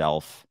own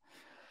self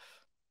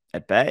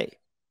at bay.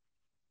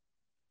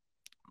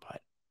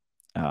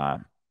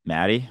 But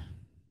Maddie,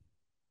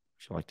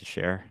 would you like to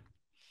share?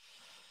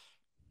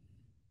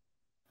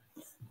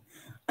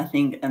 I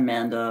think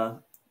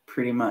Amanda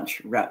pretty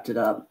much wrapped it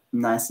up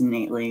nice and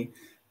neatly.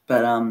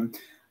 But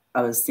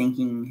I was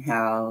thinking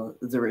how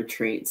the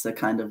retreats are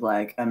kind of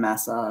like a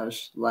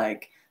massage.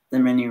 Like the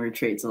mini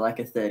retreats are like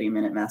a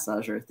 30-minute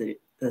massage or a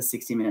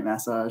 60-minute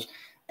massage.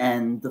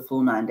 And the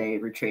full 9-day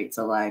retreats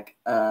are like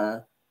a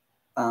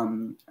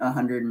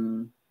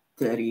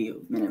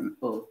 130-minute,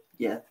 or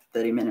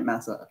 30-minute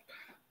massage.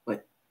 Wait,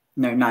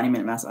 no,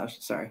 90-minute massage.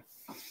 Sorry,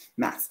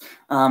 maths.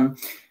 But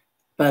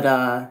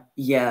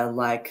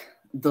like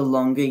the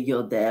longer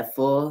you're there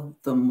for,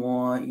 the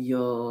more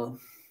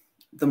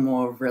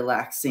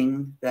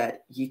relaxing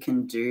that you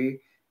can do,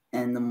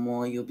 and the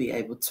more you'll be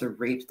able to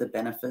reap the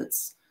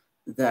benefits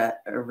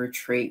that a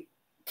retreat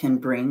can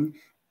bring.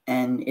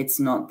 And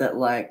it's not that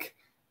like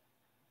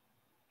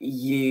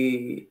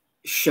you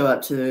show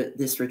up to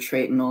this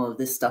retreat and all of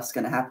this stuff's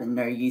going to happen.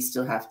 No, you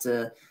still have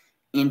to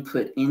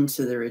input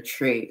into the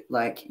retreat.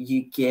 Like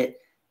you get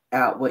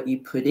out what you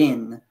put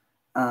in.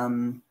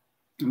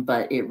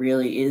 But it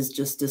really is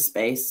just a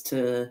space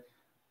to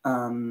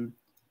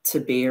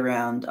be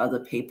around other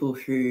people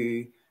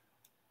who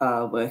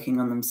are working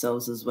on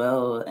themselves as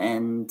well,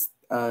 and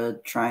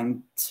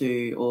trying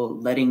to, or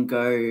letting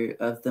go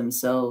of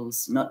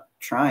themselves, not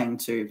trying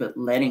to, but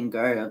letting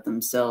go of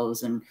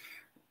themselves, and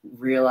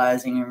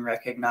realizing and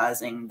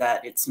recognizing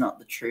that it's not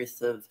the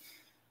truth of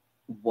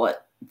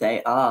what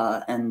they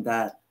are, and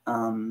that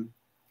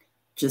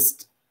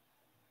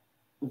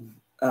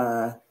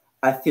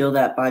I feel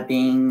that by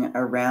being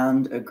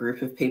around a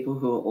group of people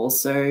who are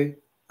also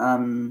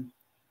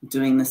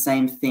doing the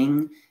same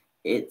thing,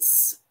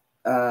 it's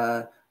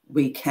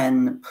we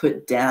can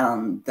put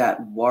down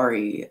that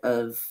worry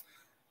of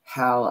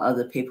how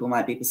other people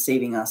might be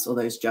perceiving us, or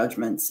those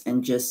judgments,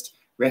 and just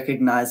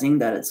recognizing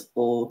that it's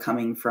all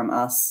coming from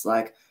us.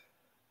 Like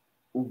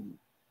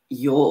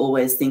you're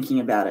always thinking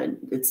about it.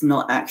 It's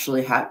not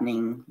actually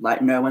happening.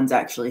 Like no one's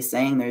actually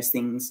saying those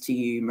things to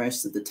you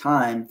most of the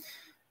time,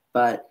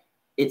 but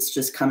it's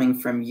just coming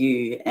from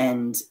you.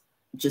 And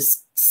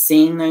just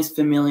seeing those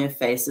familiar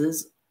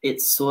faces,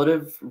 it sort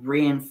of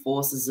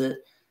reinforces it.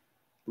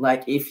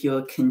 Like if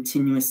you're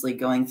continuously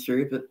going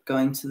through, but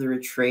going to the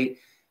retreat,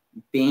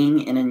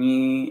 being in a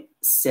new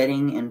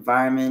setting,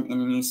 environment,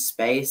 in a new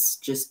space,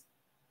 just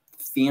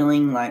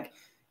feeling like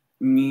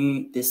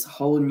this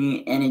whole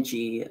new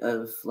energy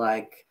of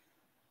like,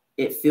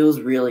 it feels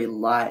really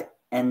light.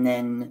 And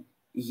then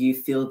you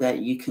feel that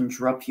you can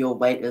drop your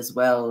weight as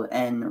well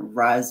and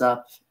rise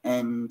up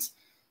and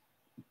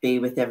be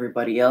with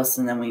everybody else,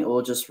 and then we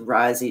all just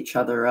rise each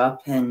other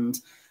up. And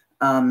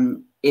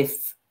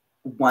if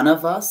one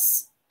of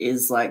us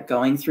is like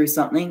going through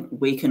something,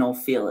 we can all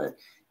feel it.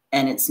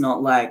 And it's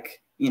not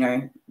like, you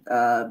know,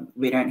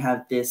 we don't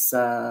have this,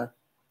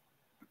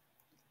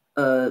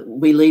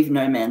 we leave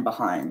no man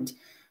behind.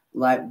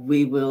 Like,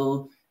 we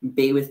will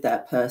be with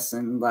that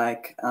person.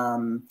 Like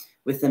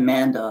with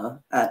Amanda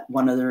at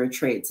one of the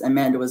retreats,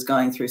 Amanda was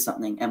going through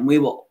something and we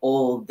were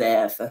all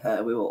there for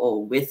her. We were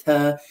all with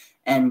her,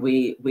 and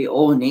we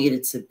all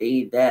needed to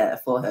be there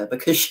for her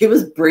because she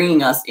was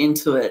bringing us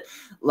into it,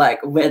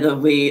 like whether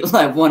we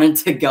like wanted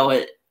to go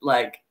it,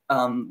 like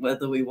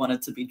whether we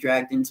wanted to be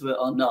dragged into it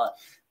or not.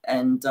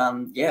 And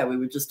yeah, we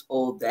were just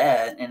all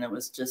there, and it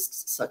was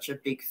just such a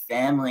big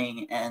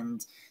family,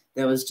 and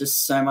there was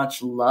just so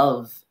much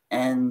love,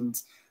 and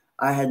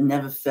I had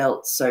never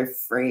felt so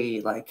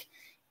free like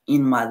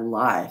in my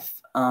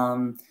life.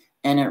 And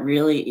it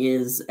really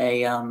is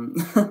a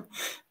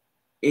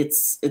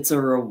it's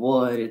a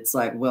reward. It's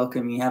like,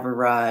 welcome, you have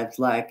arrived.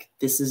 Like,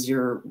 this is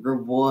your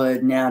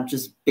reward. Now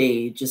just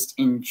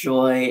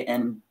enjoy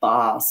and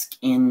bask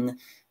in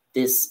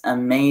this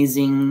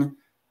amazing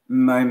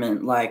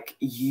moment. Like,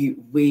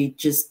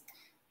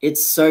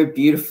 it's so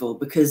beautiful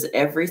because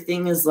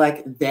everything is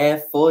like there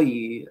for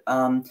you.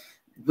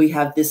 We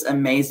have this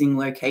amazing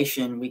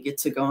location. We get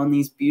to go on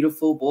these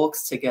beautiful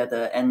walks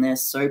together, and they're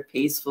so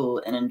peaceful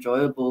and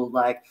enjoyable.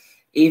 Like,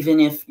 even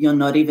if you're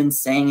not even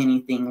saying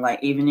anything, like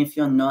even if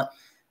you're not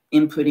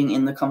inputting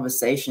in the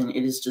conversation,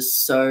 it is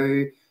just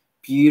so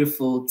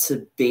beautiful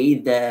to be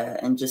there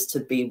and just to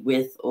be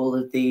with all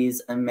of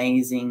these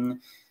amazing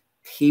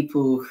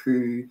people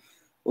who,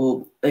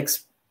 or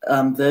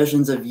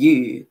versions of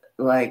you.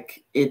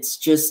 Like, it's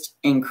just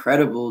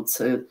incredible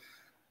to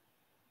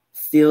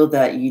feel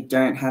that you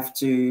don't have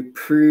to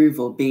prove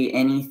or be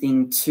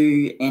anything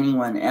to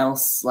anyone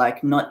else,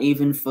 like not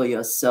even for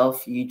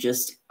yourself. You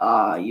just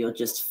are. You're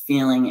just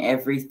feeling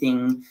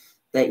everything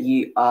that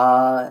you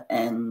are,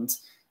 and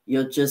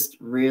you're just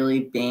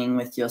really being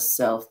with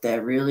yourself.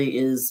 There really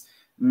is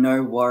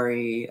no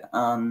worry.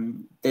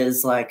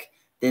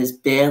 There's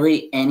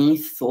barely any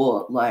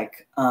thought.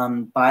 Like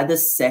by the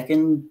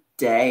second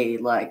day,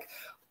 like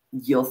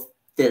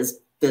there's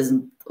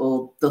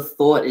or the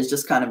thought is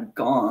just kind of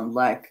gone.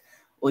 Like,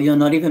 or you're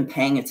not even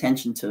paying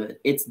attention to it.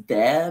 It's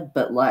there,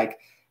 but like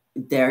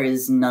there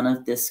is none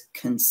of this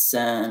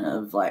concern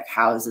of like,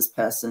 how is this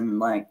person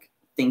like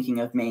thinking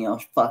of me, or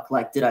fuck,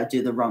 like did I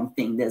do the wrong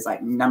thing? There's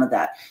like none of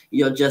that.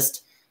 You're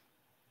just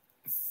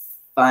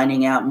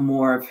finding out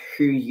more of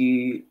who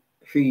you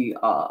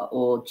are,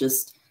 or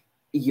just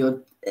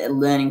you're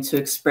learning to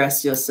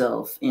express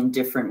yourself in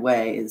different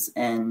ways.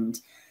 And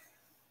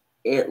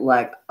it,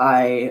 like,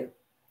 I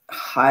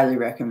highly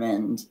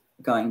recommend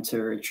going to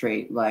a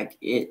retreat. Like,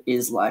 it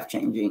is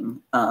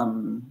life-changing,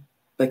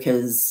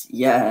 because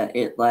yeah,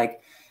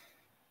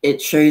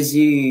 it shows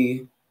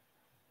you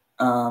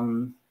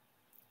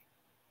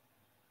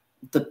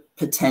the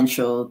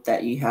potential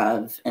that you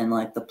have, and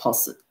like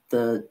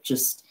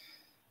just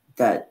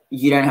that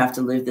you don't have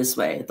to live this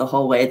way. The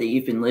whole way that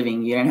you've been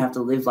living, you don't have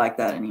to live like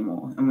that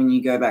anymore. And when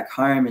you go back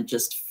home, it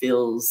just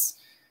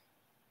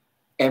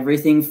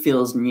everything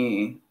feels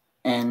new.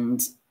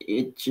 And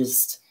it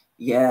just,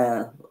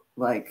 yeah,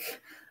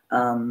 like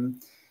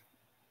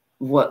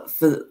what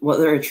the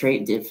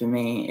retreat did for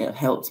me, it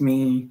helped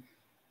me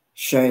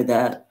show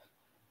that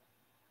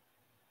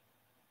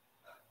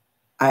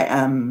I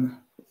am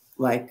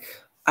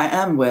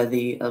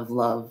worthy of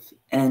love,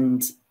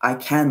 and I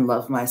can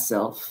love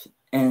myself.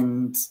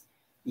 And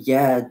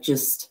yeah,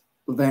 just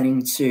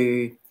learning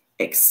to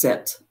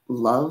accept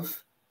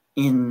love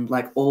in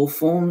like all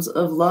forms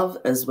of love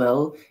as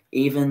well,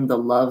 even the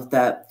love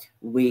that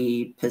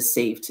we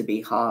perceive to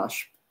be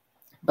harsh.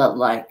 But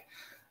like,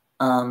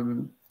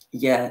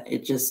 yeah,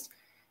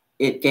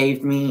 it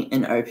gave me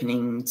an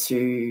opening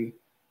to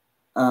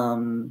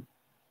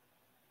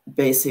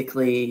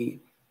basically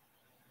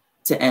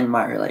to end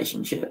my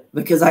relationship,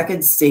 because I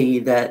could see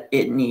that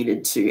it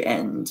needed to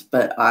end,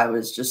 but I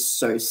was just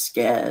so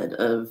scared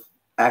of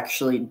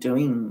actually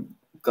going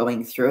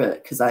through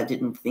it, because I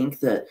didn't think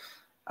that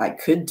I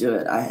could do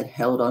it. I had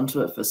held on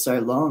to it for so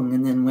long.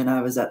 And then when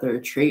I was at the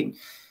retreat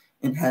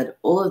and had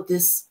all of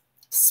this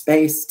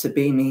space to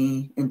be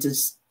me, and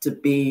just to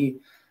be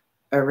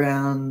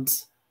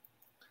around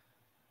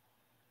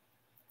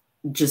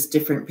just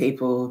different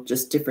people,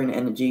 just different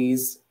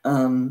energies,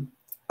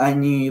 I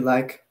knew,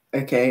 like,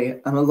 okay,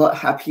 I'm a lot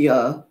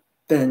happier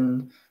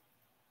than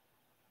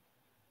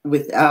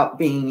without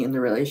being in the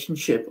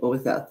relationship or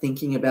without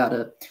thinking about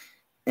it.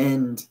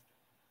 And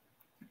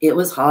it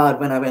was hard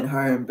when I went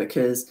home,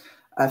 because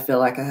I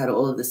felt like I had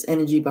all of this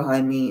energy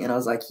behind me, and I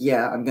was like,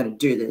 yeah, I'm going to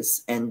do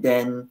this. And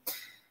then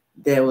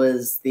there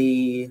was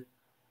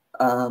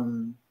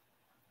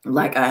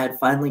like, I had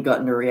finally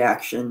gotten a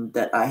reaction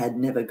that I had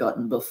never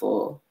gotten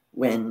before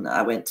when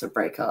I went to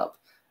break up.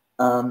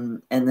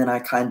 And then I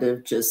kind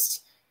of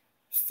just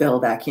fell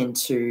back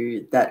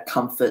into that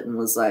comfort and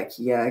was like,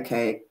 yeah,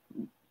 okay,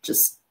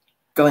 just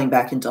going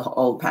back into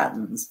old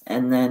patterns.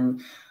 And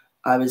then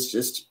I was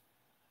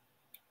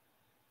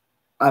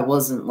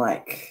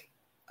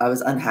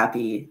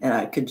unhappy, and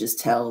I could just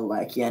tell,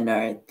 like, yeah,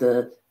 no,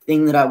 the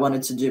thing that I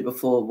wanted to do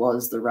before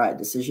was the right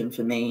decision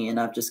for me. And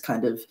I've just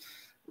kind of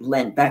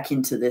lent back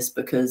into this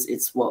because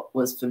it's what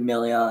was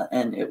familiar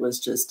and it was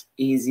just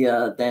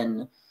easier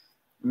than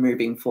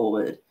moving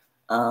forward.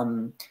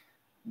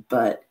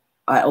 But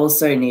I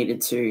also needed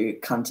to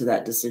come to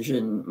that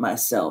decision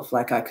myself.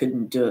 Like, I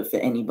couldn't do it for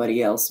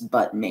anybody else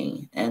but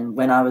me. And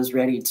when I was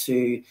ready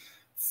to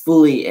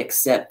fully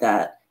accept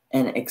that,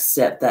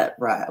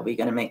 right, are we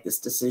going to make this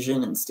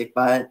decision and stick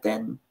by it,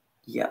 then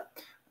yeah.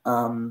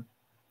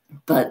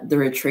 But the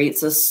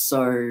retreats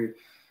are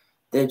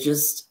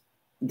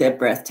they're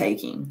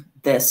breathtaking.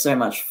 They're so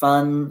much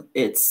fun.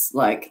 It's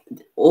like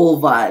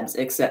all vibes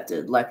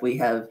accepted. Like, we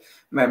have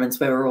moments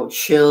where we're all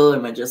chill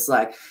and we're just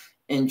like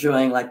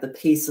enjoying like the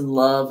peace and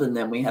love, and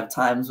then we have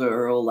times where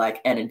we're all like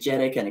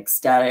energetic and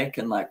ecstatic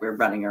and like we're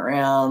running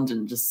around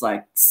and just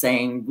like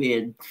saying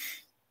weird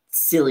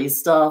silly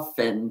stuff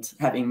and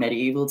having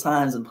medieval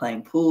times and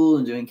playing pool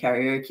and doing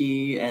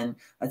karaoke. And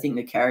I think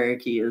the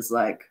karaoke is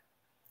like,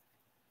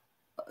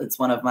 it's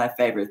one of my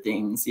favorite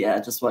things. Yeah,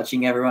 just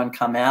watching everyone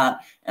come out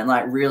and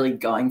like really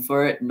going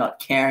for it, not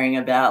caring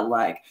about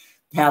like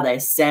how they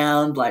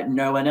sound. Like,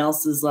 no one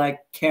else is like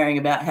caring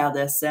about how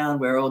they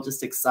sound. We're all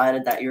just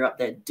excited that you're up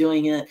there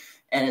doing it.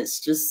 And it's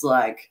just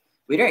like,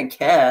 we don't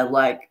care.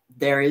 Like,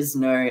 there is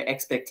no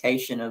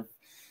expectation of,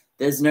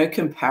 there's no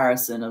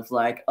comparison of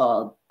like,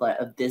 oh, like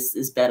this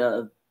is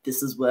better,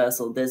 this is worse,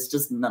 or there's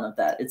just none of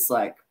that. It's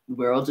like,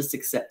 we're all just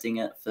accepting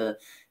it for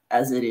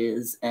as it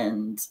is.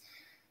 And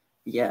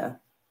yeah.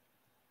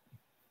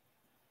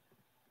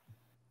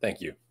 Thank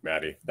you,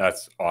 Maddie.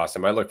 That's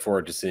awesome. I look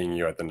forward to seeing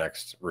you at the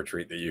next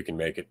retreat that you can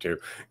make it to,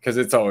 because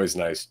it's always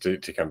nice to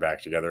come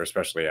back together,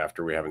 especially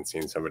after we haven't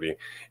seen somebody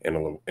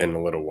in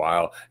a little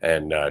while.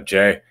 And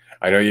Jay,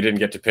 I know you didn't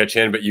get to pitch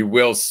in, but you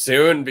will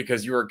soon,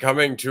 because you are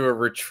coming to a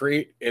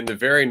retreat in the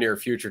very near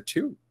future,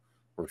 2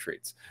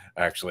 retreats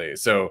actually.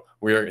 So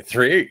we are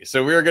 3.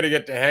 So we are going to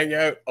get to hang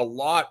out a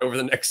lot over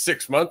the next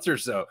 6 months or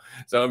so.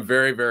 So I'm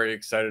very, very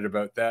excited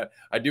about that.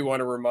 I do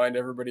want to remind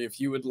everybody, if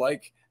you would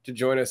like to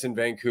join us in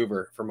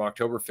Vancouver from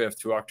October 5th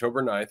to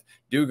October 9th,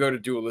 do go to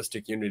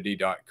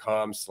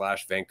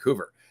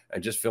dualisticunity.com/Vancouver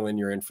and just fill in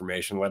your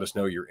information. Let us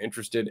know you're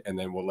interested, and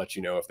then we'll let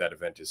you know if that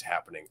event is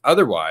happening.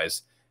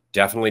 Otherwise,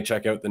 definitely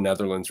check out the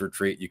Netherlands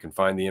retreat. You can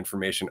find the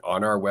information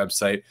on our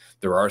website.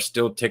 There are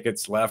still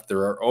tickets left. There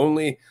are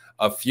only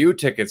a few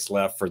tickets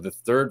left for the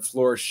 3rd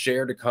floor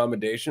shared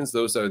accommodations.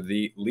 Those are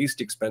the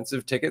least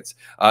expensive tickets.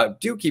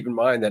 Do keep in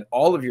mind that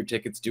all of your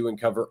tickets do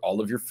cover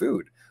all of your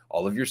food,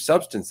 all of your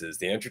substances,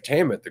 the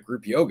entertainment, the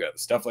group yoga,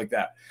 stuff like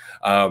that.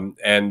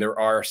 And there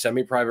are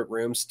semi-private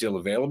rooms still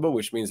available,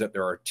 which means that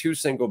there are 2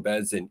 single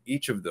beds in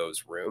each of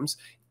those rooms.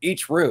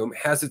 Each room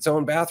has its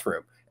own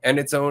bathroom and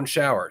its own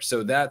shower.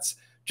 So that's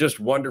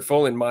just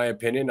wonderful, in my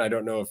opinion. I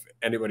don't know if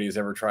anybody has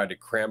ever tried to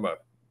cram a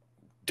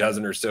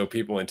dozen or so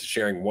people into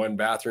sharing one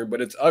bathroom,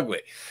 but it's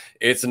ugly.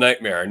 It's a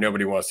nightmare.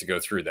 Nobody wants to go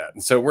through that.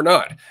 And so we're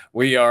not.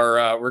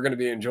 We're going to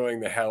be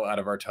enjoying the hell out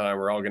of our time.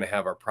 We're all going to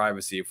have our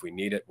privacy if we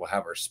need it. We'll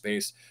have our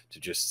space to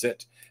just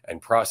sit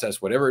and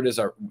process whatever it is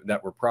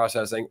that we're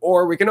processing,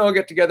 or we can all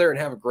get together and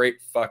have a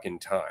great fucking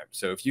time.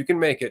 So if you can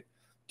make it,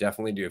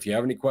 definitely do. If you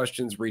have any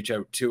questions, reach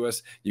out to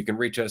us. You can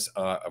reach us,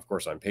 of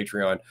course, on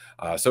Patreon.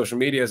 Social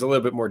media is a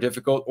little bit more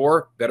difficult,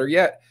 or better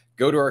yet,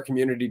 go to our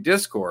community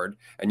Discord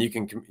and you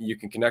can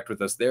connect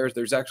with us there.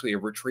 There's actually a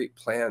retreat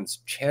plans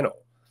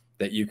channel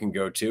that you can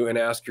go to and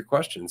ask your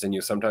questions.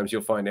 And sometimes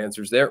you'll find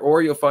answers there,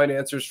 or you'll find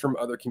answers from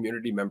other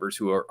community members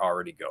who are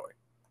already going.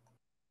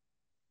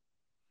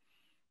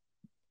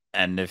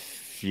 And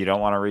if you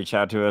don't want to reach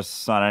out to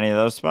us on any of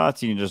those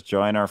spots, you can just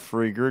join our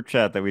free group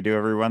chat that we do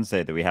every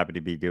Wednesday, that we happen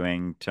to be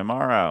doing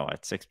tomorrow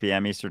at 6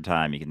 p.m. Eastern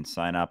time. You can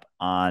sign up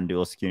on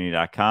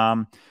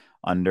dualisticunity.com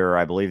under,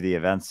 I believe, the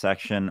events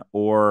section,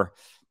 or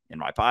in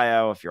my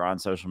bio if you're on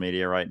social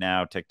media right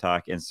now,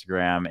 TikTok,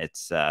 Instagram.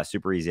 It's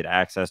super easy to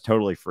access,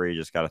 totally free.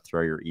 Just got to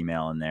throw your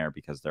email in there,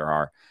 because there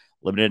are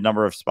limited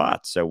number of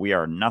spots. So we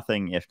are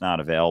nothing if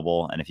not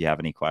available. And if you have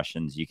any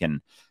questions, you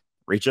can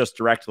reach us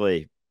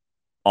directly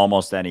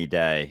almost any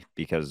day,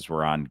 because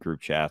we're on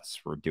group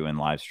chats, we're doing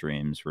live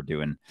streams, we're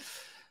doing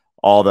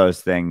all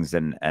those things,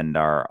 and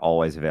are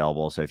always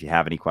available. So if you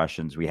have any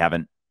questions, we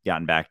haven't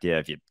gotten back to you.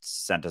 If you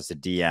sent us a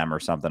DM or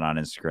something on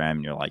Instagram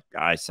and you're like,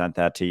 I sent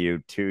that to you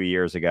 2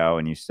 years ago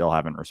and you still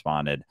haven't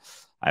responded,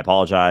 I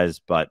apologize,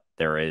 but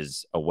there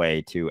is a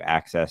way to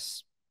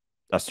access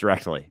us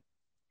directly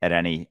at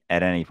any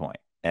point,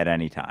 at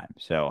any time.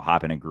 So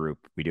hop in a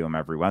group. We do them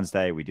every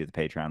Wednesday. We do the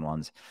Patreon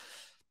ones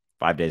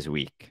 5 days a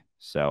week.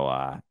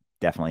 So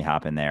definitely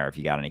hop in there if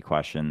you got any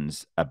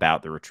questions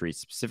about the retreat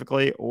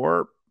specifically,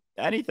 or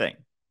anything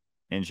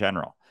in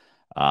general.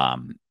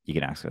 You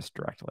can ask us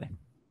directly.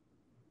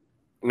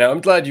 Now,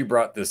 I'm glad you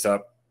brought this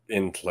up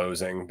in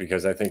closing,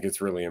 because I think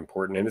it's really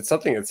important. And it's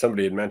something that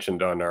somebody had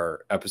mentioned on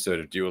our episode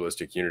of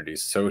Dualistic Unity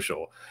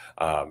Social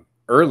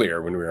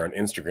earlier when we were on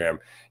Instagram,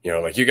 you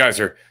know, like, you guys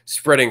are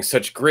spreading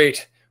such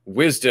great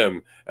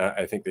wisdom.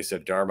 I think they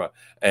said Dharma.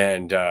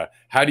 And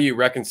how do you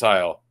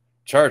reconcile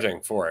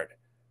charging for it?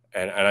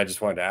 And I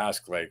just wanted to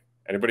ask, like,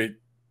 anybody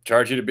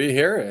charge you to be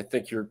here? I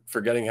think you're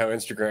forgetting how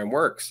Instagram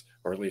works,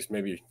 or at least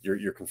maybe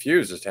you're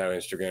confused as to how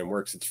Instagram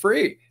works. It's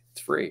free.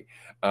 It's free.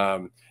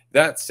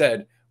 That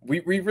said, we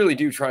really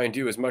do try and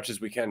do as much as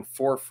we can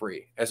for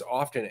free, as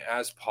often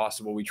as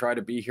possible. We try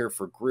to be here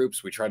for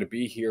groups. We try to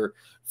be here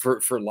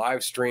for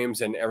live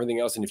streams and everything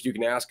else. And if you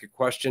can ask a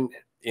question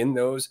in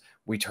those,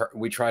 we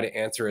try to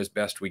answer as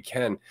best we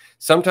can.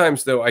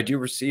 Sometimes, though, I do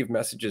receive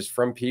messages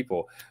from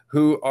people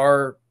who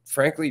are,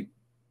 frankly,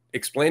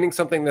 explaining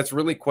something that's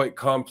really quite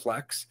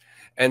complex,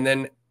 and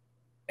then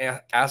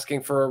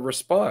asking for a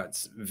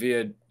response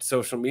via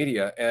social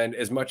media. And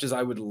as much as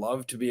I would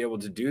love to be able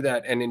to do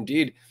that, and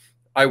indeed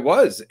I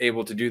was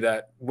able to do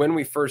that when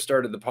we first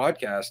started the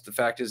podcast, the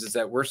fact is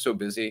that we're so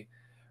busy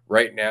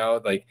right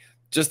now. Like,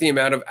 just the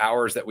amount of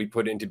hours that we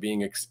put into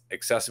being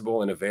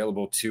accessible and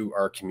available to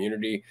our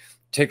community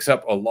takes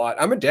up a lot.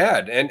 I'm a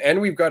dad, and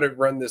we've got to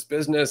run this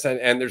business,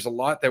 and there's a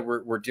lot that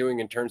we're doing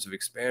in terms of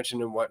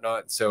expansion and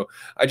whatnot. So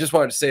I just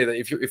wanted to say that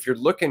if you're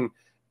looking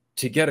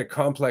to get a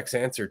complex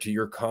answer to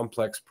your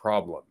complex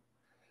problem,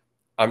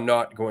 I'm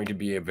not going to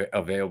be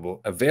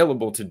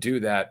available to do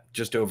that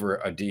just over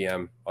a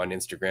DM on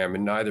Instagram,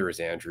 and neither is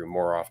Andrew,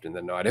 more often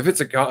than not. If it's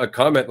a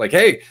comment like,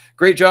 "Hey,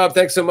 great job,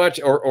 thanks so much,"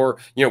 or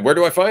you know, "Where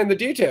do I find the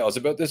details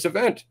about this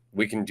event?"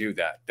 we can do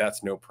that.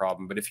 That's no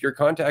problem. But if you're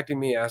contacting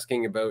me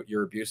asking about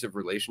your abusive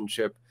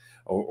relationship,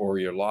 or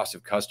your loss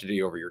of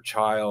custody over your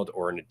child,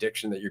 or an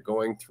addiction that you're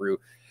going through,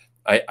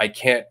 I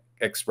can't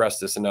express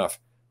this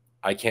enough.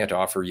 I can't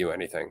offer you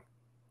anything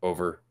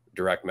over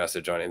direct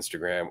message on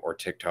Instagram or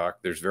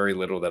TikTok. There's very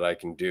little that I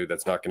can do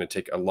that's not going to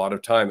take a lot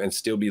of time and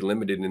still be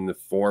limited in the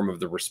form of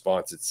the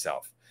response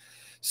itself.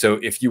 So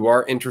if you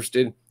are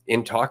interested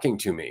in talking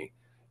to me,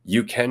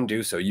 you can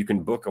do so. You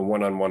can book a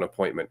one-on-one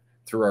appointment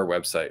through our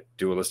website,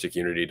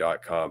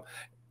 dualisticunity.com.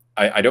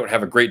 I don't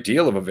have a great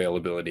deal of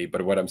availability,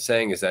 but what I'm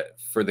saying is that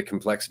for the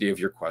complexity of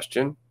your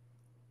question,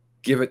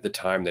 give it the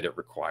time that it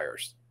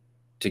requires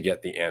to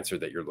get the answer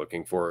that you're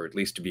looking for, or at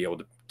least to be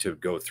able to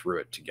go through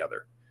it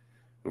together.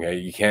 Okay,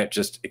 you can't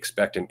just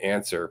expect an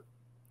answer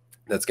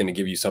that's going to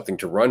give you something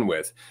to run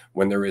with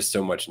when there is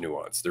so much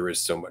nuance, there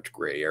is so much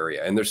gray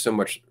area, and there's so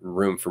much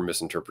room for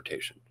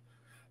misinterpretation.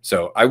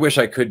 So I wish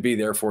I could be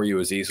there for you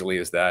as easily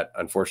as that.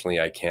 Unfortunately,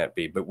 I can't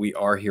be, but we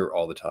are here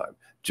all the time.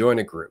 Join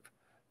a group,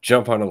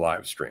 jump on a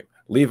live stream,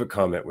 leave a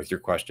comment with your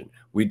question.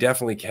 We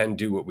definitely can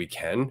do what we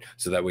can,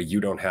 so that way you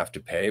don't have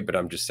to pay, but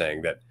I'm just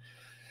saying that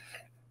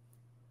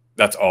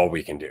that's all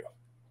we can do.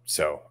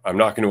 So I'm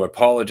not going to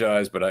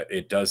apologize, but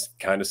it does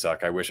kind of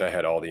suck. I wish I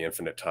had all the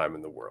infinite time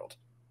in the world.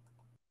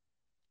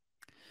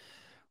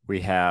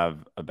 We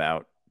have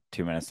about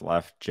 2 minutes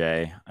left.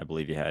 Jay, I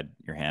believe you had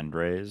your hand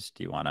raised.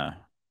 Do you want to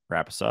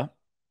wrap us up?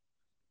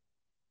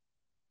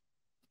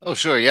 Oh,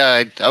 sure.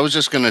 Yeah, I was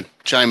just going to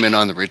chime in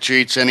on the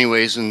retreats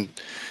anyways, and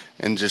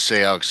just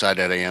say how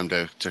excited I am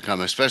to come,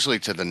 especially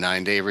to the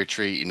 9-day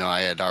retreat. You know,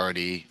 I had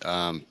already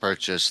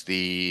purchased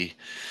the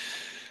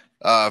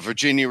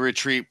Virginia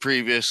retreat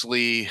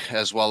previously,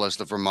 as well as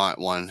the Vermont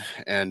one.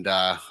 And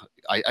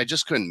I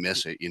just couldn't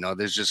miss it. You know,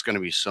 there's just going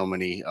to be so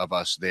many of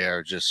us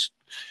there just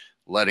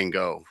letting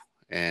go,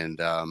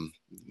 and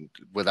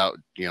without,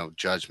 you know,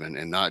 judgment,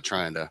 and not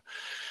trying to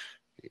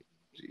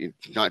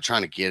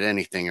get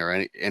anything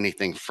or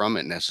anything from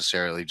it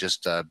necessarily,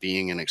 just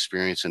being an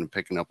experience and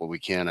picking up what we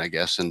can, I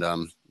guess. And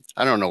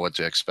I don't know what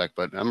to expect,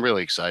 but I'm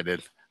really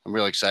excited. I'm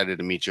really excited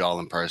to meet you all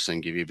in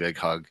person, give you a big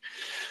hug.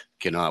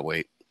 Cannot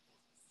wait.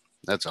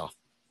 That's all.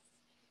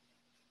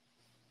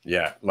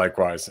 Yeah,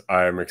 likewise.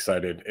 I'm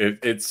excited.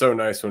 It's so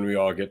nice when we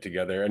all get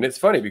together. And it's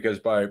funny because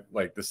by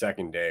like the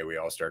second day, we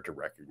all start to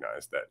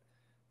recognize that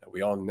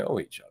we all know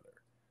each other,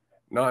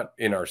 not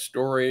in our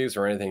stories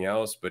or anything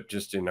else, but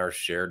just in our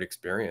shared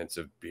experience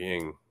of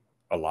being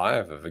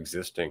alive, of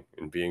existing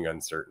and being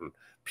uncertain,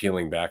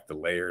 peeling back the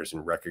layers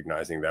and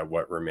recognizing that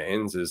what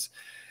remains is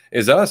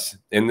us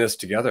in this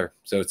together.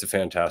 So it's a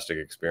fantastic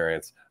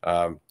experience.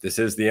 This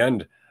is the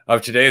end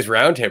of today's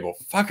roundtable.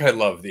 Fuck, I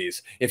love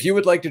these. If you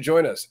would like to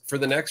join us for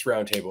the next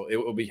roundtable, it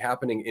will be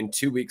happening in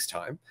 2 weeks'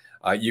 time.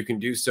 You can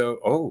do so.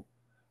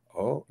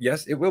 Oh,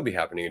 yes, it will be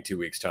happening in 2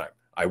 weeks' time.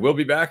 I will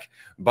be back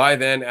by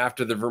then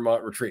after the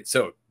Vermont retreat.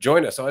 So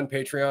join us on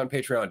Patreon,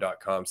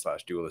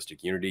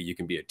 patreon.com/dualisticunity. You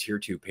can be a tier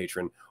 2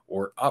 patron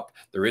or up.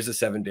 There is a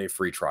 7-day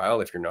free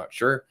trial if you're not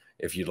sure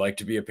if you'd like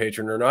to be a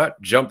patron or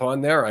not. Jump on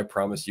there. I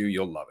promise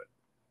you'll love it.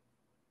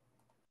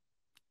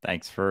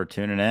 Thanks for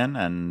tuning in,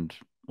 and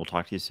we'll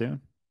talk to you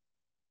soon.